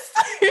 Yes,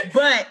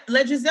 but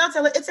let Giselle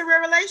tell it. It's a real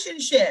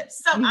relationship.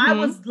 So I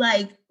was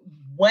like,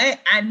 what?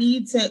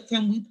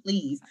 Can we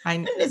please?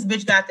 And this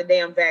bitch got the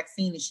damn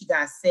vaccine and she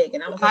got sick.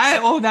 And I was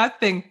like, that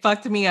thing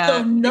fucked me up.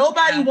 So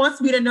nobody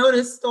wants me to know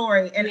this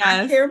story. And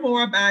I care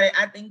more about it,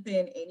 I think,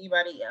 than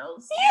anybody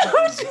else.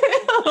 I just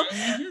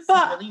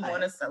really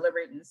want to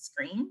celebrate and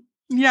scream.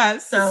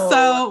 Yes.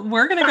 So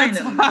we're going to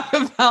go talk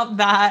about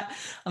that.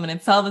 I'm going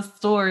to tell the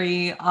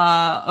story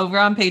over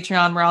on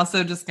Patreon. We're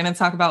also just going to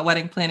talk about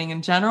wedding planning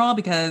in general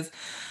because...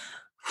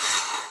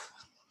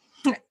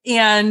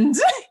 and...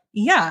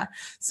 yeah.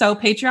 So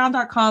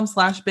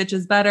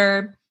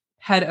patreon.com/bitchesbetter.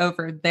 Head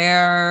over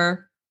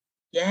there.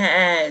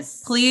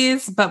 Yes.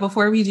 Please. But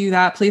before we do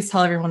that, please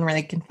tell everyone where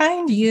they can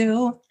find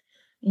you.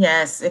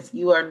 Yes. If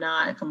you are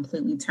not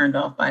completely turned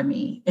off by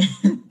me.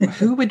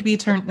 Who would be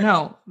turned?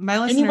 No, my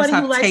listeners Anybody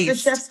have who likes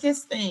taste. the chef's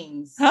kiss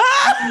things. The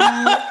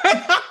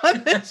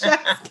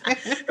chef's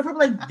kiss. If I'm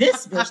like,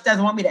 this bitch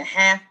doesn't want me to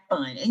have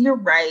fun. And you're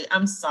right.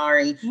 I'm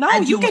sorry. No,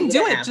 you can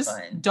do it. Just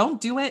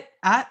don't do it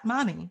at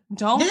Monty.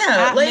 Don't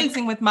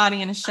mixing with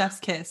Monty and a chef's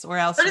kiss or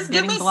else just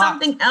give me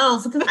something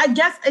else. Because I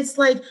guess it's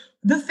like,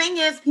 the thing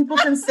is, people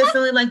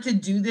consistently like to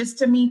do this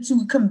to me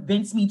to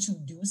convince me to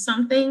do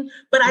something,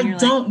 but I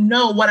don't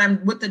know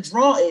what the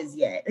draw is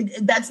yet.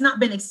 That's not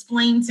been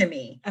explained to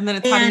me. And then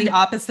it's having the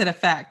opposite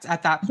effect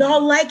at that point.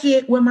 Y'all like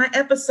it when my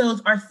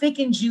episodes are thick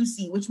and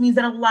juicy, which means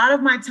that a lot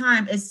of my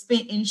time is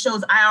spent in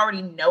shows I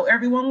already know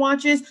everyone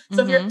watches.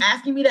 So if you're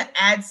asking me to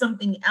add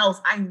something else,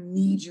 I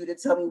need you to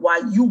tell me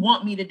why you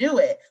want me to do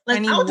it.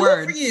 Like, I'll do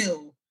it for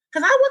you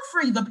because I work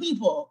for the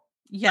people.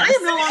 Yes. I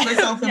am no longer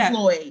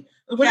self-employed. Yeah.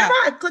 Whenever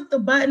I click the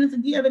button and say,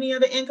 do you have any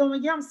other income? I'm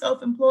like, yeah, I'm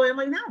self-employed. I'm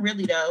like, not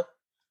really though.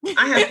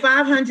 I have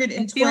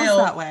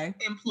 512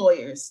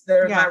 employers.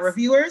 They're my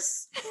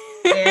reviewers.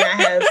 And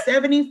I have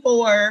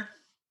 74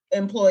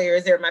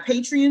 employers. They're my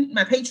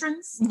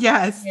patrons.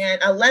 Yes. And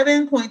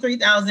 11.3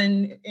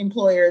 thousand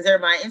employers. They're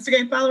my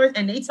Instagram followers.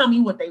 And they tell me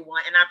what they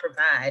want and I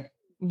provide.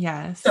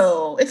 Yes.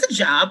 So it's a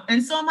job.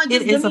 And so I'm like,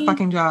 it is a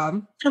fucking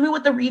job. Tell me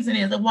what the reason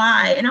is and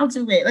why. And I'll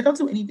do it. Like, I'll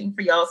do anything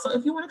for y'all. So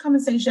if you want to come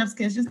and say chef's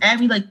kiss, just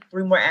add me like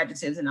 3 more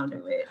adjectives and I'll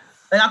do it.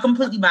 Like, I'll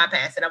completely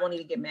bypass it. I won't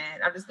even get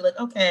mad. I'll just be like,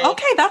 okay.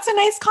 Okay, that's a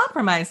nice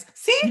compromise.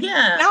 See?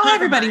 Yeah. Now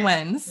everybody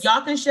wins.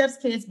 Y'all can chef's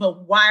kiss,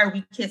 but why are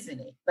we kissing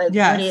it? Like,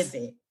 what is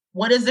it?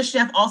 What is the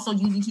chef also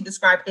using to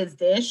describe his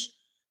dish?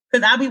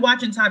 Because I'll be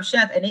watching Top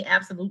Chef and they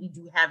absolutely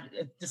do have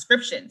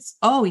descriptions.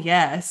 Oh,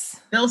 yes.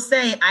 They'll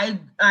say,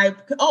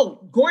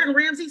 Gordon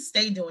Ramsay,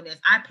 stay doing this.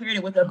 I paired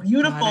it with a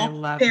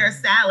beautiful pear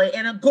salad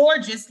and a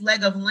gorgeous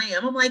leg of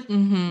lamb. I'm like,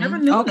 never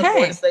knew a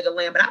gorgeous leg of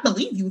lamb, but I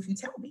believe you if you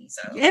tell me.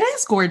 So it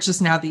is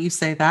gorgeous now that you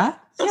say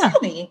that. So tell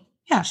me.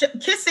 Yeah.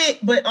 Kiss it,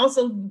 but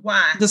also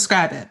why?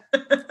 Describe it.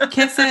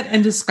 Kiss it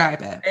and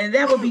describe it. And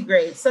that would be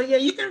great. So yeah,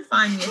 you can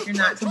find me if you're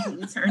not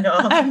completely turned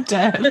off. I'm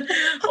dead.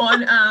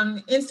 On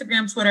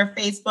Instagram, Twitter,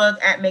 Facebook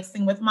at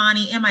Mixing with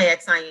Monty,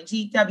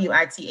 MIXING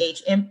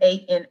WITHMANI. And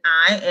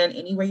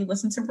anywhere you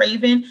listen to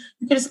Raven,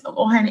 you can just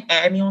go ahead and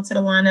add me onto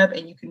the lineup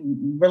and you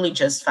can really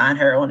just find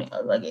her on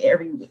like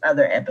every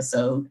other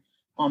episode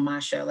on my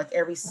show, like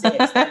every 6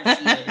 that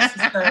she is.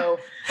 So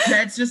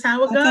that's just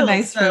how it goes. That's a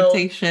nice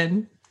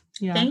rotation.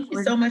 Yeah. Thank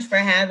you so much for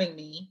having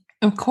me.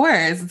 Of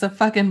course. It's a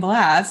fucking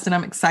blast. And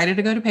I'm excited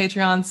to go to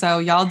Patreon. So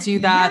y'all do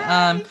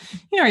that. Yay.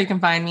 You know where you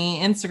can find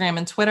me, Instagram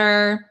and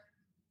Twitter.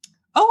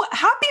 Oh,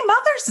 happy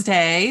Mother's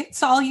Day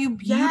to all you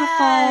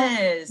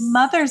beautiful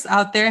mothers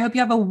out there. I hope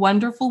you have a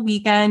wonderful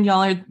weekend.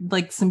 Y'all are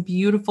like some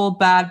beautiful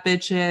bad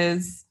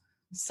bitches.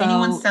 So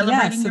anyone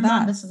celebrating your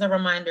mom, that. this is a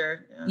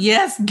reminder.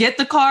 Yes, get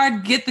the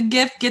card, get the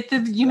gift, get the,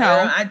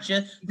 Girl, I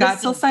just got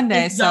till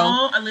Sunday. If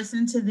y'all are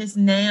listening to this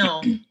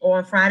now or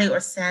on Friday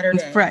or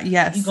Saturday,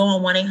 yes, you go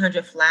on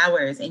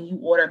 1-800-Flowers and you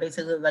order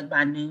basically like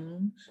by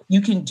noon. You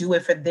can do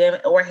it for them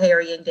or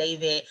Harry and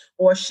David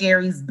or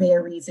Sherry's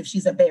Berries if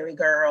she's a berry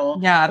girl.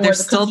 Yeah,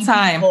 there's still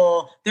time.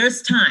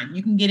 There's time.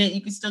 You can get it.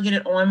 You can still get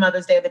it on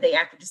Mother's Day, but they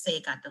after just say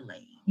it got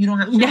delayed. You don't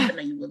have to let them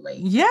know you were late.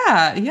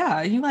 Yeah.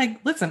 You're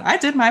like, listen, I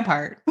did my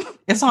part.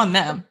 It's on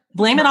them.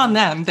 Blame it on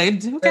them.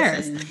 Who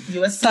cares?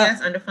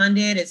 USPS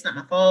underfunded. It's not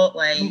my fault.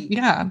 Like,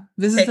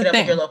 this is the thing. Take it up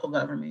with your local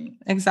government.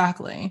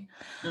 Exactly.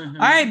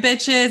 Mm-hmm. All right,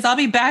 bitches. I'll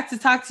be back to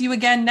talk to you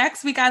again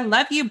next week. I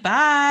love you.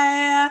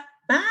 Bye.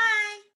 Bye.